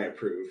and I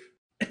approve.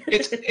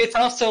 It's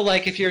also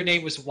like if your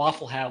name was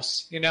Waffle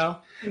House, you know?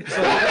 So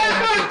I don't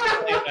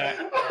have to explain that.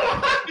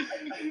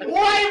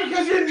 Why?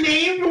 Because you're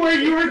named where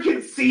you were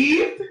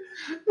conceived?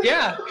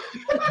 Yeah.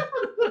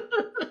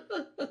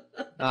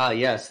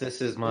 Yes, this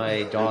is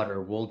my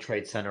daughter, World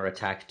Trade Center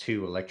Attack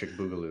 2, Electric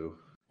Boogaloo.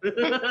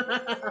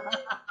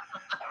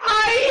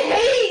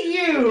 I hate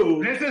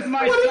you! This is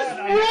my What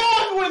son. is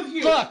wrong with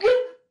you? Look,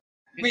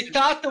 we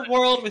thought the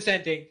world was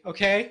ending,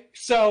 okay?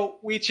 So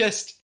we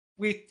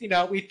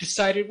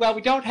decided, well,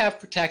 we don't have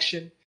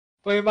protection,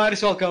 but we might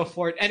as well go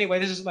for it. Anyway,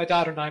 this is my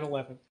daughter,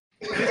 9/11.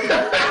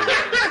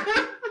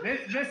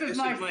 This is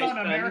my son,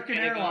 American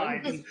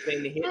Airlines. He's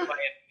been hit by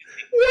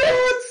We're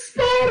on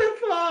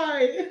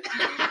Spotify!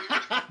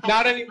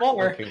 Not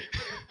anymore. Okay.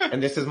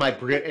 And this is my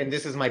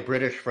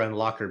British friend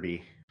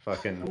Lockerbie.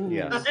 Fucking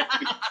yes.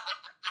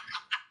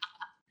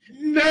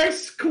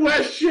 Next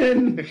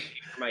question.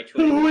 my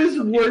Who is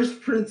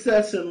worst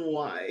princess and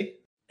why?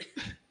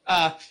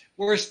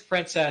 Worst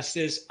princess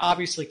is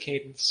obviously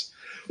Cadence.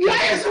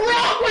 What is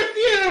wrong with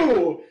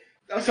you?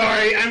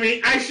 Sorry, I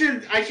mean I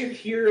should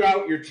hear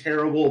out your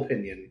terrible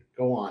opinion.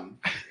 Go on.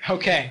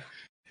 Okay.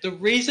 The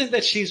reason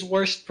that she's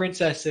worst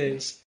princess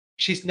is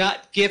she's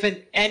not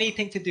given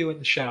anything to do in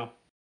the show.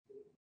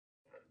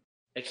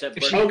 Except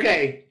If she-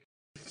 Okay.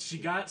 She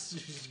got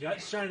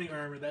shining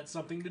armor. That's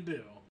something to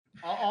do.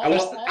 I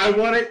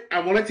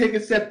want to take a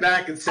step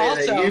back and say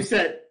that Also- you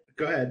said.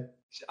 Go ahead.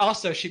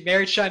 Also, she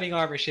married Shining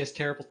Armor. She has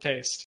terrible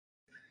taste.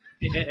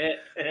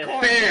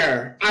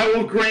 Fair. I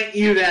will grant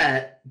you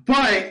that.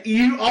 But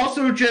you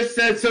also just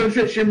said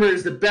Sonja Shimmer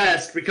is the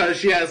best because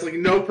she has like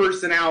no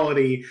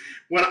personality.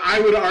 When I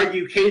would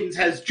argue Cadence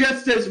has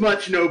just as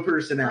much no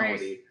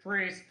personality.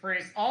 Priest.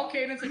 All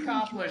Cadence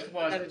accomplished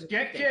was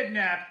get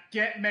kidnapped,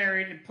 get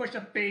married, and push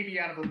a baby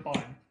out of her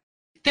bun.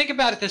 Think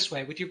about it this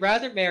way. Would you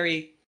rather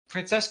marry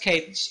Princess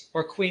Cadence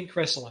or Queen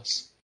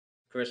Chrysalis?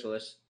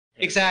 Chrysalis.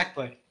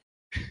 Exactly.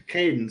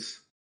 Cadence.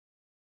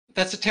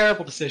 That's a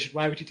terrible decision.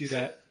 Why would you do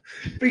that?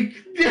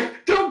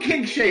 Don't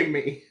kink shame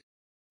me.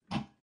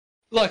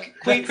 Look,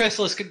 Queen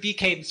Chrysalis could be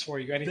Cadence for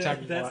you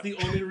anytime you That's want. the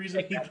only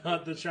reason he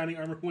thought the shining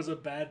armor was a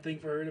bad thing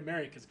for her to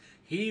marry, because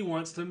he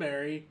wants to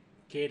marry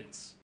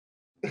Cadence.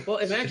 Well,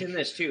 imagine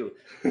this too.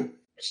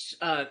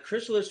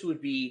 Chrysalis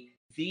would be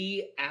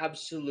the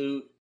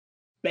absolute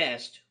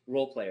best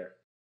role player.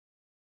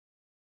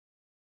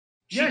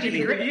 She Yeah, could she'd be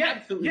do great. Yeah,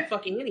 absolutely yeah.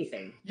 fucking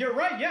anything. You're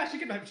right. Yeah, she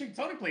could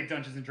totally play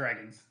Dungeons and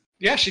Dragons.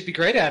 Yeah, she'd be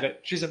great at it.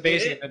 She's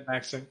amazing at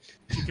min-maxing.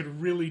 She could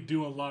really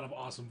do a lot of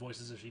awesome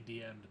voices if she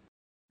DM'd.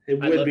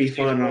 It I'd would love be to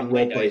see her fun roll on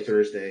my Roleplay dice.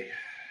 Thursday.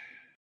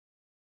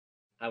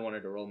 I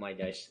wanted to roll my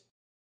dice.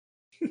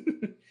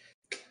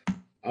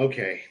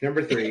 Okay,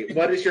 number 3.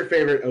 What is your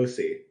favorite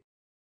OC?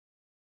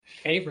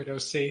 Favorite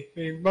OC? I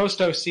mean, most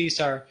OCs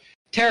are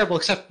terrible,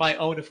 except my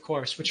own, of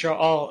course, which are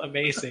all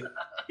amazing.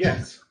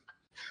 Yes.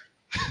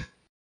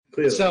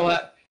 Clearly. So,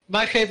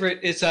 my favorite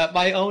is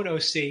my own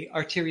OC,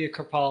 Arteria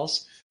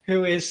Corpals,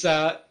 who is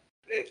a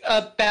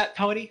bat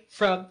pony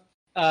from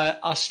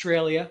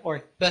Australia,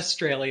 or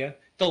Australia,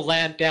 the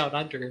land down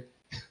under.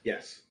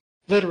 Yes.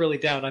 Literally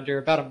down under,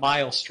 about a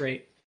mile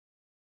straight.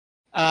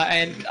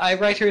 And I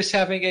write her as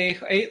having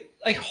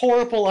a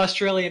horrible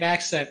Australian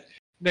accent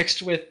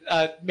mixed with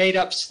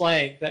made-up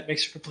slang that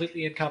makes her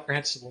completely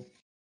incomprehensible.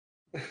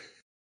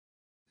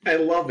 I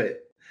love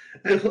it.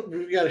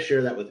 We've got to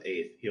share that with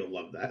Eighth. He'll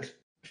love that.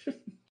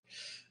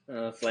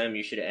 Flam,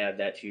 you should add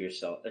that to your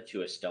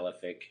to a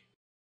Stellafic.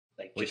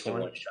 Like Which just a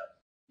one? one shot.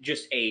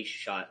 Just a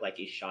shot, like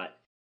a shot.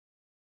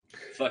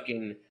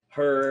 Fucking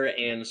her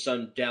and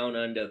some down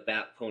under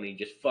bat pony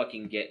just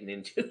fucking getting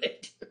into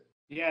it.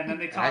 Yeah, and then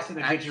they toss in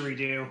the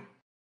didgeridoo.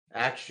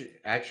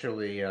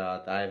 Actually,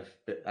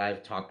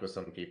 I've talked with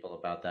some people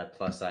about that.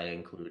 Plus, I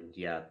include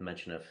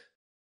mention of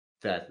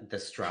the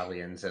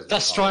Australians as we call them.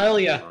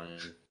 Australia.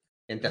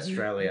 In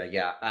Australia,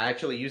 yeah, I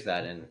actually use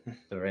that in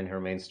her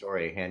main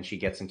story, and she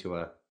gets into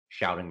a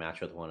shouting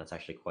match with one. It's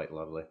actually quite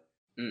lovely.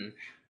 Mm.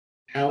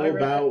 How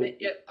about...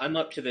 Yeah, I'm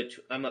up to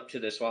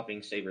the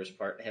swapping sabers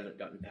part. I haven't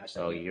gotten past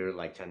that. Oh, yet. you're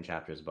like 10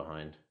 chapters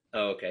behind.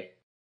 Oh, okay.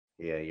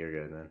 Yeah, you're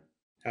good then.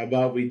 How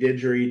about we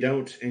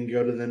don't and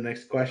go to the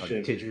next question?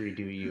 I'll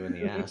didgeridoo you in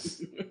the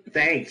ass.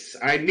 Thanks.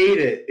 I need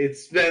it.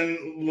 It's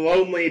been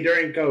lonely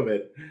during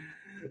COVID.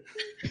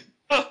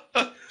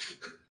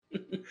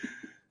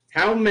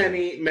 How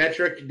many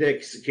metric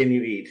dicks can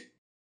you eat?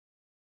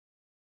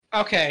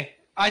 Okay,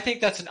 I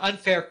think that's an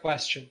unfair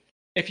question.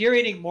 If you're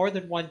eating more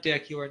than one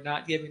dick, you are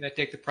not giving that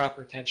dick the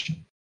proper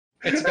attention.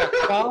 It's about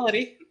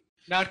quality,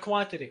 not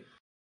quantity.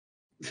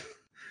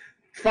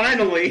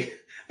 Finally,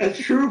 a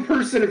true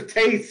person of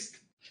taste.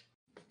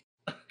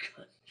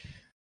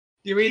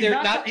 You're either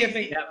not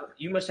giving...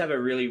 You must have a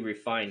really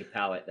refined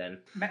palate then.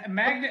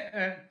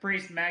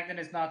 Priest Magnet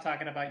is not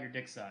talking about your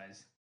dick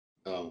size.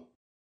 Oh.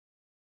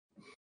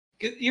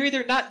 You're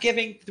either not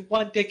giving the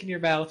one dick in your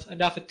mouth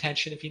enough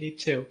attention if you need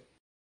to,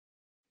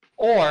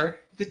 or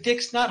the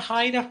dick's not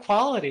high enough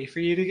quality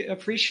for you to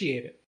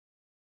appreciate it.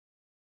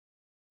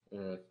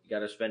 You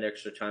gotta spend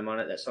extra time on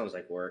it. That sounds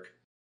like work.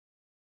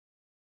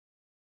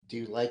 Do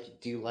you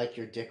like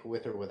your dick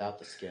with or without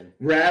the skin?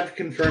 Rav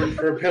confirmed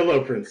for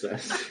Pillow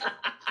Princess.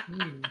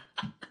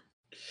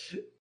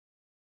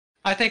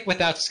 I think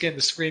without skin,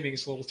 the screaming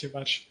is a little too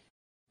much.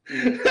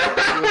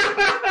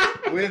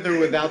 With or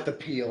without the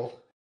peel?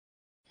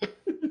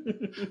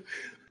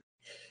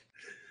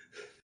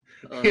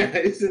 Yeah,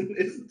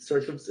 isn't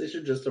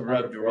circumcision just a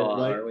part of raw,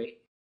 foreplay? are we?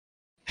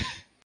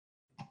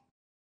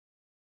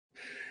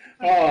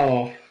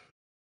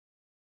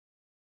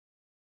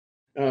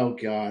 Oh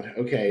God.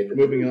 Okay,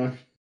 moving on.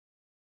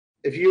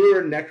 If you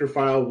were a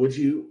necrophile, would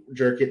you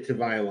jerk it to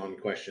Violon?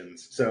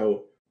 Questions.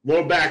 So,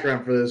 little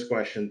background for this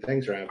question.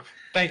 Thanks, Rav.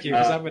 Thank you,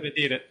 because I'm going to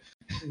need it.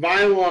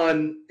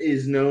 Violon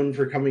is known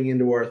for coming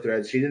into our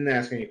threads. She didn't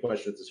ask any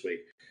questions this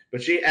week,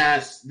 but she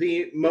asked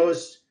the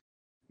most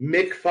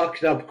Mick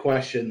fucked up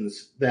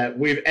questions that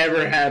we've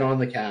ever had on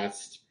the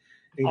cast,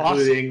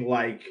 including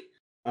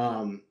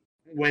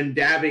when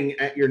dabbing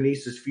at your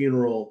niece's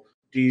funeral,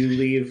 do you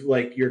leave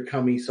like your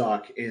cummy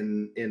sock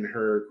in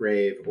her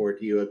grave, or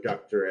do you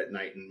abduct her at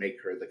night and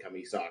make her the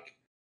cummy sock?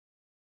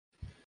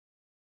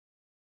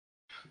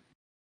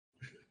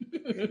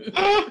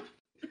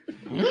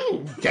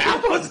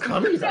 That was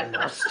coming. That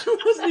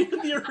wasn't even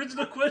the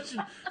original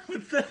question,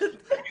 but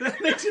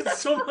that makes it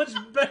so much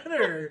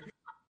better.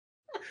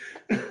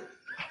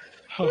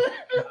 Oh,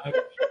 God.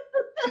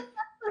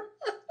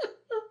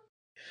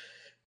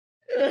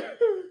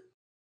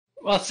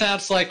 Well, it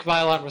sounds like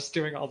Violon was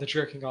doing all the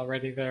jerking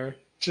already there.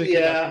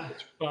 Yeah.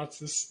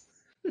 Responses.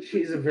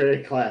 She's a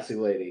very classy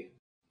lady.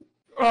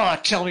 Oh,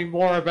 tell me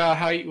more about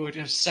how you would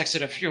have sex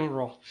at a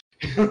funeral.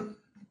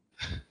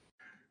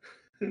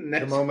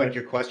 The moment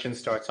your question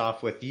starts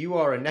off with "you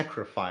are a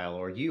necrophile"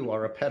 or "you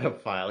are a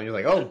pedophile," and you're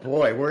like, "Oh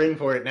boy, we're in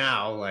for it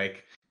now!"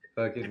 Like,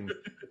 fucking.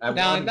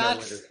 Now, I'm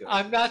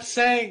not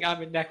saying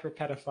I'm a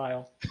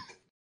necropedophile,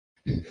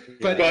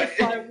 but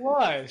if I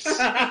was,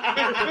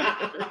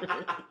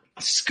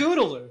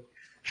 Scootaloo.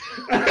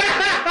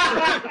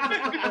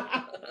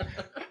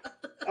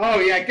 Oh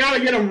yeah, gotta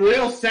get him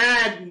real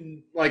sad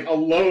and like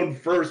alone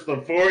first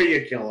before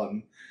you kill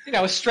him. You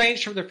know,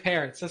 estranged from their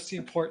parents. That's the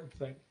important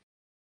thing.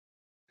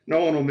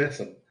 No one will miss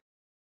him.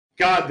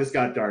 God, this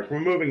got dark.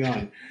 We're moving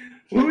on.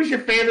 Who is your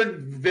favorite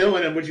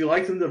villain, and would you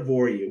like them to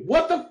devour you?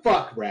 What the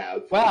fuck,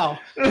 Rav? Wow.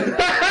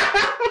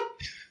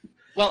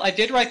 Well, I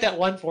did write that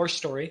one vor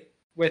story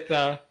with.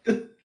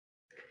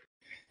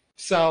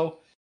 So,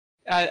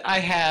 I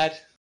had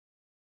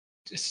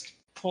just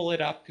pull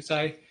it up because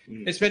I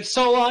It's been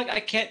so long, I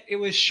can't. It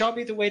was Show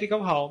Me the Way to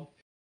Go Home,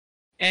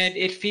 and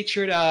it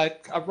featured a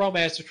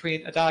romance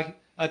between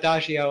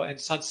Adagio and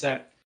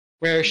Sunset,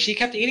 where she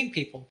kept eating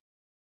people,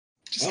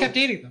 just kept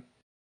eating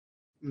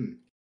them.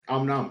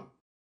 Nom.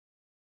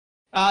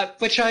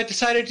 Which I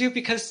decided to do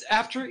because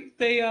after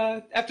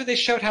they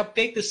showed how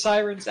big the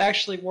sirens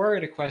actually were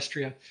in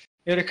Equestria,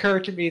 it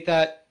occurred to me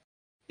that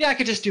I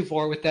could just do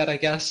Vor with that, I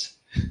guess.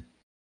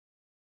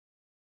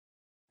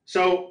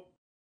 So,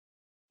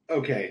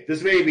 okay,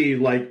 this may be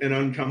like an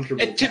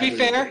uncomfortable. And to be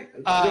fair,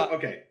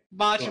 okay,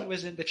 Majin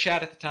was in the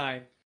chat at the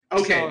time.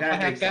 Okay, so if that I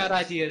have makes bad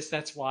sense. ideas,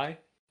 that's why.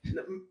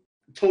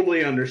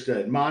 Totally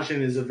understood.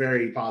 Majin is a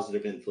very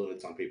positive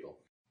influence on people.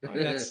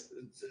 That's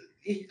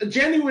A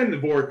genuine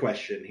Vor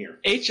question here.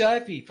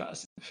 HIV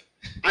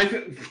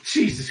positive.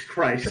 Jesus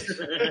Christ.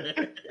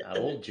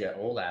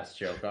 Old ass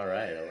joke. All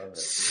right, I love it.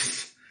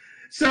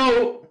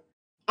 So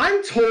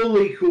I'm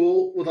totally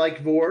cool with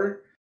like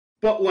Vor,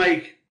 but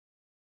like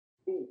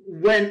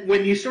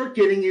when you start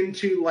getting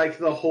into like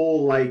the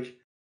whole like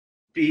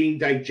being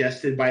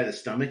digested by the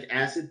stomach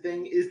acid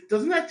thing,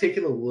 doesn't that take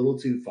it a little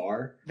too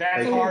far?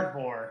 That's Like,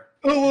 hardcore.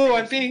 Oh,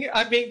 I'm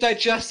being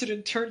digested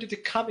and turned into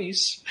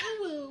cummies.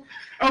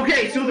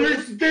 Okay, so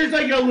there's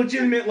like a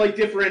legitimate like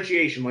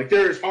differentiation. Like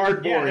there's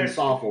hard Vor and there's-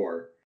 soft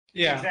Vor.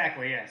 Yeah.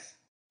 Exactly, yes.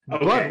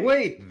 Okay. But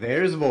wait,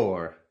 there's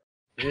Vor.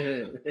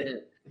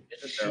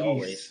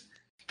 Always.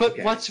 But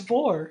Okay. what's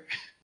Vor?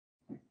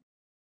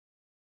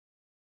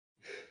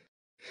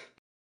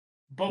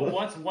 But What?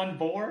 what's one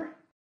bore?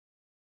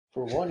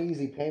 For one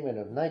easy payment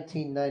of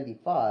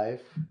 $19.95,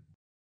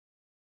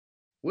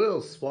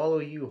 We'll swallow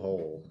you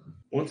whole.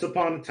 Once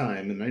upon a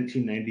time in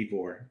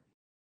 1994.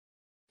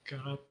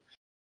 God.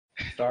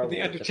 Star The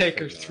Wars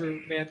Undertaker episode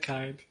through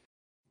mankind.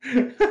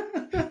 9.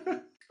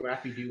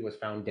 Scrappy Doo was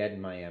found dead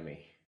in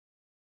Miami.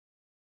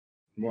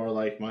 More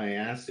like my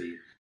assy.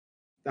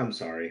 I'm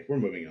sorry, we're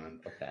moving on.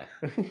 Okay.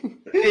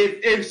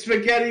 If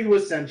spaghetti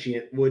was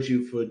sentient, would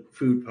you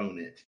food pone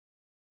it?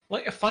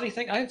 Like a funny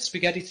thing, I had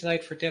spaghetti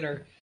tonight for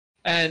dinner,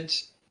 and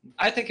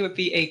I think it would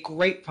be a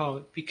great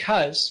pone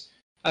because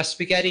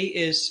spaghetti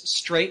is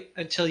straight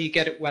until you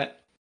get it wet.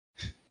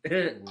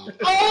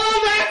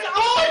 Oh, that's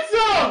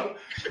awesome!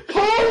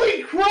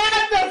 Holy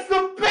crap, that's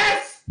the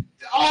best!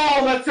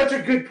 Oh, that's such a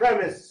good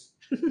premise.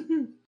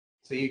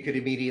 So you could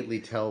immediately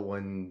tell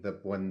when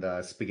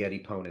the spaghetti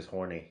pone is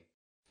horny.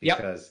 Yep.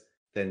 Because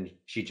then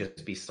she'd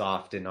just be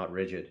soft and not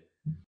rigid.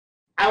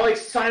 I like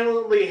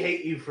silently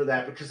hate you for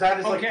that because that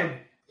is like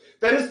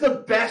that is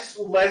the best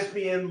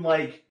lesbian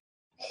like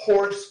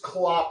horse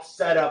clop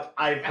setup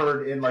I've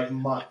heard in like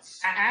months.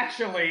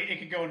 Actually, it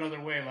could go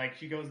another way. Like,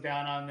 she goes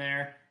down on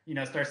there,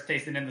 starts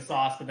tasting in the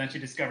sauce, but then she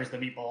discovers the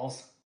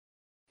meatballs.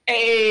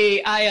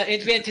 Hey, I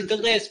invented the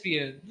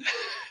lesbian.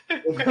 I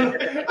am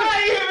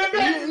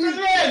the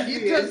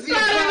lesbian. does the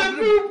Son of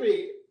a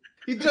boopy.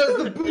 He does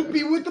the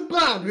boopy with the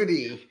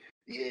boogity.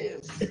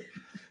 yes.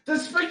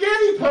 Does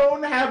spaghetti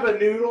pone have a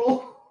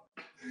noodle?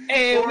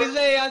 Hey, Or- we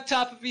lay on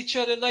top of each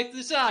other like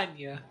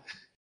lasagna.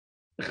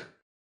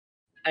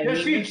 I Does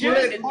mean, she it's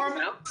just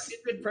it's a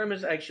good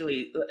premise,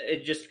 actually.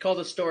 It just called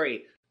a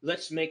story.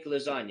 Let's make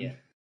lasagna.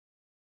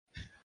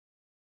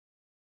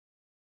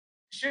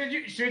 Should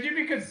you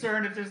be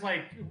concerned if there's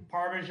like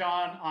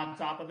Parmesan on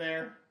top of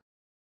there?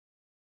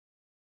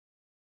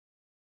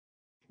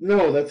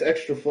 No, that's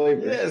extra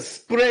flavor. Yes,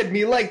 spread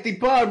me like the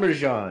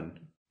Parmesan.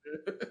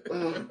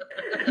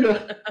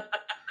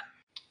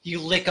 You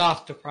lick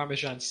off the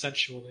Parmesan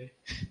sensually.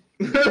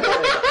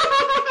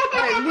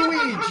 Hey,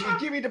 Luigi,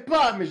 give me the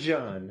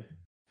Parmesan.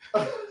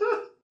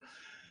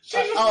 She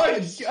just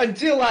like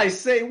Until I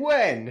say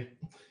when.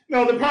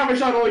 no, the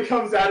Parmesan only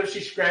comes out if she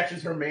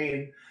scratches her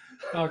mane.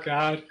 Oh,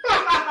 God.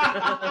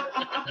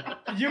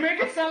 You make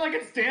it sound like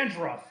it's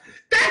dandruff.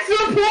 That's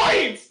the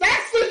point.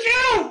 That's the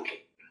joke.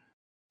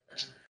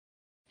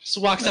 Just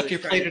walks I up was to your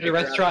trying plate to at a figure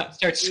out- restaurant,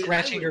 starts Dude, I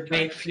scratching was your trying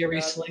mane to figure out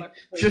furiously. what-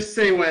 Just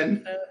say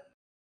when.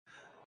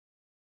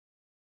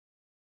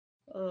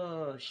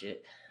 Oh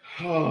shit!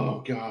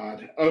 Oh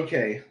God.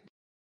 Okay.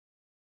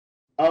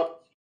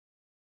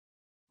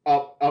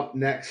 Up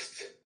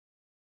next.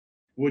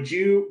 Would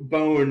you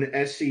bone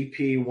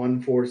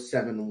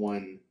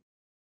SCP-1471?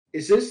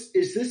 Is this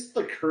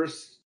the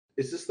curse?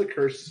 Is this the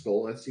cursed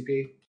skull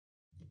SCP?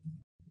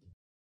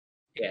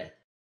 Yeah.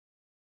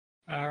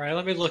 All right,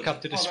 let me look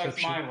up the Oh, that's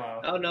description.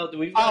 Milo. Oh no,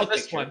 we've got Oh, a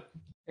this picture. one.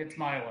 It's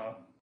Milo.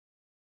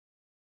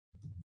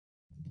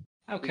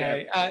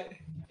 Okay.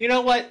 You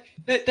know what?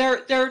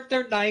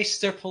 They're nice.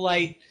 They're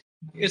polite.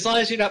 As long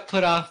as you're not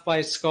put off by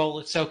a skull,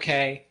 it's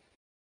okay.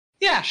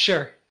 Yeah,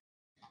 sure.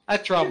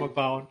 I'd throw him a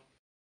bone.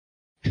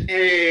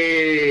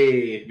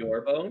 Hey, Your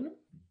bone.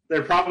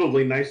 they're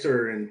probably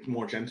nicer and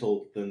more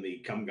gentle than the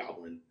cum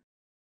goblin.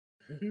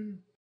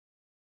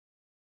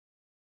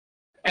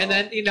 And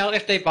then,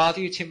 if they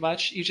bother you too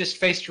much, you just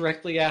face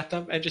directly at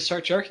them and just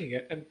start jerking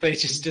it, and they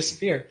just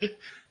disappear.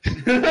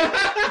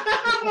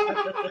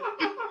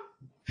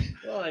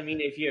 Well, I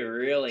mean, if you're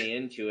really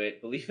into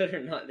it, believe it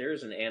or not,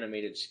 there's an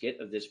animated skit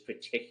of this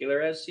particular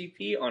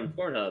SCP on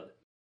Pornhub.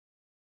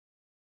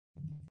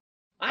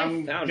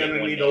 I'm found gonna it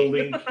one need day. a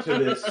link to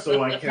this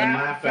so I can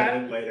laugh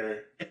at it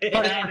later.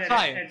 Found it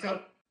Fine.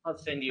 I'll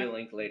send you a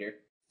link later.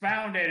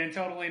 Found it and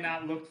totally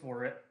not looked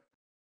for it.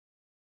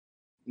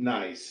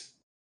 Nice.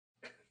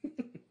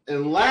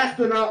 And last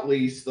but not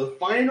least, the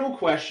final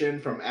question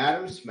from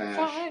Adam Smash.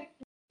 Fine.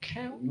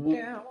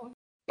 Countdown.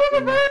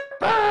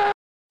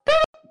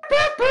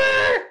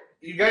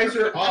 You guys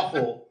are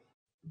awful.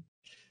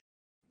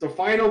 The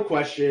final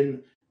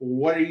question,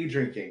 what are you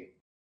drinking?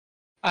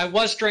 I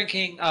was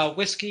drinking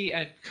whiskey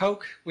and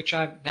Coke, which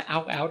I'm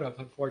now out of,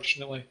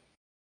 unfortunately.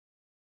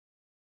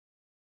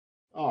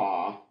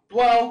 Aw.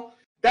 Well,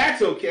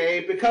 that's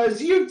okay,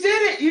 because you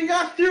did it! You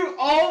got through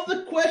all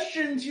the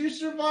questions! You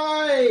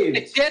survived!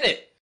 I did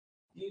it!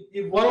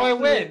 You What do I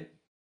win?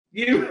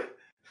 You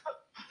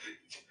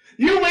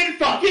win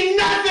fucking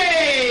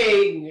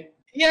nothing!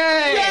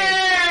 Yay!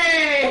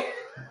 Yay!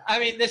 I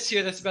mean, this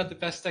year, that's about the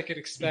best I could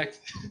expect.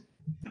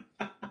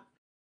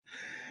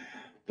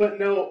 But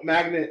no,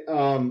 Magnet,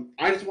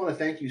 I just want to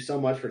thank you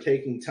so much for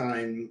taking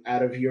time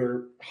out of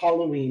your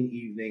Halloween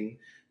evening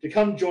to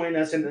come join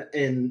us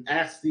and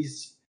ask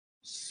these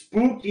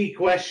spooky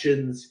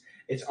questions.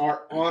 It's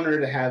our honor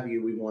to have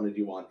you. We wanted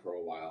you on for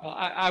a while. Well,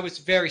 I was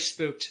very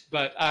spooked,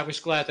 but I was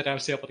glad that I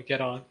was able to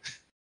get on.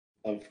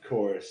 Of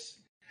course.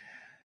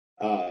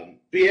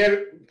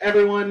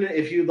 Everyone,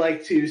 if you'd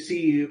like to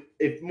see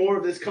if more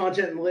of this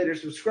content later,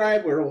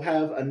 subscribe. We'll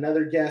have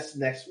another guest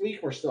next week.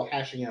 We're still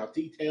hashing out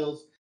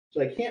details,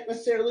 so I can't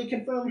necessarily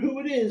confirm who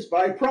it is,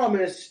 but I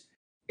promise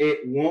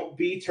it won't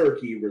be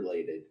turkey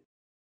related.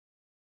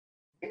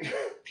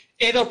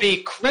 It'll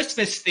be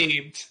Christmas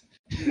themed.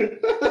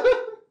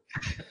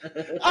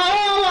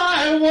 All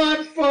I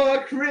want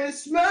for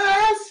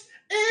Christmas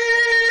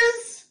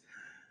is...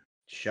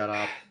 Shut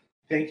up.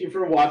 Thank you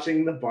for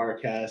watching the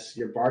Barcast.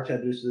 Your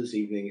bartenders this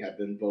evening have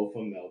been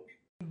Bofa Milk,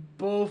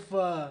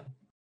 Bofa.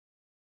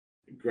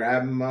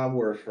 Grab My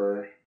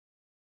Werfer,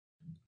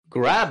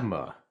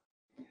 Grabma.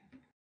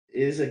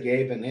 Is a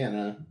Gay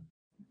Banana,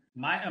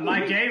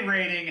 My gay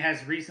rating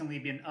has recently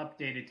been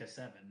updated to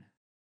 7.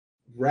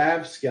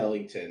 Rav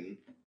Skellington,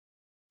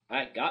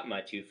 I got my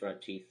 2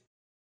 front teeth.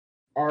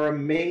 our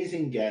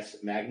amazing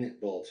guest,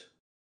 MagnetBolt.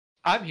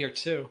 I'm here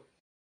too.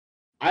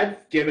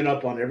 I've given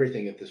up on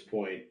everything at this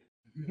point.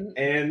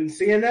 And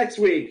see you next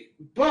week.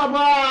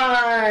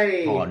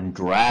 Bye-bye! On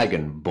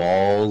Dragon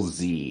Ball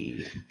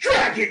Z.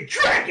 Dragon!